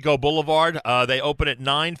West Pico Boulevard. They open at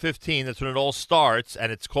 9:15. That's when it all starts,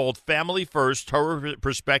 and it's called Family First, Torah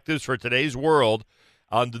Perspectives for Today's World,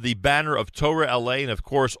 under the banner of Torah LA, and, of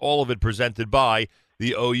course, all of it presented by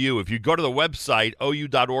the OU. If you go to the website,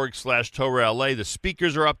 ou.org/TorahLA, the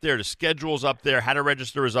speakers are up there, the schedule's up there, how to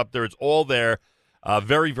register is up there. It's all there.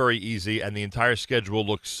 Very, very easy, and the entire schedule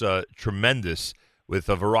looks tremendous with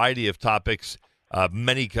a variety of topics,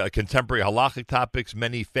 many contemporary halachic topics,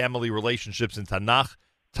 many family relationships in Tanakh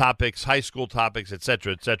topics, high school topics,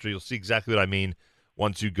 etc., etc. You'll see exactly what I mean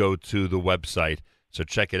once you go to the website. So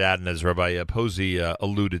check it out. And as Rabbi Posy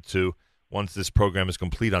alluded to, once this program is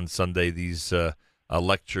complete on Sunday, these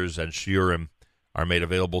lectures and shiurim are made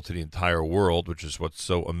available to the entire world, which is what's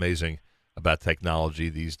so amazing about technology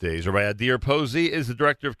these days. Rabbi Adir Posy is the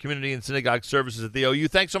Director of Community and Synagogue Services at the OU.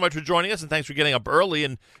 Thanks so much for joining us, and thanks for getting up early,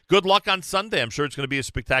 and good luck on Sunday. I'm sure it's going to be a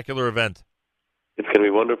spectacular event. It's going to be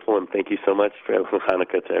wonderful, and thank you so much for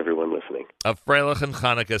Hanukkah to everyone listening. A Freilich and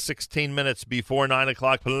Hanukkah, 16 minutes before 9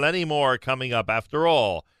 o'clock. Plenty more coming up. After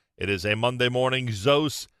all, it is a Monday morning,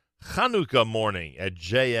 Zos Chanukah morning at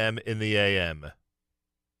JM in the AM.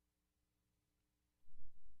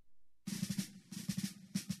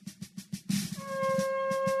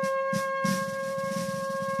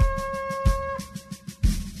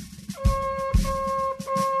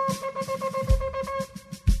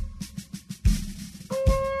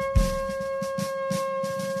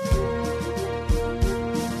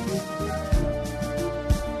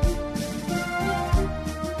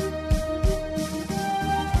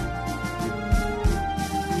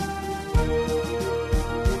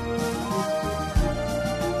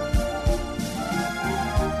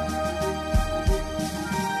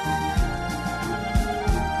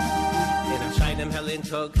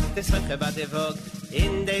 Tog, des Höche war der Wog,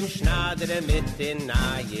 in dem Schnadere mit den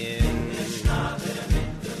Naien.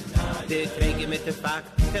 Der Träge mit der Fack,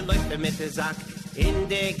 der Läufer mit der Sack, in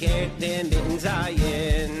der Gärtner mit den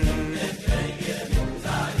Seien.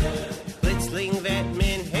 Blitzling wird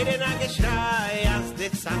min Heden a Geschrei, als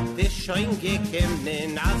der Zack ist schon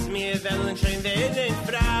gekommen, als mir wollen schon werden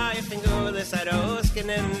frei, ich bin gut, es hat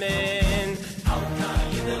ausgenommen. Auch da,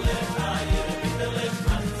 jeder lebt, jeder lebt,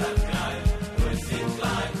 man sagt gleich.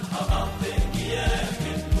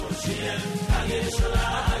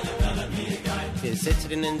 Wir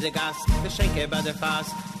sitzen in der Gast, der Schenke bei der Fass,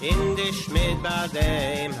 in der Schmied bei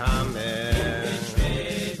dem Hammer.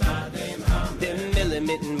 Der Mille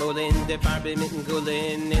mit dem Mullen, der Barbe mit dem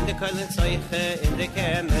Gullen, in der Keulenzeuche, in der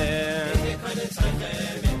Kämmer.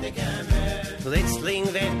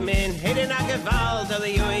 Blitzling wird min Heden a Gewalt, alle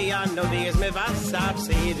Joja, no wie es mir was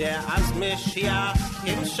absehde, als Mischiach,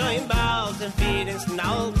 im schon bald, den Friedens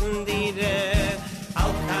Nalten Diede.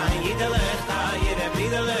 Auch kein Jidelech, da jeder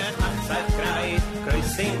Bridelech, macht seit Kreit, Kreuz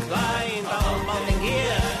sind klein, bald den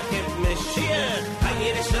Gier, gibt Mischiach, ein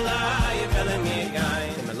jeder Schalai, will mir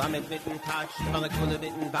gein. Im Lamed mit dem Tatsch, alle Kuhle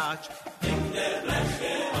mit dem Batsch, in der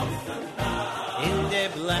Bleche offen da. In der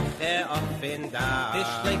Bleche offen da. Die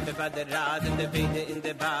Schleife bei der Rad, in der Beine in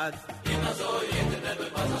der Bad. Inna so jeder Nebel,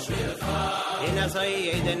 was ein schwerer Fach. Inna so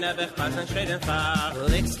jeder Nebel, was ein schwerer Fach.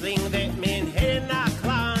 Blitzling wird min Hirna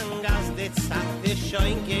Klang, als die Zeit ist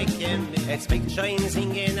schon gekommen. Jetzt fängt schon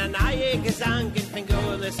singen, ein neuer Gesang, ich bin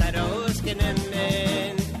gut, es hat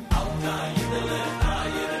ausgenommen. Auch da jeder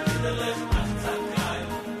macht sein klein.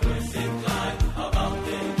 Wir sind klein, aber auch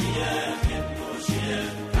den Gier, gibt nur Schier.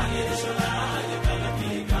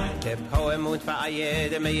 Der Poem und Vereihe,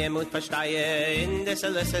 der Mehe und Versteihe, in der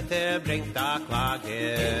Solicitor bringt da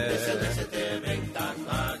Klage.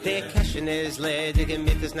 Der Cashen ist ledig,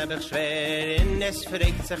 mit es nebach schwer, in es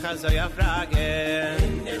fragt sich also ja Frage.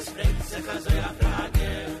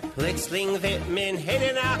 Blitzling wird min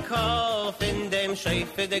Heden a Kopf, in dem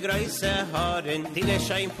Schäufe der Größe Haaren, die der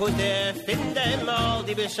Scheinputte finden mal,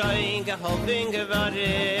 die beschein geholfen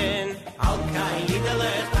geworden. Auch kein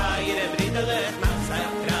Jidelech, jeder Bridelech, macht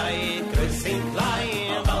sein Kreit, größ sind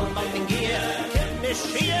klein, bald den Gier, kennt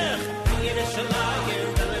Mischiach, jeder Schalai,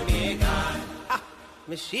 will mir gar. Ha,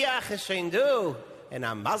 Mischiach ist schön du, in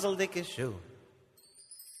a mazeldicke Schuh.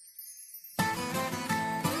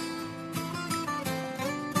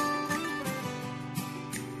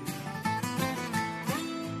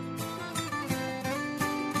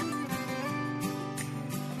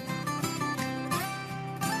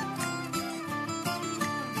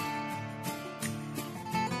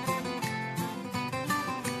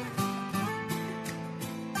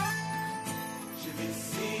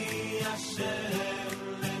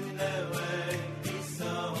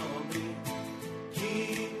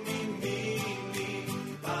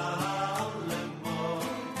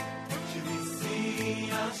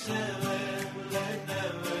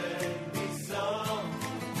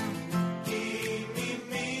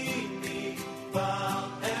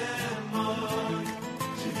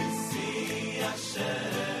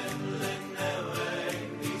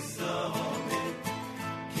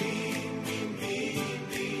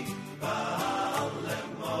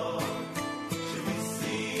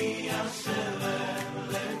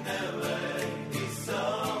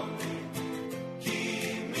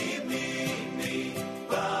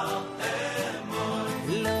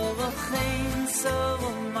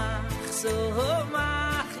 so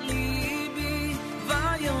mach libi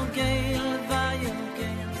vayogel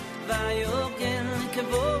vayogel vayogel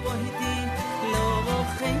kvohiti lo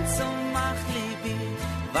rochen so mach libi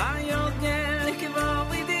vayogel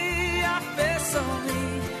kvohiti afesori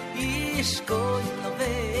ishkol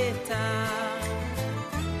noveta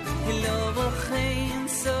lo rochen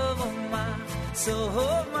so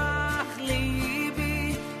mach libi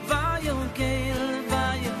vayogel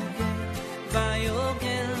vayogel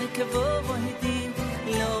vayogel kvohiti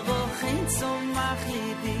lo rochen so mach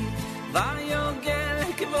libi vayogel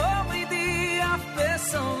kvohiti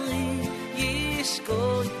afesori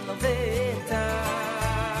ishkol noveta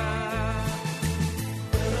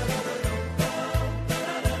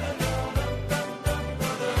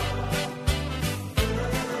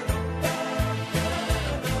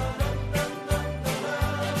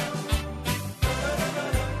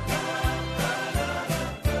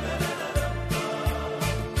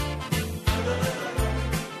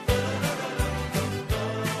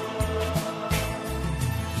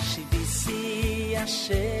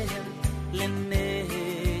Hashem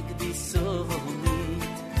lenegdi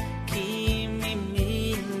sovit ki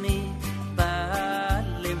mimini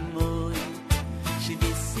balemoy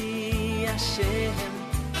shivisi Hashem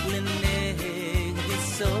lenegdi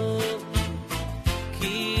sovit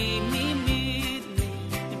ki mimini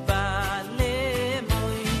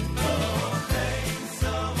balemoy okay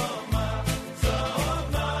sovoma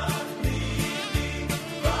libi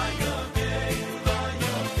vayogel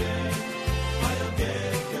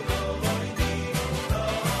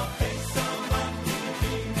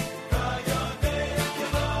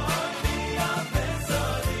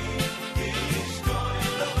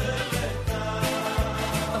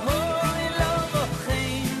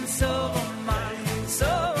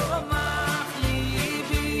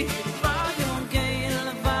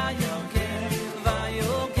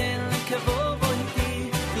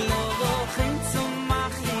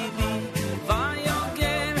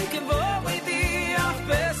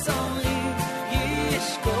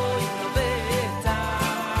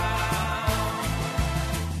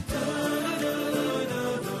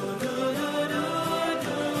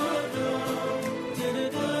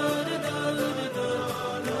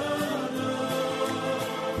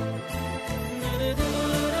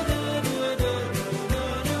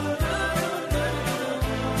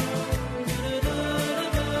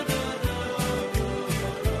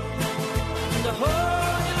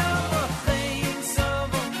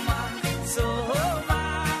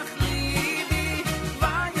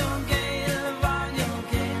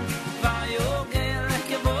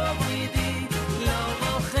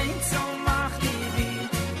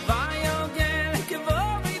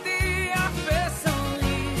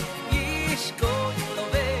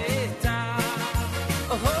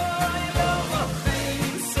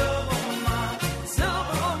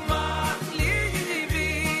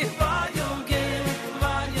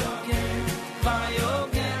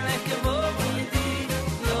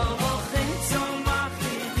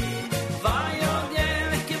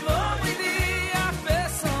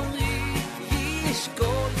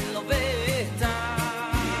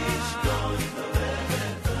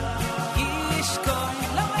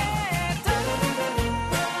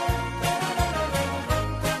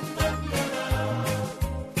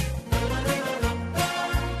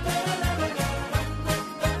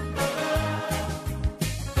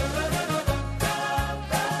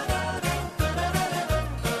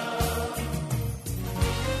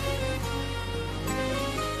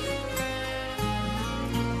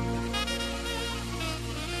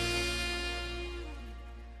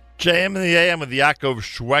JM in the AM with Yaakov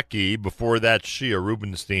Shweki. Before that, Shia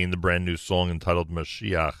Rubinstein, the brand new song entitled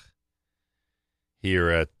Mashiach,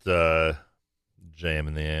 here at JM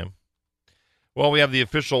in the AM. Well, we have the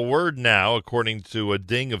official word now, according to a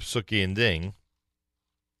ding of Suki and Ding.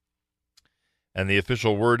 And the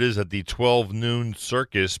official word is that the 12 noon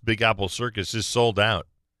circus, Big Apple Circus, is sold out.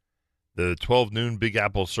 The 12 noon Big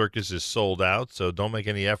Apple Circus is sold out, so don't make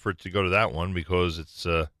any effort to go to that one because it's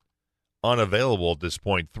unavailable at this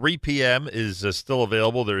point. 3 p.m. is still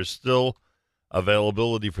available. There is still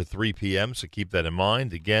availability for 3 p.m., so keep that in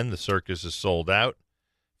mind. Again, the circus is sold out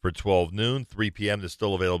for 12 noon. 3 p.m. there's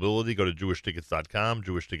still availability. Go to jewishtickets.com,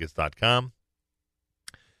 jewishtickets.com.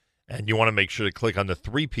 And you want to make sure to click on the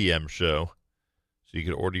 3 p.m. show so you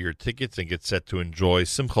can order your tickets and get set to enjoy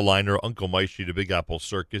Simcha Leiner, Uncle Maishi, the Big Apple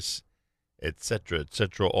Circus, etc.,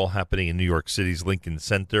 all happening in New York City's Lincoln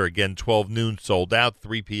Center. Again, 12 noon sold out,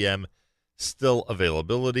 3 p.m. still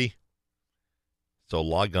availability. So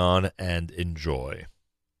log on and enjoy.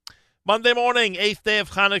 Monday morning, 8th day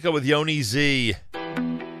of Hanukkah with Yoni Z.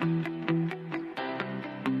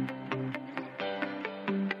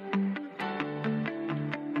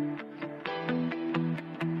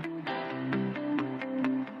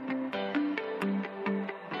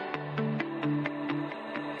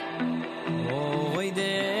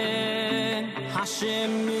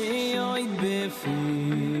 Hashem yoid befi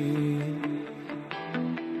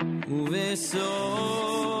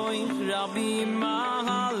Uvesoy Rabbi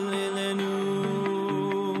mahalelenu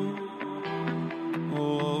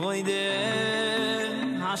Oide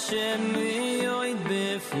Hashem yoid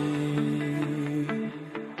befi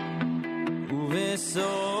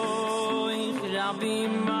Uvesoy Rabbi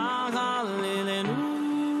mahalelenu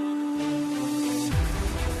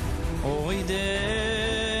Oide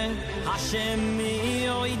Hashem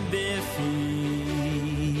yoid befi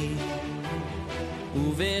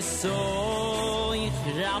Uvesoy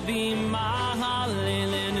Rabbi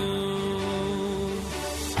mahalelenu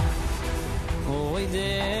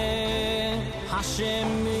Oide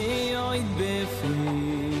Hashem yoid befi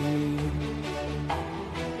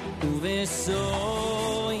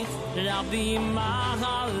Uvesoy Rabbi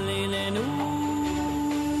mahalelenu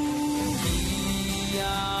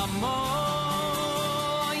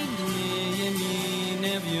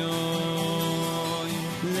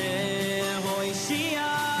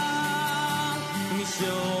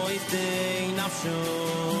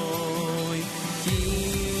Shoy ki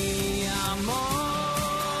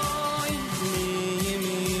amoy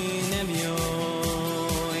mi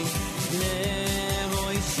nemyoy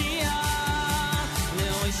levoy shia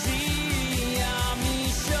mi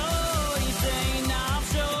shoy sei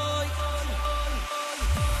nafshoy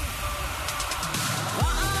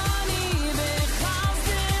ani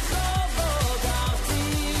bechazde chovodavti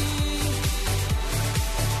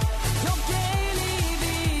yokeli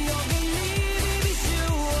bi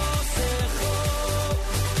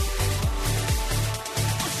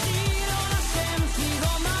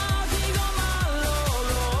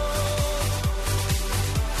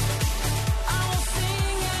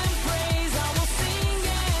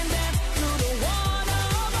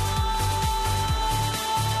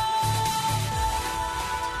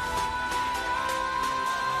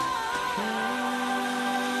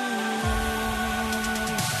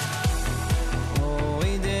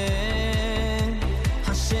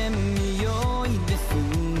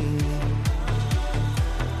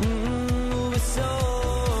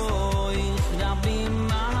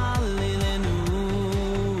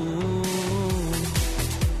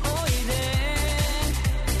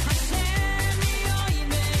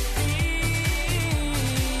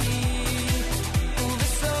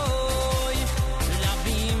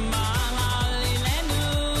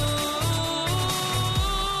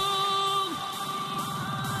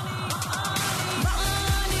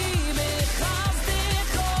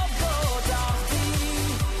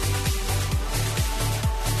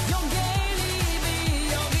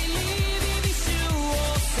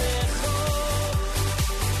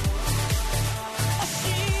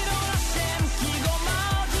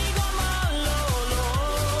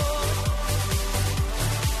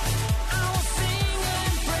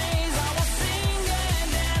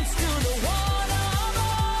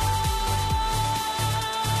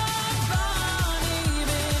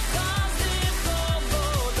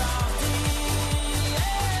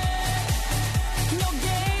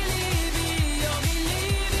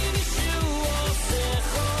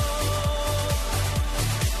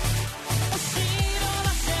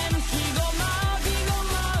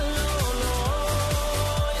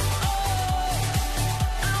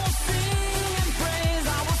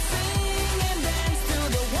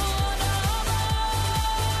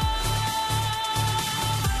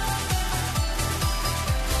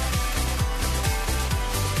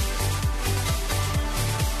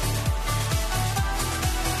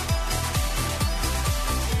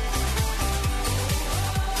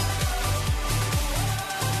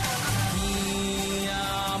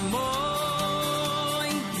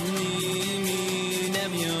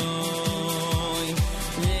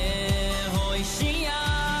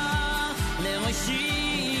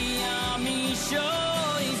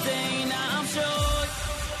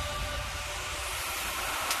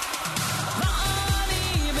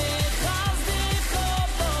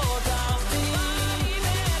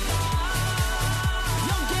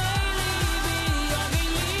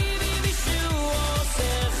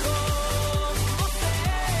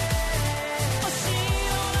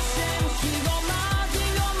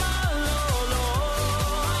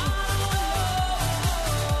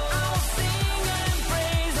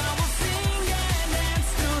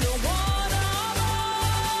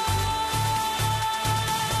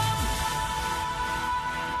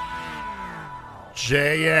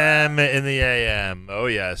JM in the AM. Oh,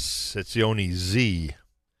 yes. It's Yoni Z.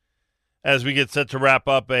 As we get set to wrap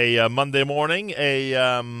up a Monday morning,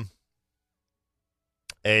 a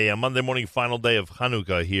Monday morning final day of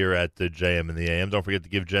Hanukkah here at the JM in the AM. Don't forget to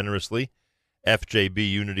give generously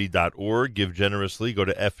fjbunity.org. Give generously. Go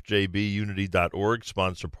to fjbunity.org.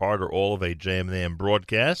 Sponsor part or all of a JM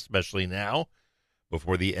broadcast, especially now,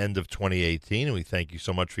 before the end of 2018. And we thank you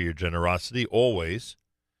so much for your generosity. Always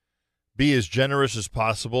be as generous as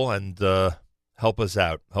possible and help us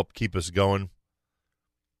out. Help keep us going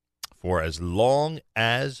for as long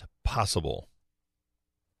as possible.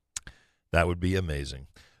 That would be amazing.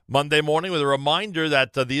 Monday morning with a reminder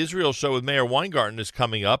that the Israel Show with Mayor Weingarten is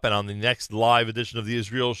coming up, and on the next live edition of the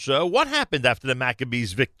Israel Show, what happened after the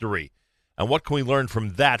Maccabees' victory, and what can we learn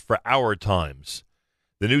from that for our times?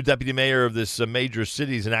 The new deputy mayor of this major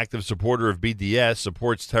city is an active supporter of BDS,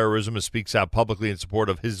 supports terrorism, and speaks out publicly in support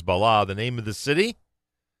of Hezbollah. The name of the city?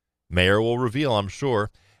 Mayor will reveal, I'm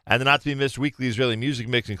sure. And the not-to-be-missed weekly Israeli music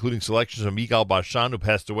mix, including selections from Yigal Bashan, who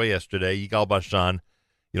passed away yesterday. Yigal Bashan,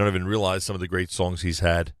 you don't even realize some of the great songs he's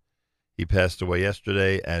had. He passed away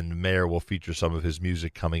yesterday, and Mayor will feature some of his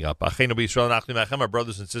music coming up. Achenu b'Yisrael nachli mechem, our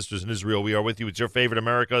brothers and sisters in Israel, we are with you. It's your favorite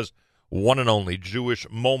America's one and only Jewish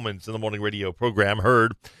Moments in the Morning radio program,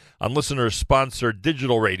 heard on listener-sponsored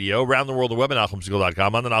digital radio around the world, the web at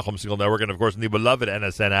NachumSegal.com, on the Nachum Segal Network, and, of course, in the beloved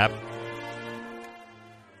NSN app.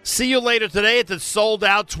 See you later today at the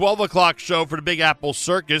sold-out 12 o'clock show for the Big Apple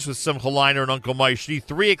Circus with Simcha Leiner and Uncle Maishni.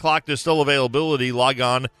 3 o'clock, there's still availability. Log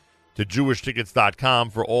on to jewishtickets.com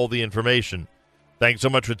for all the information. Thanks so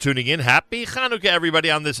much for tuning in. Happy Chanukah, everybody,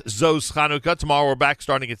 on this Zos Chanukah. Tomorrow we're back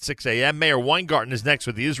starting at 6 a.m. Mayor Weingarten is next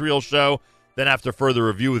with the Israel Show. Then after further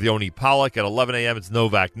review with Yoni Pollack at 11 a.m., it's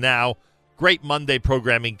Novak Now. Great Monday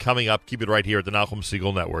programming coming up. Keep it right here at the Nachum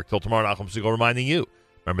Segal Network. Till tomorrow, Nachum Segal reminding you,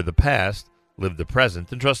 remember the past, live the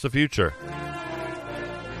present, and trust the future.